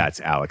good one. That's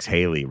Alex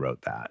Haley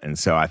wrote that. And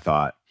so I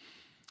thought,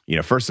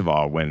 first of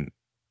all,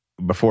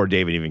 before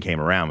David even came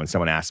around,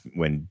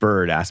 when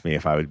Bird asked me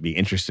if I would be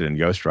interested in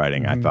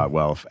ghostwriting, I thought,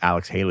 well, if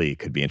Alex Haley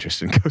could be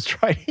interested in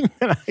ghostwriting,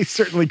 then I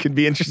certainly could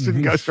be interested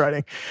in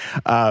ghostwriting.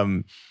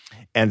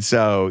 And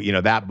so,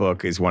 that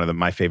book is one of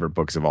my favorite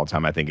books of all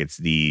time. I think it's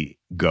the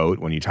GOAT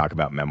when you talk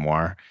about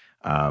memoir.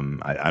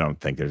 I don't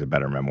think there's a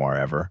better memoir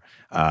ever.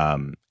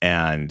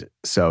 And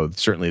so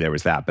certainly there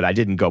was that, but I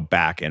didn't go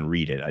back and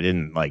read it. I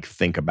didn't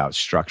think about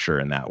structure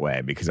in that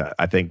way because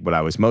I think what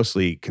I was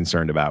mostly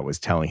concerned about was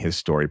telling his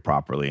story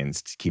properly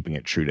and keeping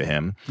it true to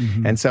him.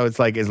 And so it's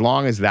as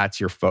long as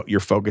that's your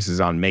focus is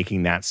on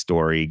making that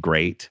story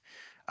great,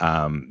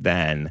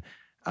 then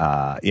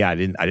I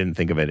didn't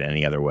think of it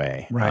any other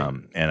way. Right.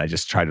 And I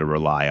just tried to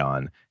rely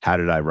on how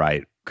did I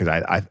write because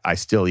I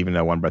still, even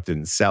though One Breath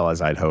didn't sell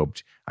as I'd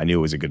hoped, I knew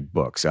it was a good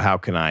book. So how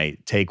can I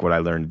take what I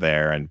learned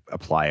there and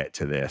apply it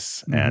to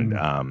this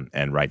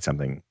and write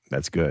something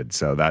that's good?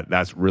 So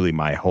that's really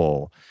my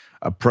whole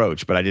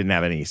approach. But I didn't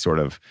have any sort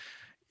of,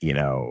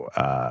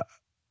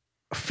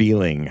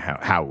 feeling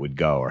how it would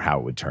go or how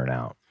it would turn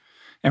out.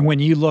 And when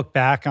you look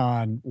back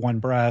on One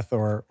Breath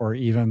or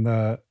even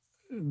the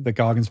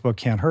Goggins book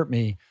Can't Hurt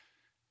Me,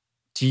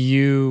 do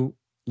you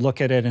look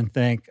at it and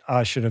think,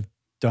 I should have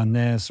done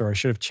this or I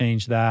should have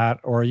changed that?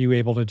 Or are you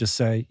able to just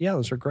say, yeah,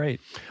 those are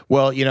great?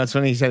 Well, it's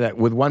funny you say that.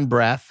 With One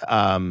Breath,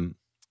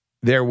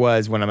 there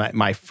was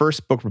my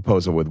first book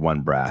proposal with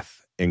One Breath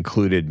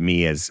included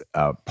me as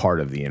a part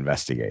of the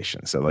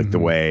investigation. So like the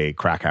way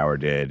Krakauer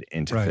did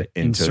into the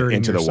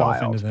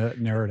wild, into the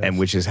narrative. And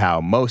which is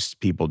how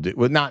most people do.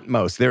 Well, not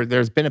most.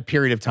 There's been a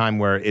period of time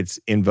where it's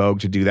in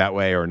vogue to do that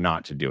way or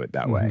not to do it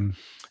that way.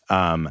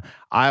 I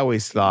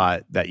always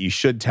thought that you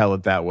should tell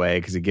it that way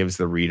because it gives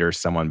the reader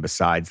someone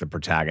besides the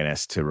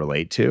protagonist to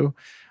relate to.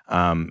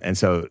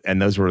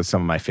 And those were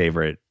some of my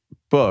favorite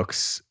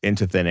books,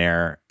 Into Thin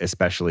Air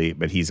especially,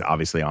 but he's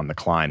obviously on the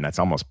climb. That's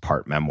almost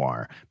part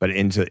memoir. But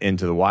Into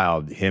the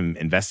Wild, him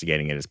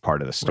investigating it is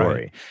part of the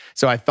story. Right.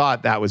 So I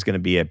thought that was going to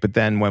be it. But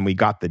then when we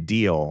got the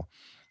deal,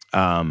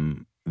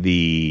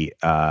 the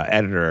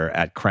editor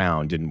at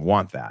Crown didn't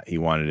want that. He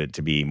wanted it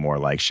to be more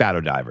like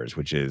Shadow Divers,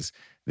 which is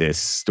this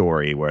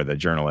story where the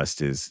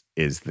journalist is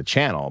the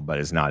channel, but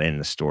is not in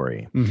the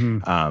story.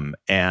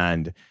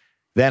 And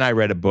then I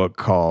read a book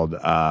called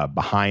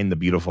Behind the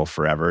Beautiful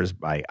Forevers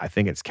by, I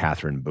think it's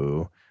Catherine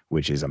Boo,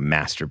 which is a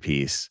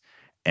masterpiece.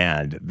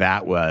 And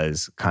that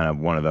was kind of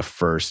one of the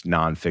first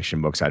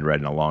nonfiction books I'd read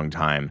in a long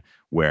time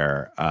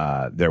where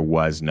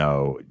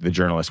the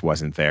journalist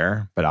wasn't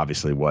there, but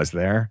obviously was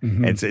there.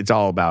 It's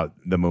all about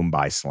the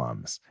Mumbai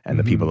slums and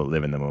the people that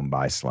live in the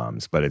Mumbai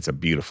slums, but it's a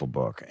beautiful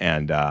book.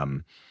 And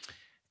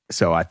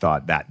so I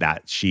thought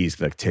that she's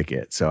the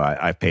ticket. So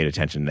I paid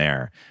attention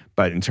there.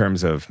 But in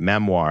terms of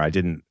memoir, I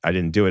didn't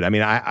do it. I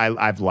mean,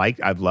 I've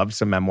loved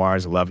some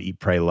memoirs. I love Eat,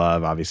 Pray,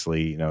 Love.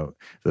 Obviously,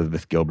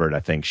 Elizabeth Gilbert, I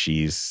think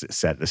she's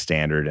set the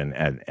standard,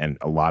 and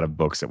a lot of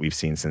books that we've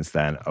seen since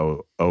then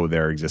owe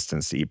their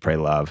existence to Eat, Pray,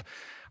 Love.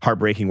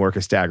 Heartbreaking Work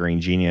of Staggering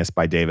Genius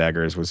by Dave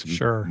Eggers was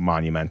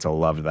monumental.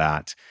 Loved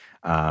that.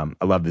 I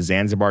love The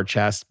Zanzibar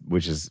Chest,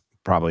 which is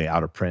probably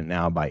out of print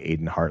now, by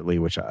Aidan Hartley,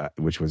 which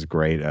was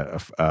great.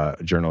 A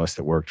journalist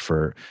that worked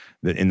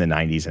in the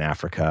 90s in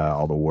Africa,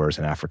 all the wars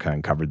in Africa,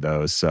 and covered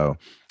those. So,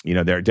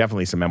 there are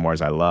definitely some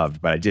memoirs I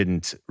loved, but I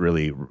didn't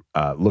really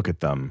look at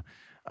them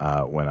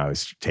when I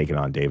was taking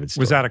on David's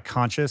story. Was that a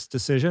conscious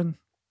decision?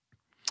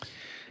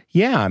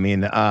 Yeah, I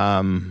mean,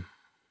 I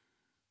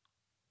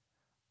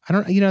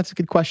don't. It's a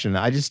good question.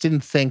 I just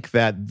didn't think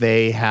that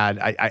they had.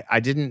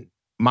 I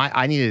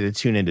needed to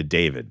tune into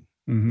David.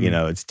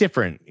 It's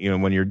different,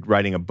 when you're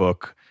writing a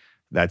book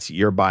that's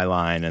your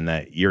byline and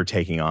that you're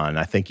taking on.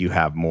 I think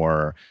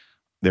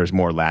there's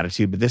more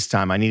latitude, but this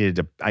time I needed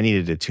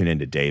to tune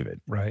into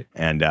David. Right.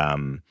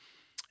 And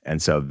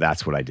so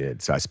that's what I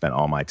did. So I spent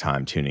all my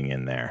time tuning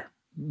in there.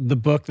 The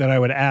book that I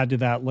would add to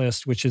that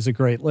list, which is a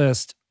great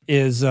list,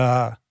 is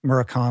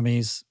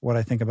Murakami's What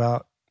I Think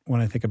About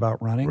When I Think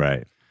About Running.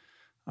 Right.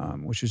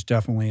 Which is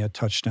definitely a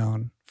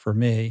touchstone for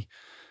me.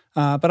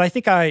 But I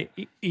think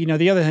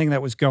the other thing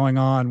that was going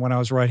on when I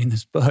was writing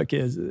this book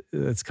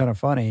it's kind of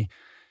funny,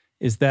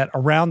 is that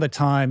around the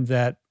time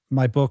that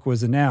my book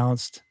was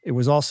announced, it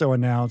was also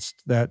announced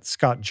that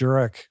Scott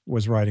Jurek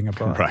was writing a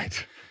book.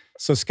 Right.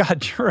 So Scott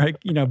Jurek,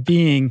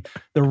 being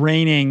the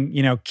reigning,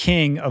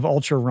 king of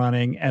ultra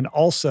running and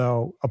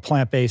also a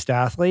plant-based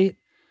athlete,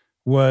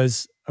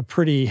 was a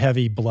pretty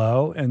heavy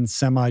blow and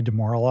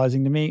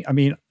semi-demoralizing to me. I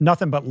mean,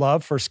 nothing but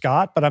love for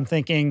Scott, but I'm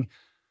thinking,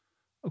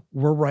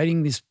 we're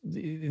writing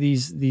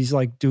these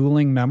like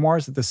dueling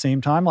memoirs at the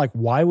same time. Like,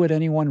 why would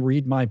anyone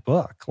read my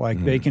book?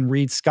 Like, they can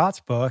read Scott's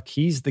book.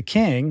 He's the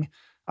king.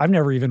 I've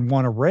never even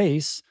won a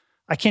race.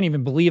 I can't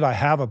even believe I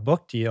have a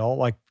book deal.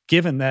 Like,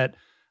 given that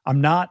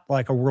I'm not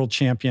like a world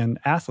champion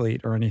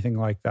athlete or anything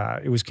like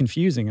that. It was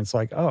confusing. It's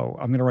like, oh,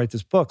 I'm going to write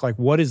this book. Like,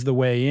 what is the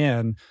way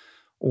in,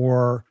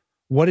 or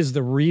what is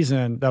the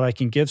reason that I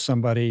can give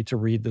somebody to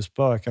read this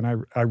book?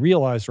 And I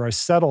realized, or I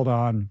settled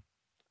on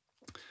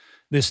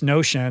this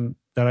notion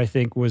that I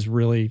think was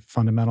really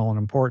fundamental and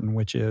important,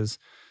 which is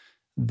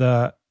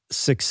the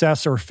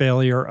success or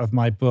failure of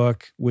my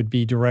book would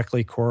be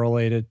directly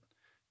correlated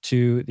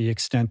to the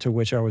extent to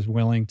which I was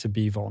willing to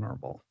be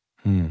vulnerable.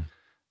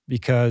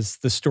 Because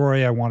the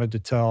story I wanted to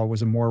tell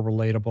was a more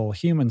relatable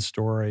human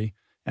story,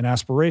 an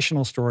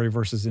aspirational story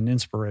versus an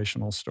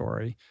inspirational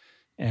story.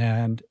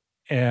 And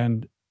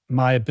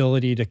my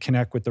ability to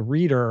connect with the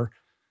reader,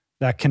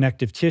 that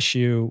connective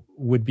tissue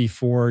would be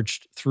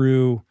forged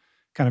through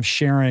kind of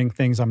sharing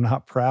things I'm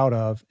not proud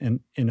of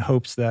in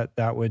hopes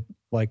that would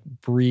like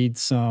breed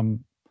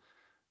some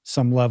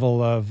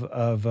level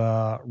of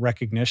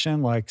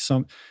recognition, like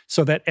so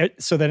that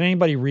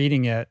anybody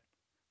reading it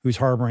who's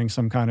harboring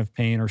some kind of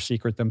pain or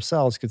secret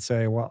themselves could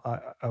say, well,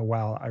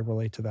 wow, I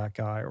relate to that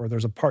guy. Or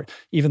there's a part,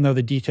 even though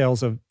the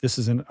details of, this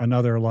is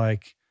another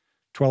like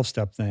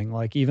 12-step thing,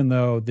 like even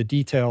though the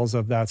details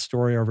of that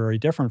story are very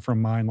different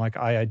from mine, like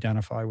I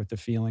identify with the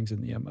feelings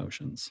and the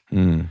emotions.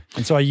 And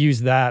so I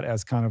use that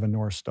as kind of a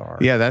North Star.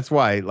 Yeah, that's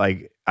why,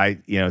 like,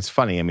 it's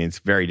funny. I mean, it's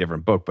a very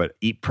different book, but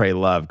Eat, Pray,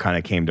 Love kind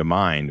of came to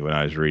mind when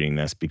I was reading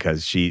this,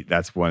 because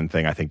that's one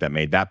thing I think that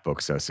made that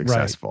book so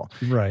successful.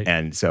 Right.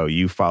 And so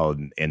you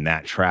followed in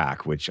that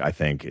track, which I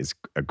think is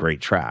a great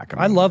track.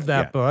 I love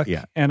that book.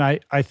 Yeah. And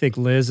I think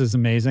Liz is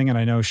amazing. And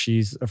I know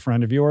she's a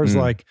friend of yours.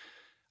 Like,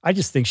 I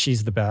just think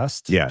she's the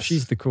best. Yes.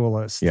 She's the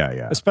coolest.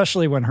 Yeah.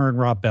 Especially when her and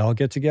Rob Bell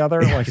get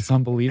together. Like, it's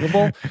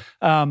unbelievable.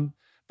 But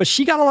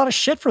she got a lot of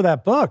shit for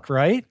that book,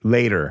 right?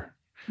 Later.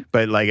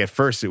 But like at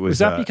first it was... Was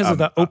that because of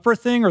the Oprah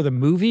thing or the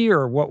movie,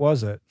 or what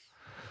was it?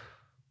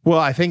 Well,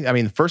 I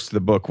mean, first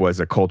the book was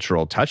a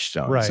cultural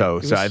touchstone. Right.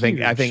 So I think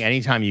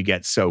anytime you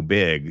get so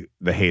big,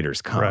 the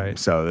haters come. Right.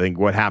 So I think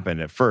what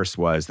happened at first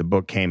was the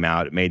book came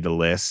out, it made the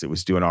list, it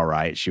was doing all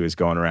right. She was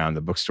going around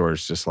the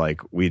bookstores just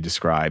like we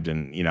described.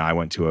 And, I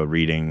went to a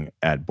reading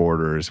at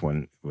Borders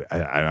when,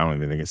 I don't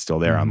even think it's still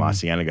there, on La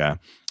Cienega,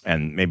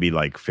 and maybe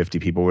like 50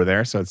 people were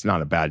there. So it's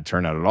not a bad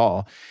turnout at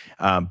all.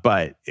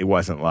 But it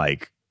wasn't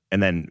like,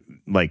 and then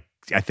like,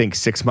 I think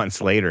 6 months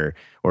later,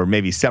 or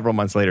maybe several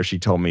months later, she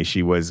told me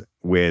she was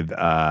with,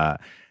 a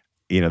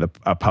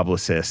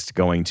publicist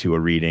going to a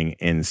reading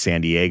in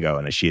San Diego,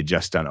 and she had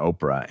just done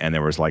Oprah, and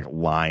there was like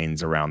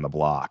lines around the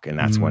block, and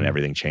that's when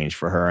everything changed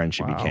for her, and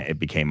it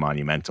became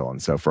monumental.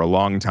 And so for a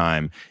long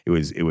time, it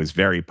was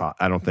very.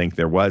 I don't think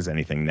there was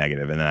anything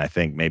negative, and then I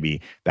think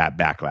maybe that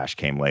backlash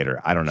came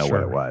later. I don't know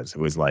what it was. It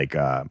was like.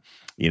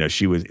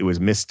 She was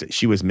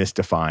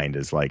misdefined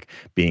as like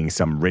being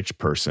some rich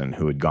person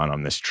who had gone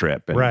on this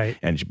trip,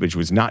 and which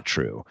was not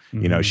true.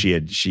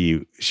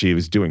 She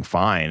was doing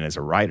fine as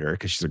a writer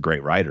because she's a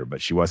great writer,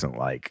 but she wasn't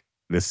like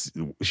this.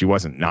 She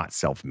wasn't not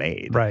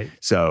self-made, right?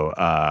 So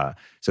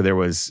there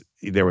was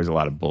a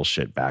lot of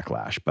bullshit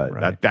backlash,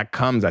 but that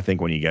comes, I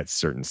think, when you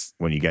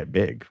get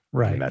big,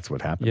 right? And that's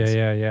what happens.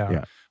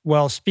 Yeah.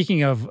 Well,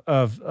 speaking of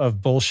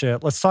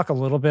bullshit, let's talk a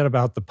little bit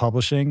about the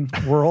publishing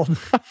world.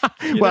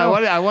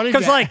 I wanted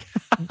because like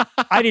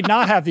I did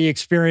not have the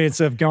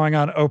experience of going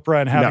on Oprah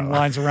and having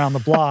lines around the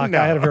block.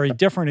 I had a very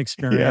different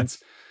experience.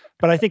 Yes.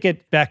 But I think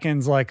it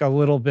beckons like a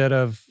little bit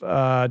of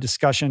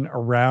discussion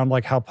around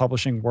like how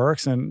publishing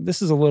works. And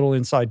this is a little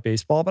inside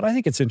baseball, but I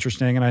think it's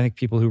interesting. And I think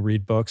people who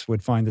read books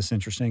would find this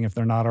interesting if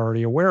they're not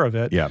already aware of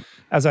it. Yeah.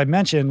 As I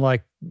mentioned,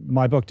 like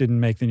my book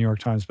didn't make the New York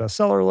Times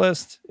bestseller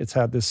list. It's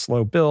had this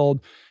slow build.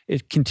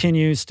 It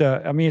continues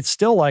to, I mean, it's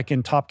still like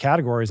in top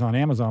categories on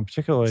Amazon,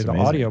 particularly the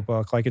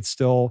audiobook. Like it's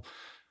still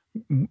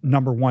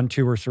number 1,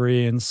 2, or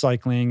 3 in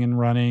cycling and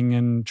running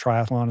and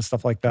triathlon and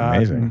stuff like that.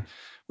 Amazing.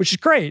 Which is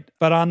great.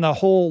 But on the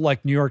whole,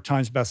 like New York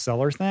Times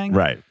bestseller thing,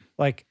 right?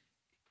 Like,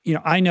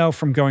 I know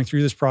from going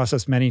through this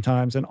process many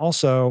times, and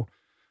also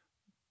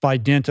by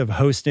dint of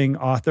hosting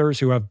authors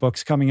who have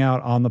books coming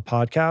out on the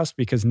podcast,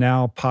 because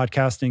now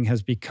podcasting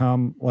has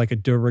become like a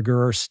de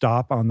rigueur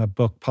stop on the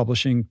book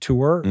publishing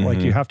tour. Like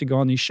you have to go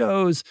on these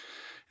shows,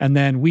 and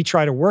then we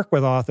try to work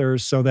with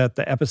authors so that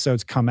the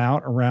episodes come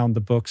out around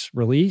the book's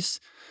release.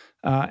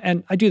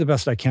 And I do the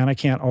best I can. I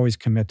can't always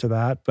commit to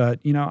that, but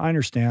I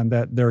understand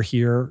that they're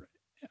here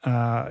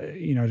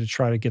to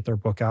try to get their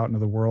book out into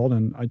the world.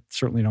 And I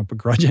certainly don't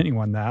begrudge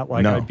anyone that.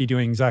 Like I'd be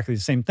doing exactly the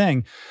same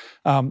thing.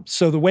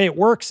 So the way it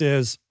works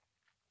is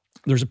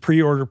there's a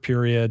pre-order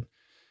period,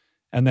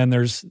 and then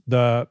there's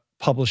the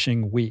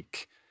publishing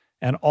week.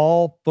 And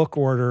all book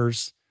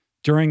orders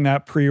during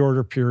that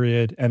pre-order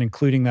period, and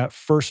including that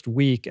first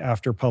week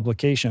after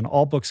publication,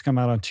 all books come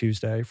out on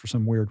Tuesday for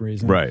some weird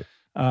reason, right?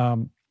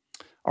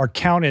 Are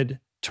counted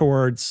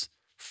towards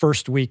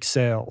first week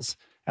sales.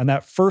 And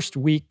that first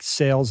week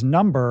sales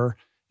number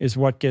is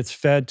what gets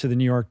fed to the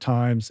New York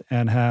Times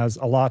and has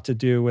a lot to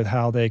do with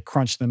how they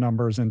crunch the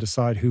numbers and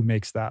decide who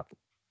makes it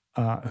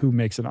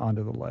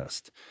onto the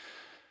list.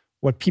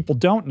 What people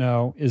don't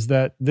know is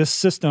that this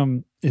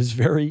system is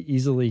very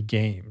easily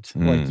gamed.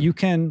 Like you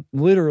can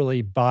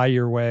literally buy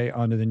your way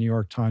onto the New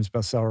York Times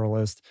bestseller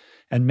list,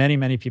 and many,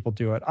 many people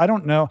do it. I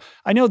don't know.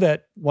 I know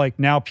that like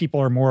now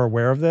people are more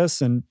aware of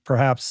this, and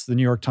perhaps the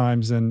New York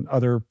Times and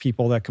other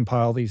people that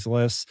compile these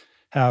lists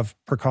have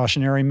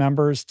precautionary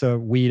members to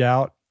weed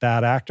out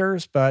bad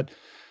actors. But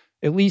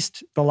at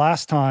least the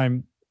last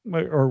time,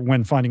 or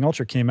when Finding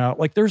Ultra came out,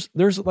 like there's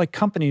like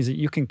companies that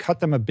you can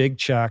cut them a big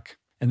check,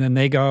 and then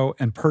they go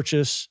and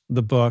purchase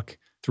the book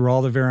through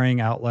all the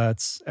varying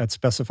outlets at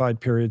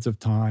specified periods of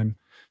time.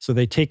 So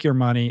they take your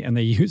money and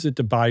they use it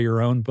to buy your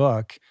own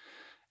book.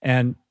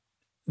 And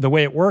the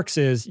way it works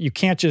is you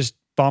can't just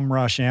bum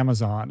rush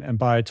Amazon and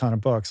buy a ton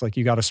of books. Like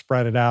you got to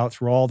spread it out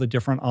through all the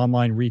different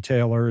online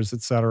retailers,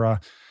 et cetera.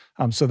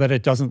 So that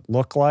it doesn't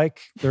look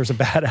like there's a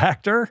bad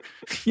actor,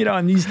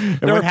 and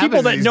there are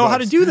people that know how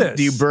to do this.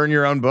 Do you burn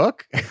your own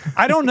book?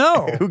 I don't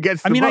know. Who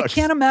gets the books? I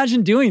can't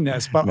imagine doing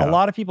this, but a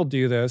lot of people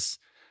do this.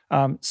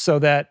 So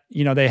that,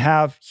 they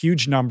have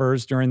huge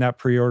numbers during that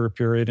pre-order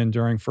period and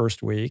during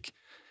first week.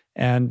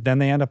 And then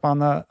they end up on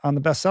the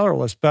bestseller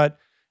list. But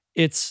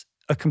it's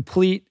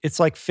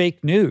like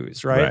fake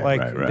news, right?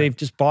 Right. They've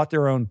just bought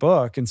their own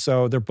book. And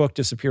so their book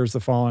disappears the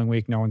following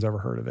week. No one's ever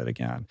heard of it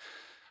again.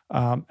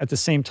 At the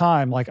same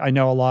time, I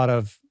know a lot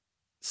of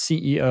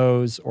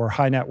CEOs or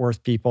high net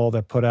worth people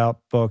that put out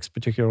books,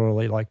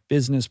 particularly like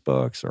business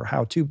books or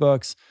how-to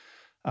books.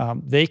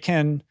 They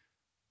can,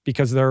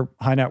 because they're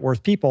high net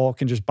worth people,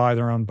 can just buy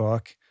their own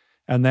book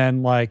and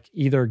then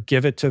either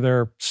give it to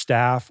their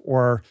staff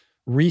or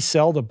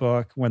resell the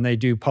book when they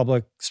do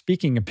public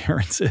speaking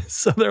appearances.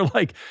 So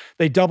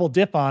they double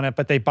dip on it,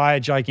 but they buy a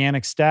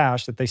gigantic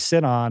stash that they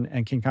sit on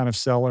and can kind of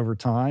sell over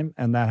time.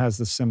 And that has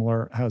a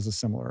similar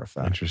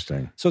effect.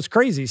 Interesting. So it's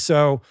crazy.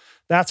 So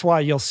that's why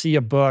you'll see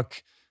a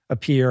book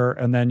appear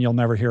and then you'll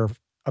never hear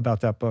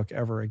about that book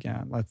ever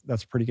again.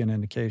 That's a pretty good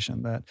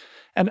indication that,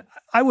 and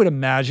I would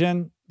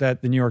imagine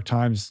that the New York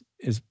Times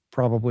is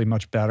probably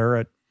much better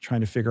at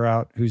trying to figure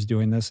out who's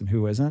doing this and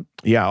who isn't.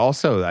 Yeah.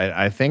 Also,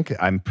 I think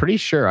I'm pretty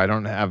sure I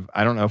don't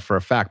know for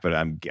a fact, but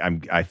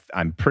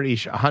I'm pretty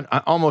sure, I'm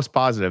almost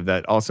positive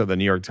that also the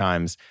New York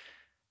Times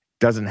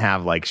doesn't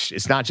have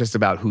it's not just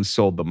about who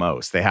sold the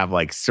most. They have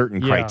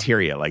certain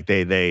criteria.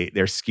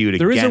 They're skewed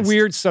there against. There is a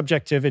weird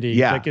subjectivity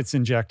that gets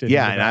injected.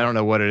 Yeah, and I don't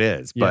know what it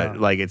is, but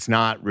it's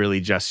not really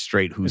just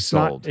straight who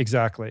sold.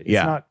 Exactly.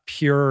 It's not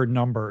pure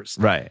numbers.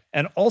 Right.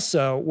 And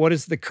also, what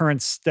is the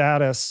current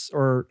status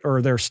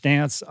or their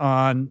stance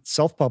on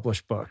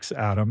self-published books,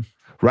 Adam?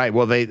 Right.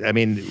 Well, I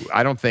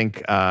don't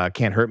think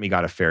Can't Hurt Me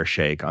got a fair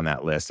shake on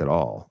that list at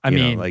all. I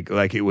mean,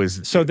 it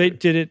was. So they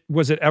did it.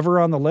 Was it ever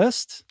on the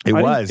list? It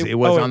was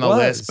on the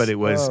list, but it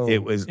was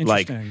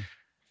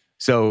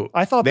so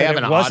I thought they that have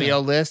an audio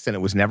list, and it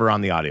was never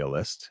on the audio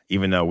list,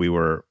 even though we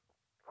were,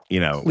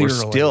 we're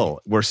still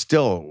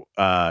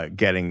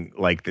getting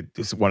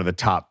one of the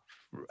top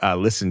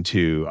listened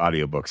to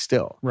audiobooks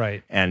still.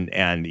 Right. And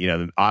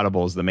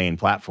Audible is the main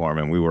platform,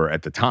 and we were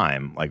at the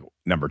time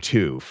number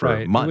 2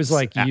 for months.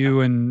 It was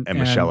you and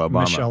Michelle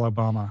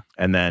Obama.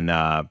 And then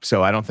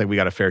so I don't think we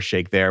got a fair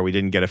shake there. We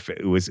didn't get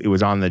it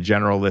was on the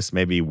general list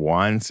maybe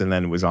once, and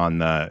then it was on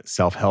the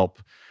self-help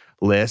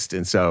list.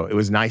 And so it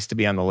was nice to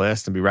be on the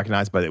list and be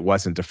recognized, but it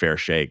wasn't a fair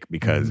shake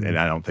because and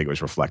I don't think it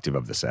was reflective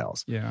of the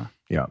sales. Yeah.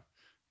 Yeah.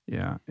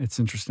 Yeah, it's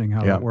interesting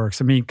how that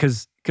works. I mean,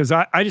 because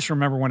I just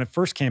remember when it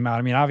first came out.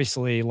 I mean,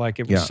 obviously, it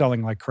was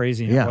selling like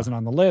crazy and it wasn't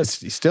on the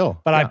list.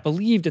 But I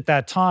believed at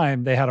that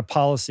time they had a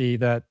policy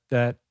that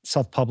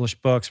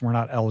self-published books were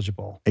not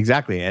eligible.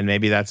 Exactly, and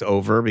maybe that's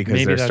over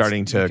because they're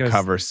starting to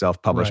cover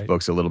self-published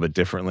books a little bit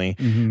differently.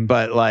 Mm-hmm.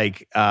 But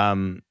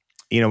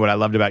what I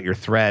loved about your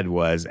thread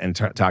was, and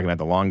talking about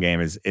the long game,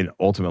 is it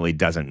ultimately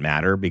doesn't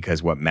matter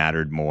because what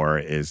mattered more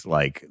is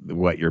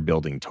what you're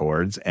building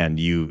towards. And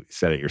you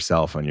said it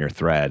yourself on your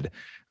thread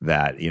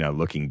that,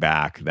 looking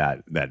back,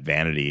 that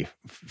vanity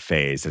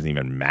phase doesn't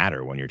even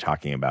matter when you're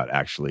talking about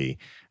actually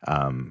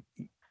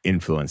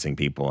influencing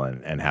people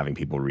and having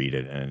people read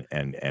it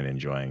and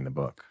enjoying the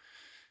book.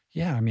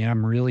 Yeah, I mean,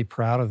 I'm really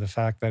proud of the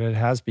fact that it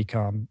has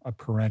become a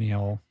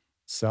perennial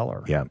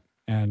seller. Yeah.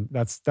 And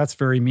that's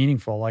very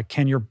meaningful.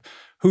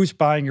 Who's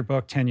buying your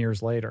book 10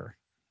 years later?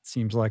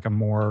 Seems like a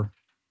more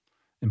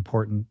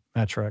important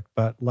metric,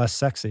 but less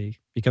sexy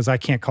because I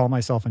can't call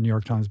myself a New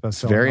York Times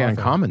bestseller. It's very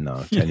uncommon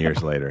though, 10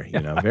 years later,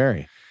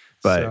 very.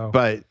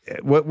 But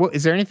what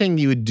is there anything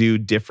you would do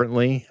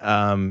differently,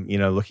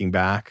 looking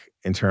back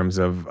in terms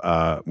of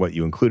what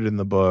you included in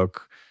the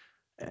book?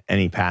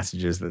 Any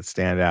passages that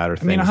stand out or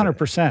things? I mean,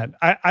 100%.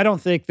 I don't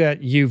think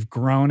that you've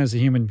grown as a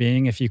human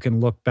being if you can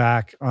look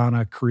back on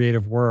a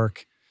creative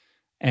work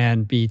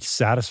and be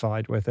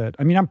satisfied with it.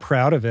 I mean, I'm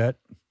proud of it.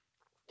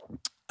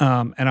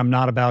 And I'm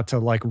not about to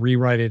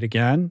rewrite it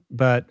again,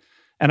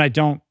 and I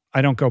don't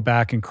go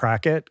back and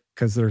crack it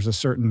because there's a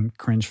certain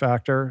cringe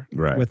factor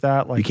with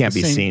that. You can't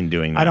be seen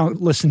doing that. I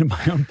don't listen to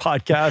my own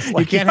podcast.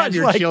 You can't have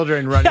your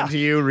children run into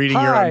you reading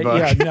your own book.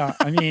 Yeah, no,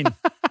 I mean,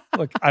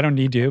 look, I don't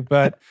need to,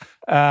 but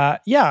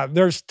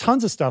there's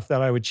tons of stuff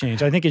that I would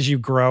change. I think as you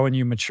grow and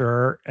you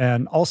mature,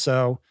 and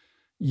also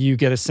you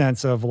get a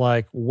sense of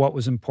what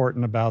was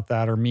important about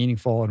that or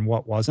meaningful and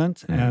what wasn't.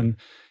 Mm-hmm. And,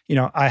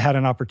 I had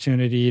an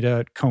opportunity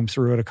to comb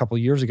through it a couple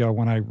of years ago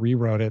when I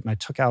rewrote it, and I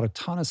took out a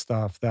ton of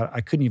stuff that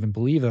I couldn't even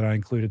believe that I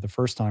included the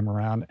first time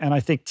around. And I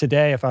think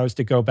today, if I was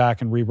to go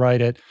back and rewrite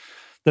it,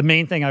 the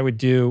main thing I would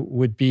do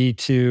would be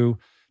to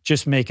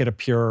just make it a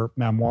pure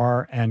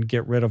memoir and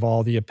get rid of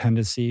all the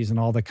appendices and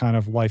all the kind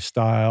of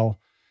lifestyle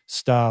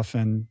stuff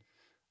and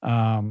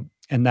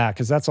that,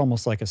 because that's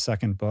almost like a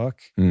second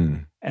book,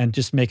 and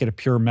just make it a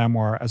pure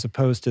memoir as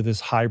opposed to this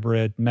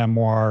hybrid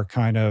memoir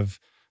kind of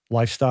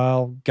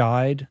lifestyle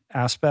guide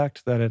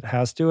aspect that it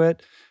has to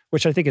it,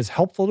 which I think is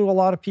helpful to a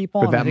lot of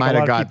people. But that might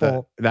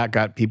have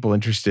got people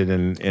interested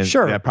in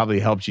sure. That probably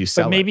helped you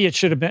sell but maybe it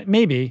should have been,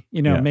 maybe.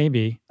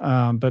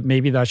 But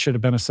maybe that should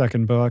have been a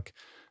second book.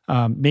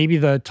 Maybe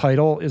the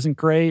title isn't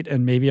great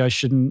and maybe I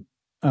shouldn't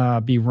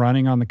be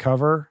running on the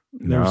cover.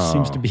 There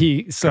seems to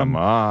be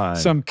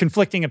some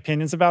conflicting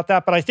opinions about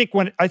that. But I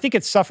think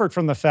it suffered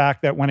from the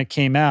fact that when it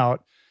came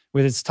out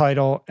with its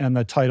title and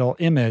the title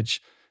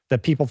image,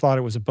 that people thought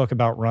it was a book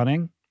about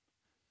running,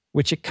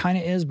 which it kind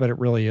of is, but it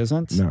really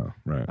isn't. No,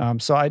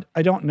 right. So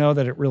I don't know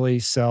that it really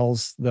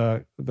sells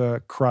the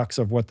crux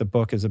of what the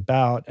book is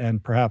about,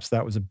 and perhaps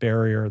that was a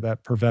barrier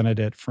that prevented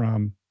it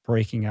from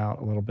breaking out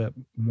a little bit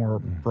more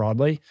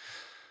broadly.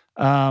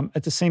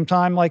 At the same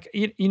time, like,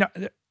 you know,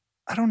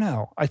 I don't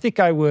know. I think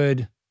I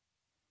have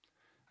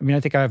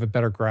a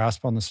better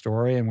grasp on the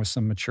story, and with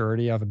some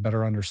maturity, I have a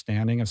better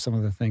understanding of some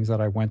of the things that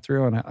I went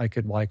through, and I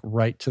could like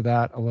write to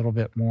that a little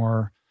bit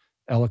more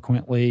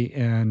eloquently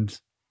and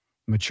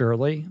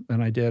maturely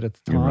than I did at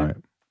the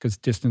time, because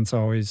distance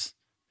always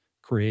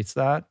creates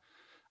that.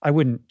 I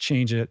wouldn't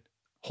change it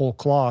whole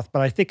cloth,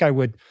 but I think I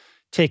would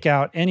take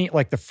out any,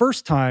 like the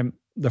first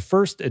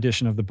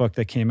edition of the book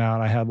that came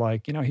out, I had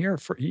like, you know, here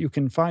you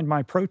can find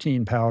my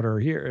protein powder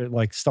here,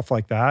 like stuff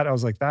like that. I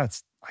was like, I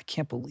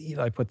can't believe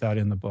I put that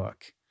in the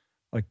book.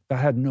 Like that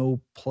had no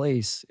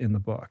place in the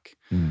book.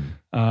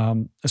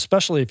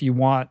 Especially if you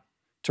want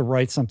to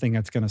write something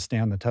that's going to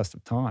stand the test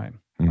of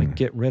time. Like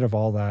get rid of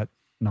all that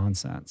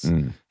nonsense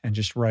and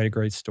just write a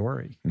great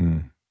story.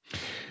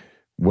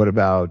 What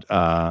about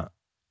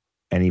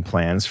any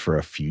plans for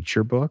a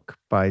future book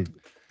by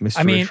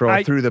Mr.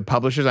 Rittroll through the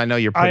publishers? I know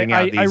you're putting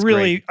out these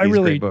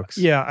great books.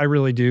 Yeah, I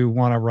really do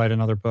want to write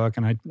another book,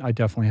 and I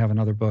definitely have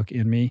another book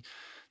in me.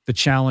 The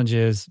challenge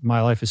is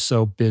my life is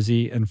so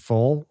busy and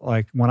full.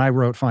 Like when I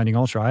wrote Finding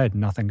Ultra, I had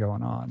nothing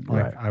going on.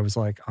 Like I was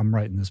like, I'm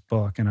writing this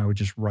book, and I would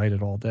just write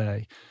it all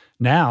day.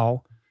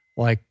 Now,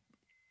 like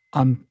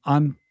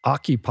I'm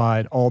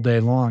occupied all day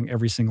long,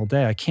 every single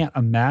day. I can't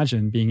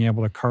imagine being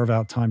able to carve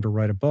out time to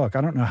write a book.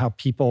 I don't know how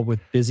people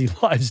with busy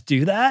lives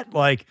do that.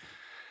 Like,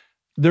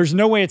 there's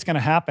no way it's going to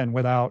happen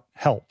without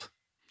help.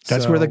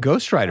 That's where the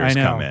ghostwriters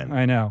come in.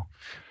 I know.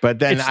 But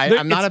then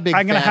I'm not a big fan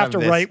I'm going to have to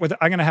of this. write with,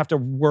 I'm going to have to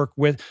work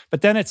with,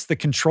 but then it's the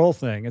control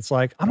thing. It's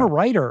like, I'm a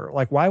writer.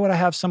 Like, why would I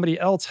have somebody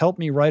else help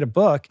me write a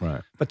book?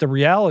 Right. But the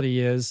reality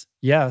is,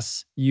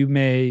 yes, you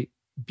may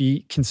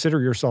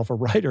consider yourself a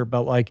writer,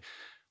 but like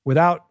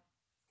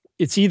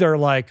it's either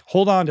like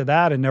hold on to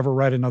that and never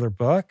write another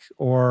book,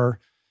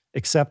 or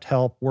accept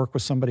help, work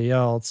with somebody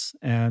else,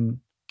 and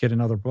get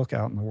another book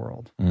out in the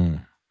world.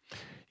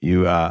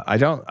 I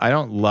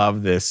don't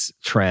love this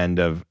trend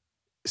of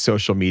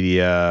social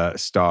media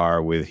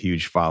star with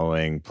huge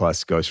following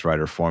plus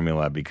ghostwriter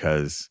formula,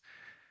 because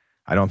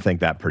I don't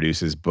think that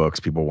produces books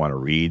people want to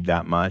read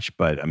that much.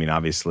 But I mean,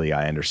 obviously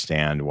I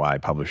understand why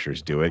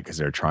publishers do it, because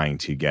they're trying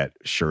to get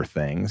sure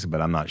things, but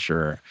I'm not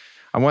sure.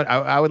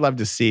 I would love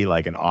to see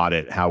like an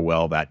audit how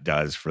well that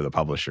does for the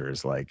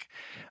publishers. Like,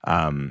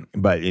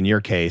 but in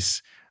your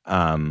case,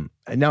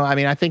 no, I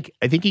mean, I think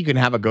you can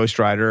have a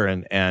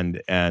ghostwriter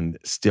and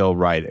still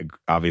write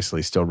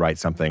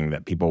something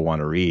that people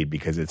want to read,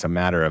 because it's a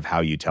matter of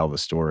how you tell the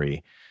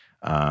story.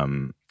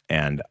 And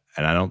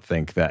I don't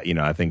think that,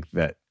 I think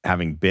that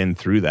having been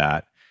through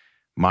that,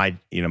 my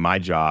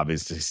job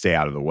is to stay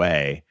out of the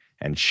way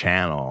and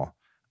channel,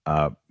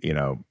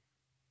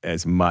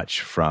 as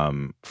much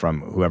from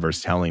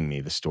whoever's telling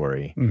me the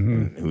story,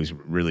 and who's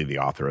really the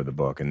author of the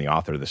book and the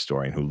author of the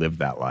story and who lived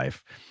that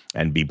life,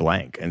 and be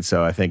blank. And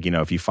so I think,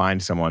 if you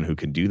find someone who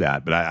can do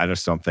that, but I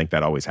just don't think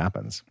that always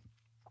happens.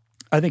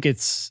 I think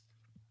it's,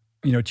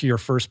 to your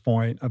first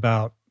point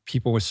about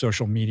people with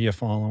social media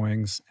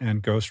followings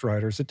and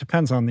ghostwriters, it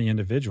depends on the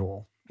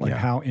individual. Like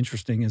how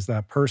interesting is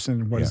that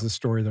person? What is the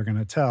story they're going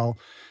to tell?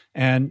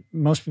 And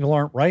most people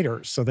aren't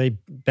writers, so they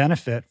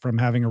benefit from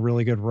having a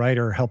really good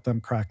writer help them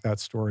crack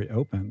that story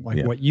open.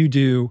 Like what you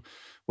do,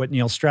 what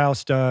Neil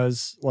Strauss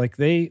does, like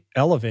they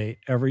elevate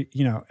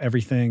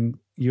everything.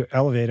 You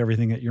elevate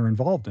everything that you're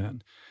involved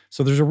in.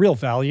 So there's a real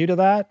value to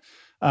that.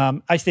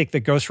 I think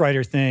the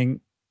ghostwriter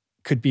thing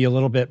could be a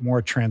little bit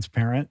more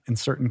transparent in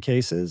certain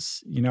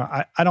cases.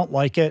 I don't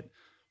like it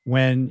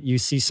when you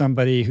see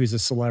somebody who's a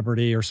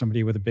celebrity or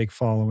somebody with a big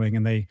following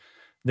and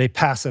they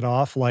pass it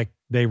off like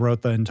they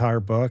wrote the entire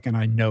book, and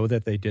I know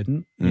that they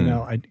didn't,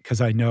 because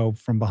I know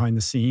from behind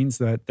the scenes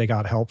that they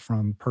got help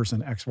from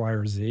person X, Y,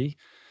 or Z.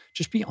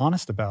 Just be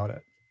honest about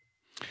it.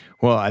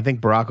 Well, I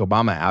think Barack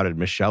Obama outed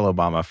Michelle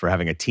Obama for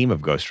having a team of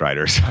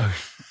ghostwriters.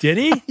 Did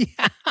he?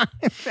 Yeah,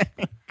 I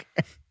think.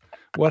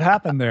 What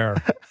happened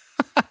there?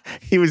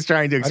 He was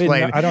trying to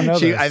explain. I don't know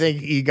this. I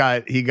think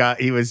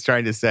he was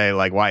trying to say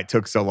like why it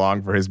took so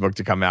long for his book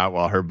to come out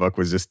while her book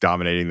was just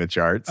dominating the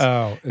charts.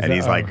 Oh, and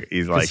he's like,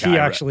 he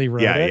actually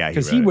wrote it. Yeah,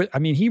 because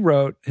he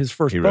wrote his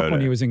first book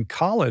when he was in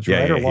college,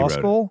 right, or law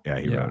school. Yeah,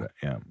 he wrote it.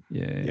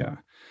 Yeah.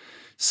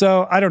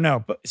 So I don't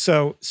know, but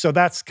so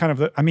that's kind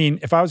of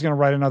if I was going to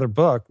write another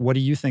book, what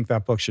do you think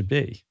that book should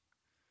be?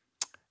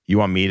 You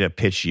want me to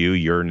pitch you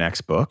your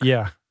next book?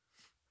 Yeah.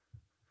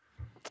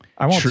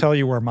 I won't tell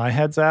you where my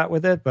head's at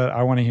with it, but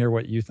I want to hear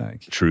what you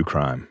think. True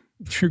crime.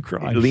 True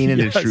crime. Lean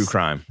into true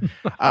crime.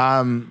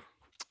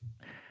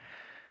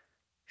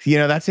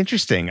 That's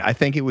interesting. I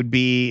think it would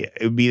be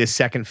the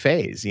second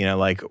phase.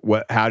 Like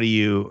what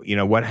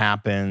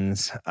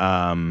happens?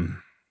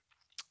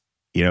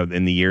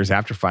 in the years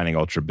after Finding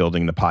Ultra,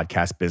 building the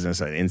podcast business,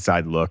 an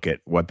inside look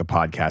at what the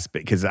podcast,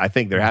 because I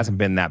think there hasn't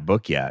been that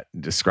book yet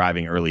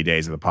describing early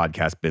days of the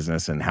podcast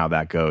business and how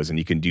that goes. And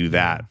you can do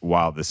that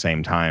while at the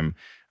same time,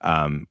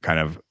 kind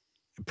of,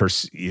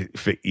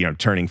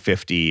 turning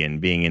 50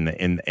 and being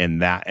in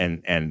that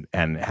and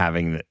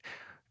having the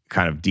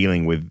kind of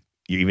dealing with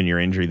even your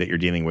injury that you're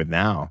dealing with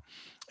now.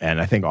 And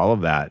I think all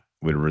of that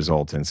would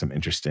result in some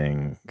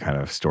interesting kind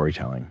of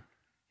storytelling.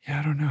 Yeah,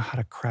 I don't know how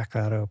to crack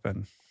that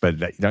open. But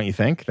don't you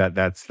think that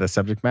that's the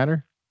subject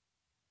matter?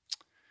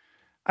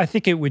 I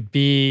think it would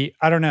be,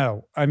 I don't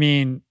know. I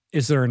mean,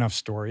 is there enough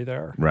story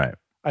there? Right.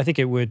 I think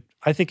it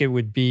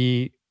would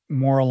be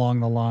more along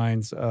the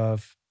lines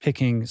of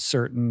picking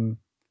certain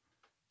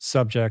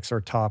subjects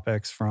or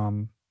topics,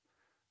 from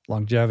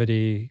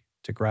longevity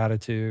to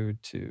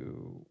gratitude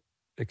to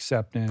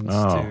acceptance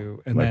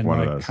and like then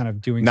like kind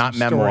of doing not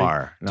some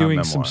memoir,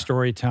 some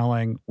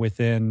storytelling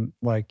within,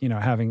 like,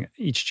 having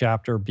each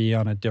chapter be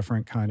on a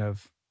different kind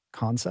of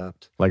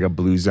concept, like a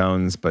Blue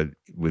Zones, but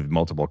with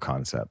multiple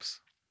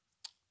concepts.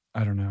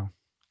 I don't know.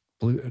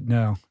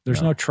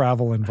 There's no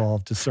travel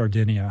involved to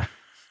Sardinia.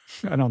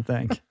 I don't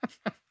think.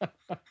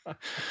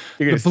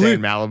 You're going to stay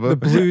in Malibu?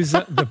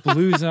 The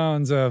blue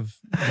zones of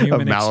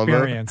human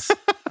experience.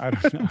 I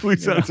don't know. Blue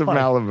zones of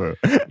Malibu.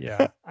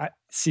 Yeah.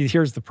 See,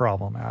 here's the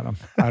problem, Adam.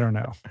 I don't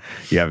know.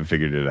 You haven't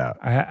figured it out.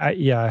 I have.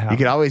 You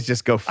could always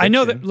just go fiction. I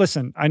know that,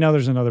 listen, I know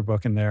there's another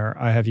book in there.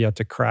 I have yet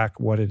to crack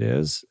what it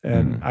is.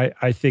 And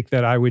I think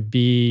that I would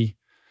be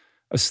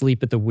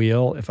asleep at the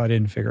wheel if I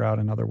didn't figure out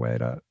another way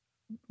to,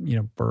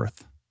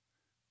 birth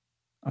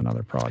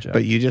another project.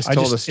 But you just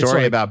told a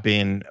story about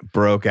being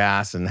broke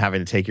ass and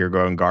having to take your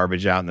own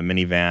garbage out in the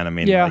minivan. I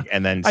mean,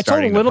 and then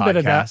starting I told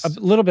a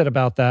little bit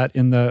about that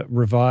in the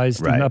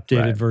revised and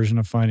updated version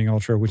of Finding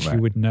Ultra, which you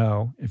would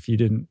know if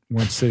you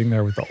weren't sitting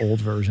there with the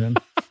old version.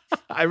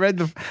 I read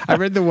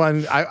the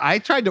one. I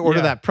tried to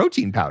order that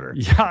protein powder.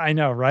 Yeah, I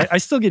know, right? I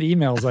still get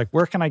emails like,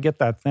 "Where can I get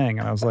that thing?"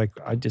 And I was like,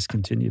 "I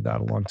discontinued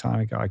that a long time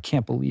ago. I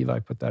can't believe I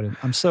put that in.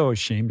 I'm so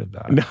ashamed of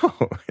that."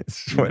 No,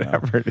 it's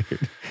whatever,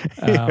 dude.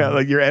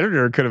 Like your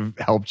editor could have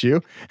helped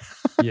you.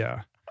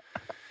 Yeah,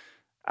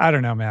 I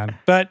don't know, man.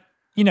 But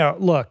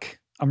look,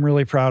 I'm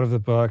really proud of the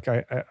book.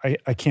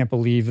 I can't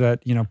believe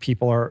that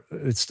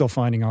it's still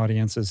finding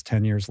audiences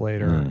 10 years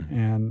later,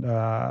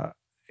 and.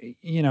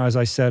 As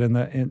I said in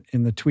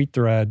the tweet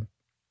thread,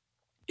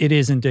 it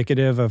is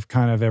indicative of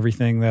kind of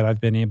everything that I've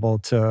been able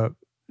to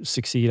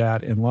succeed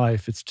at in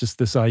life. It's just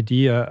this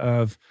idea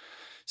of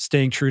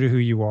staying true to who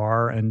you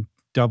are and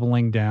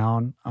doubling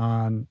down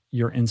on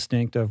your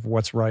instinct of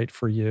what's right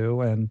for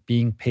you and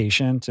being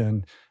patient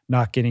and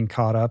not getting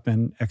caught up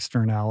in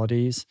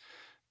externalities,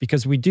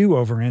 because we do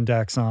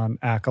over-index on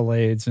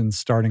accolades and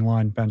starting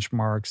line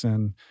benchmarks,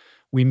 and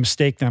we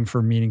mistake them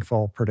for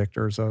meaningful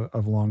predictors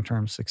of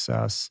long-term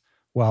success,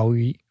 while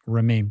we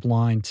remain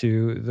blind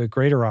to the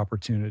greater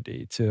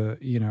opportunity to,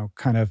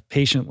 kind of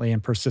patiently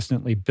and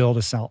persistently build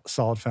a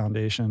solid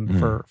foundation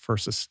for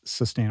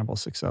sustainable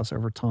success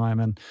over time.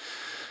 And,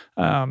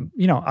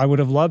 I would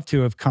have loved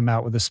to have come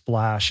out with a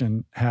splash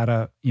and had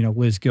a,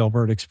 Liz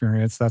Gilbert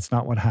experience. That's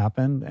not what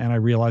happened. And I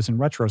realize in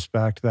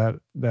retrospect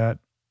that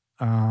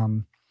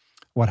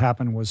what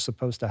happened was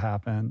supposed to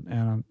happen.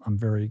 And I'm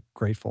very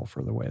grateful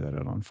for the way that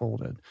it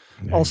unfolded.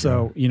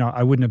 Also,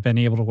 I wouldn't have been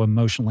able to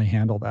emotionally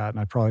handle that, and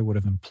I probably would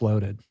have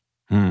imploded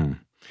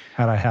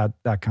had I had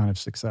that kind of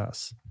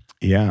success.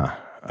 Yeah.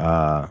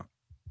 I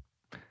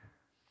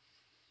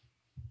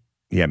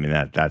mean,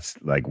 that's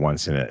like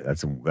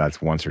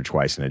that's once or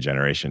twice in a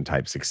generation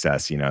type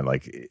success,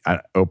 like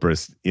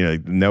Oprah's,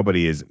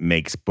 nobody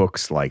makes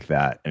books like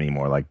that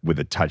anymore, like with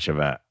a touch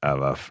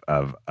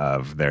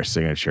of their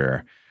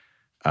signature.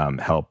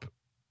 Help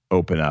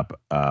open up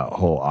a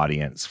whole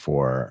audience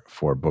for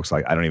books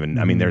like, I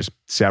mean, there's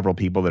several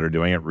people that are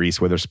doing it.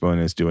 Reese Witherspoon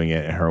is doing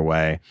it in her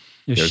way.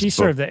 Yeah, she's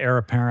sort of the heir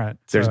apparent.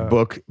 There's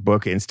book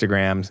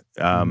Instagram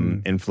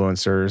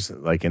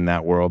influencers, like in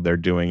that world, they're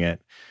doing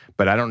it.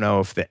 But I don't know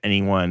if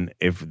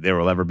there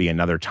will ever be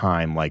another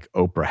time like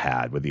Oprah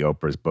had with the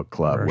Oprah's Book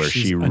Club, where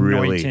she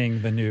really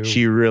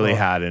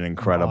had an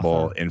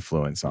incredible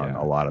influence on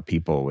a lot of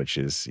people, which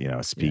is,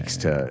 speaks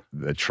to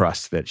the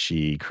trust that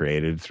she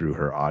created through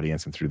her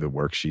audience and through the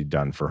work she'd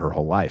done for her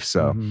whole life.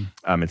 So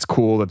it's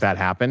cool that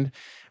happened.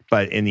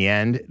 But in the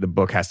end, the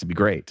book has to be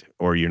great,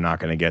 or you're not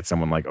going to get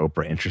someone like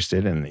Oprah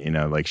interested.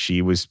 And, like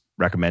she was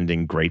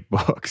recommending great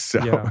books.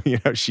 So,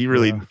 she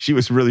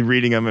was really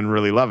reading them and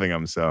really loving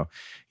them. So,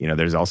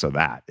 there's also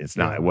that. It's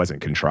not, it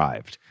wasn't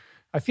contrived.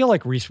 I feel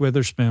like Reese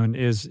Witherspoon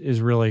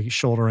is really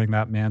shouldering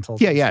that mantle.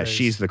 Yeah.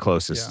 She's the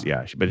closest.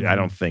 Yeah. But I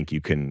don't think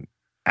you can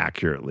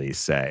accurately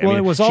say. Well,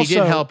 it was also, she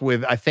did help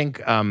with, I think,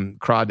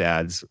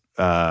 Crawdads,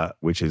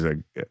 which is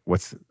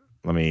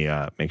let me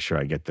make sure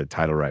I get the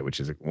title right, which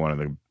is one of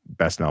the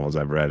best novels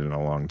I've read in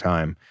a long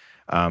time.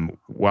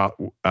 Where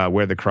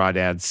the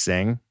Crawdads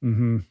Sing,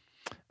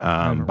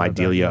 by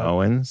Delia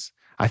Owens.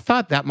 I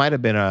thought that might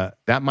have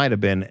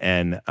been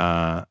an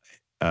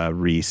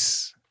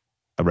Reese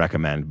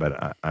recommend,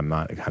 but I'm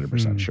not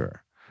 100%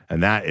 sure.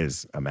 And that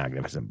is a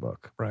magnificent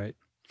book. Right.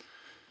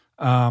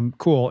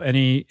 Cool.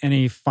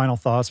 Any final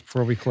thoughts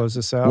before we close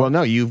this out? Well,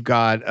 no, you've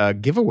got a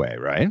giveaway,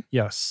 right?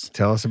 Yes.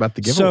 Tell us about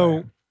the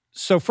giveaway.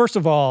 So first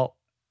of all,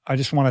 I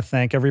just want to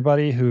thank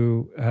everybody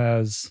who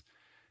has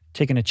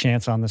taken a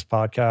chance on this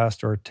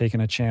podcast or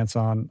taken a chance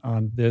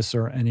on this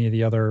or any of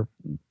the other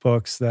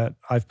books that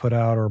I've put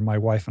out or my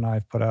wife and I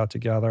have put out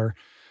together.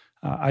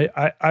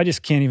 I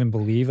just can't even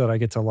believe that I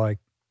get to like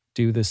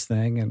do this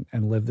thing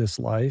and live this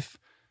life.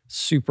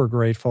 Super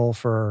grateful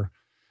for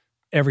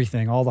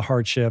everything, all the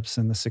hardships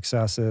and the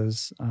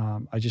successes.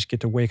 I just get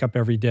to wake up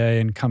every day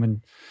and come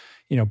and,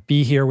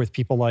 be here with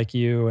people like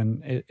you.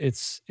 And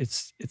it's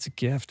a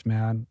gift,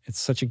 man. It's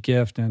such a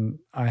gift. And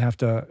I have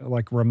to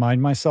like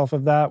remind myself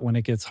of that when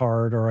it gets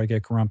hard or I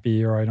get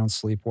grumpy or I don't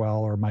sleep well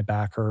or my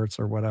back hurts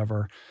or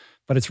whatever.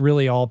 But it's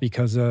really all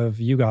because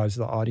of you guys,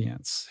 the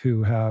audience,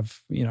 who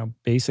have,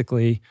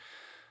 basically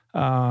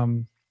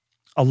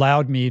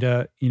allowed me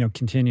to,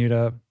 continue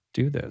to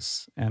do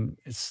this. And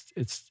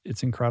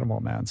it's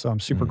incredible, man. So I'm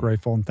super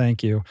grateful and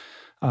thank you.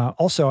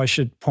 Also, I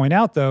should point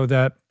out though,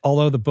 that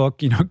although the book,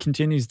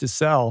 continues to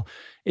sell,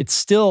 it's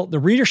still, the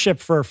readership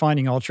for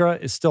Finding Ultra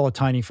is still a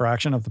tiny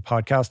fraction of the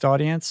podcast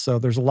audience. So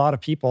there's a lot of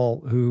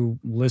people who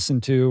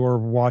listen to or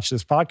watch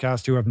this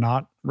podcast who have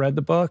not read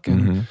the book.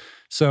 And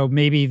so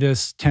maybe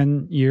this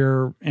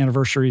 10-year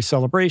anniversary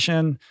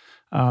celebration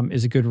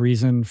is a good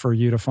reason for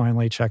you to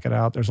finally check it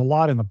out. There's a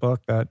lot in the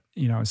book that,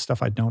 is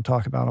stuff I don't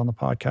talk about on the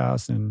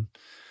podcast. And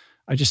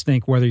I just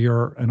think whether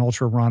you're an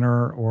ultra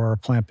runner or a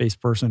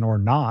plant-based person or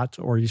not,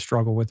 or you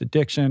struggle with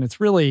addiction, it's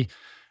really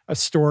a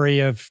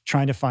story of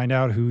trying to find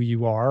out who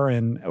you are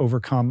and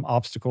overcome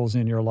obstacles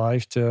in your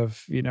life to,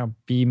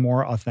 be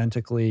more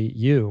authentically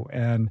you.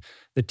 And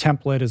the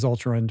template is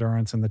ultra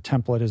endurance and the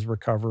template is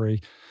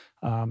recovery.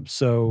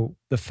 So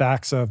the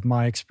facts of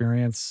my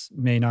experience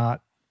may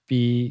not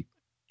be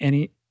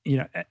any,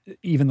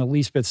 even the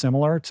least bit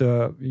similar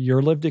to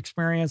your lived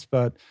experience,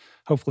 but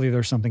hopefully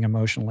there's something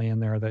emotionally in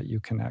there that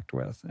you connect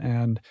with.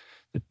 And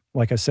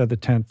like I said, the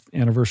 10th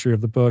anniversary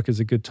of the book is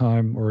a good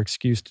time or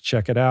excuse to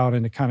check it out.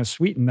 And to kind of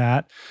sweeten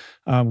that,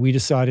 we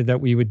decided that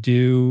we would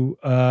do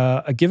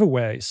a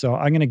giveaway. So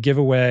I'm going to give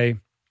away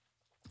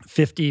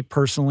 50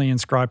 personally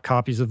inscribed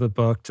copies of the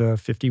book to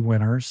 50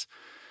 winners.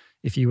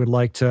 If you would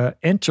like to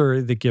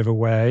enter the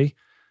giveaway,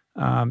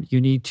 you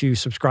need to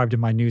subscribe to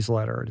my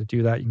newsletter. To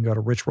do that, you can go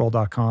to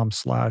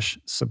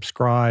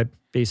richroll.com/subscribe.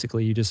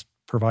 Basically, you just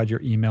provide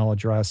your email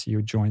address,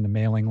 you join the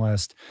mailing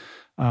list.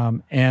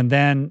 And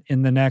then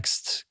in the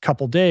next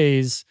couple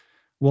days,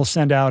 we'll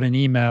send out an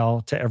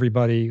email to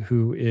everybody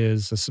who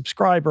is a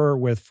subscriber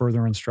with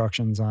further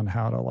instructions on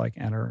how to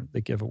enter the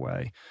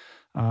giveaway.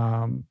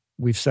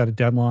 We've set a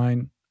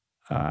deadline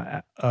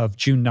of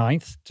June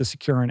 9th to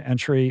secure an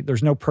entry.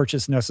 There's no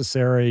purchase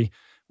necessary.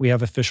 We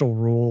have official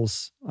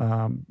rules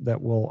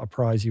that we'll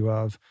apprise you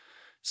of.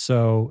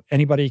 So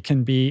anybody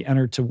can be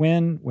entered to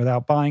win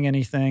without buying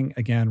anything.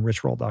 Again,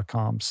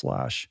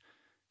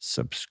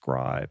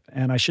 richroll.com/subscribe.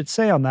 And I should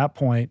say on that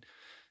point,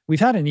 we've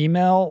had an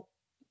email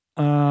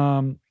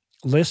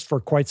list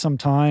for quite some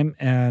time.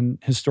 And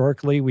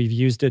historically, we've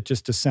used it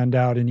just to send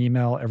out an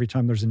email every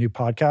time there's a new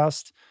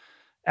podcast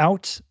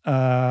out.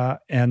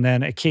 And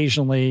then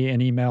occasionally an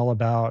email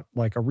about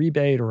a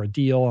rebate or a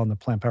deal on the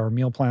Plant Power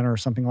Meal Planner or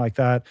something like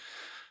that.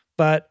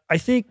 But I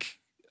think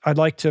I'd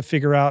like to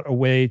figure out a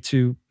way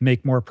to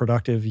make more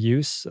productive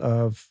use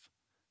of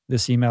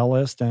this email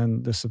list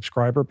and the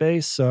subscriber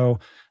base. So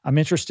I'm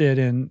interested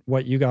in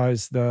what you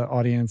guys, the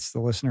audience,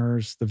 the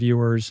listeners, the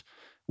viewers,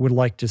 would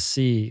like to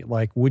see.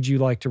 Would you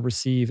like to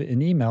receive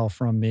an email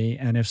from me?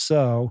 And if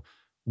so,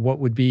 what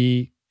would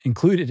be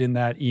included in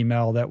that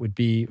email that would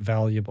be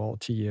valuable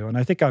to you? And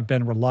I think I've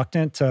been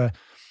reluctant to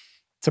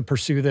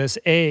pursue this,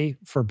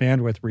 for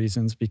bandwidth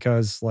reasons,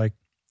 because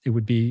it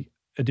would be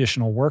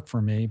additional work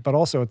for me, but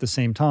also at the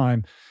same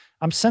time,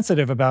 I'm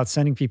sensitive about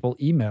sending people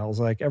emails.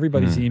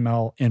 Everybody's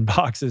email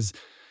inbox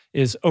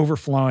is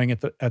overflowing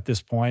at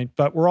this point,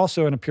 but we're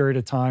also in a period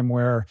of time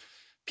where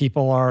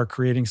people are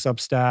creating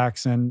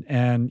Substacks and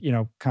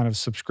kind of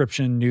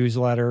subscription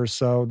newsletters.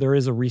 So there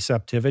is a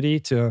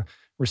receptivity to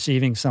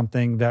receiving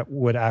something that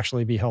would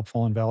actually be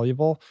helpful and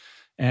valuable.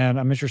 And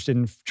I'm interested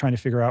in trying to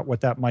figure out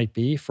what that might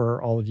be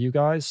for all of you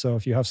guys. So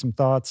if you have some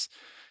thoughts,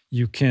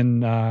 you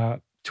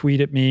can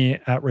tweet at me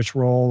at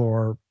richroll,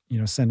 or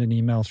send an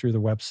email through the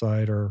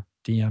website, or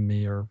DM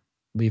me, or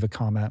leave a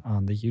comment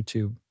on the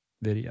YouTube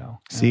video.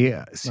 See,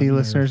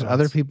 listeners,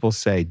 other people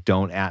say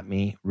don't at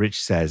me.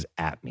 Rich says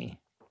at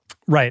me.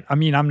 Right. I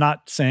mean, I'm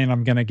not saying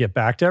I'm going to get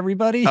back to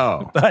everybody,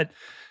 but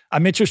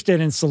I'm interested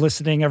in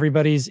soliciting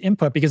everybody's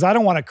input, because I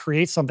don't want to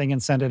create something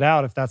and send it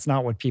out if that's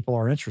not what people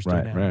are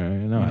interested in. Right.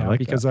 No, I like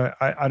because that.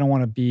 I don't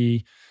want to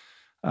be,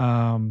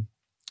 I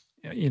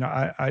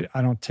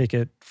don't take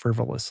it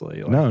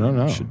frivolously.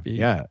 No. It should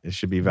be, it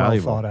should be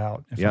valuable. Well thought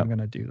out if I'm going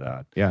to do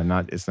that.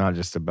 Yeah, it's not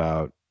just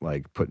about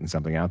putting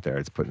something out there.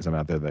 It's putting something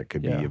out there that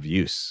could be of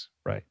use.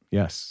 Right.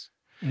 Yes.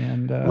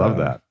 And love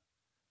that.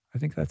 I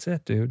think that's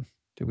it, dude.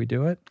 Did we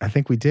do it? I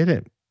think we did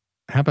it.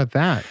 How about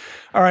that?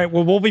 All right.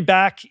 Well, we'll be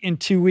back in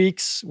 2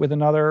 weeks with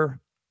another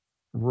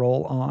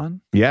Roll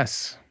On.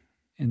 Yes.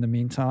 In the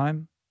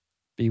meantime,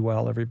 be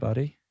well,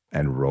 everybody.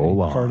 And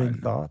roll on. Parting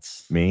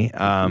thoughts? Me?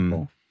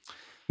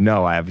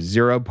 No, I have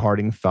zero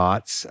parting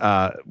thoughts.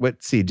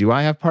 Let's see. Do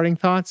I have parting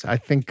thoughts? I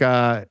think,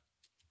 what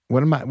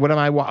am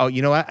I? Oh,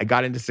 you know what? I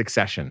got into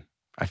Succession.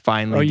 I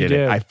finally did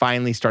it. I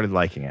finally started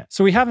liking it.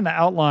 So we have in the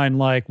outline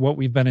like what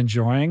we've been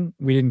enjoying.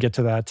 We didn't get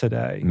to that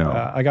today. No,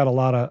 I got a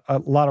lot of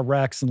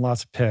recs and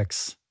lots of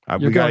picks.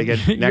 We got to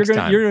get next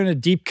time. You're doing a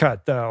deep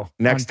cut though.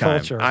 Next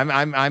time, culture.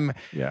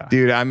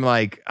 Dude. I'm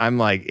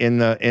like in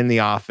the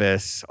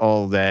office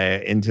all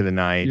day into the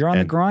night. You're on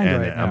the grind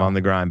right now. I'm on the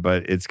grind,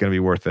 but it's going to be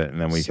worth it,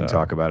 and then we can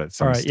talk about it.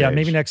 All right, yeah.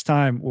 Maybe next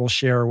time we'll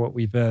share what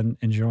we've been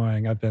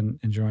enjoying. I've been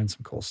enjoying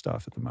some cool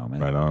stuff at the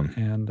moment. Right on.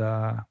 And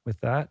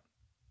with that,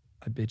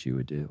 I bid you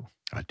adieu.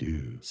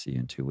 Adieu. See you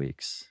in 2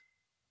 weeks.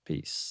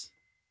 Peace.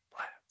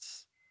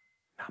 Plants.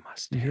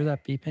 Namaste. You hear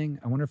that beeping?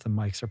 I wonder if the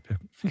mics are...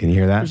 Can you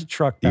hear that? There's a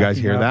truck backing up. You guys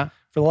hear that?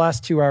 For the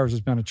last 2 hours,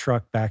 there's been a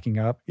truck backing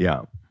up.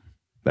 Yeah.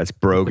 That's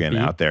Brogan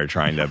out there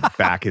trying to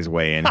back his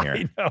way in here.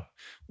 I know.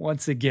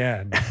 Once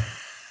again.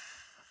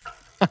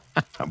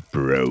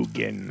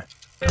 Brogan.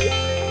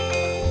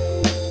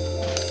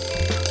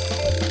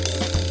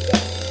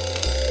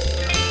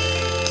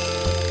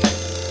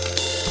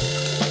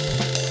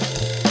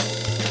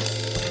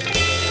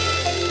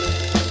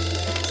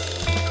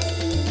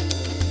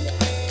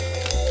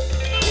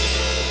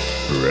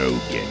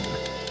 Brogan.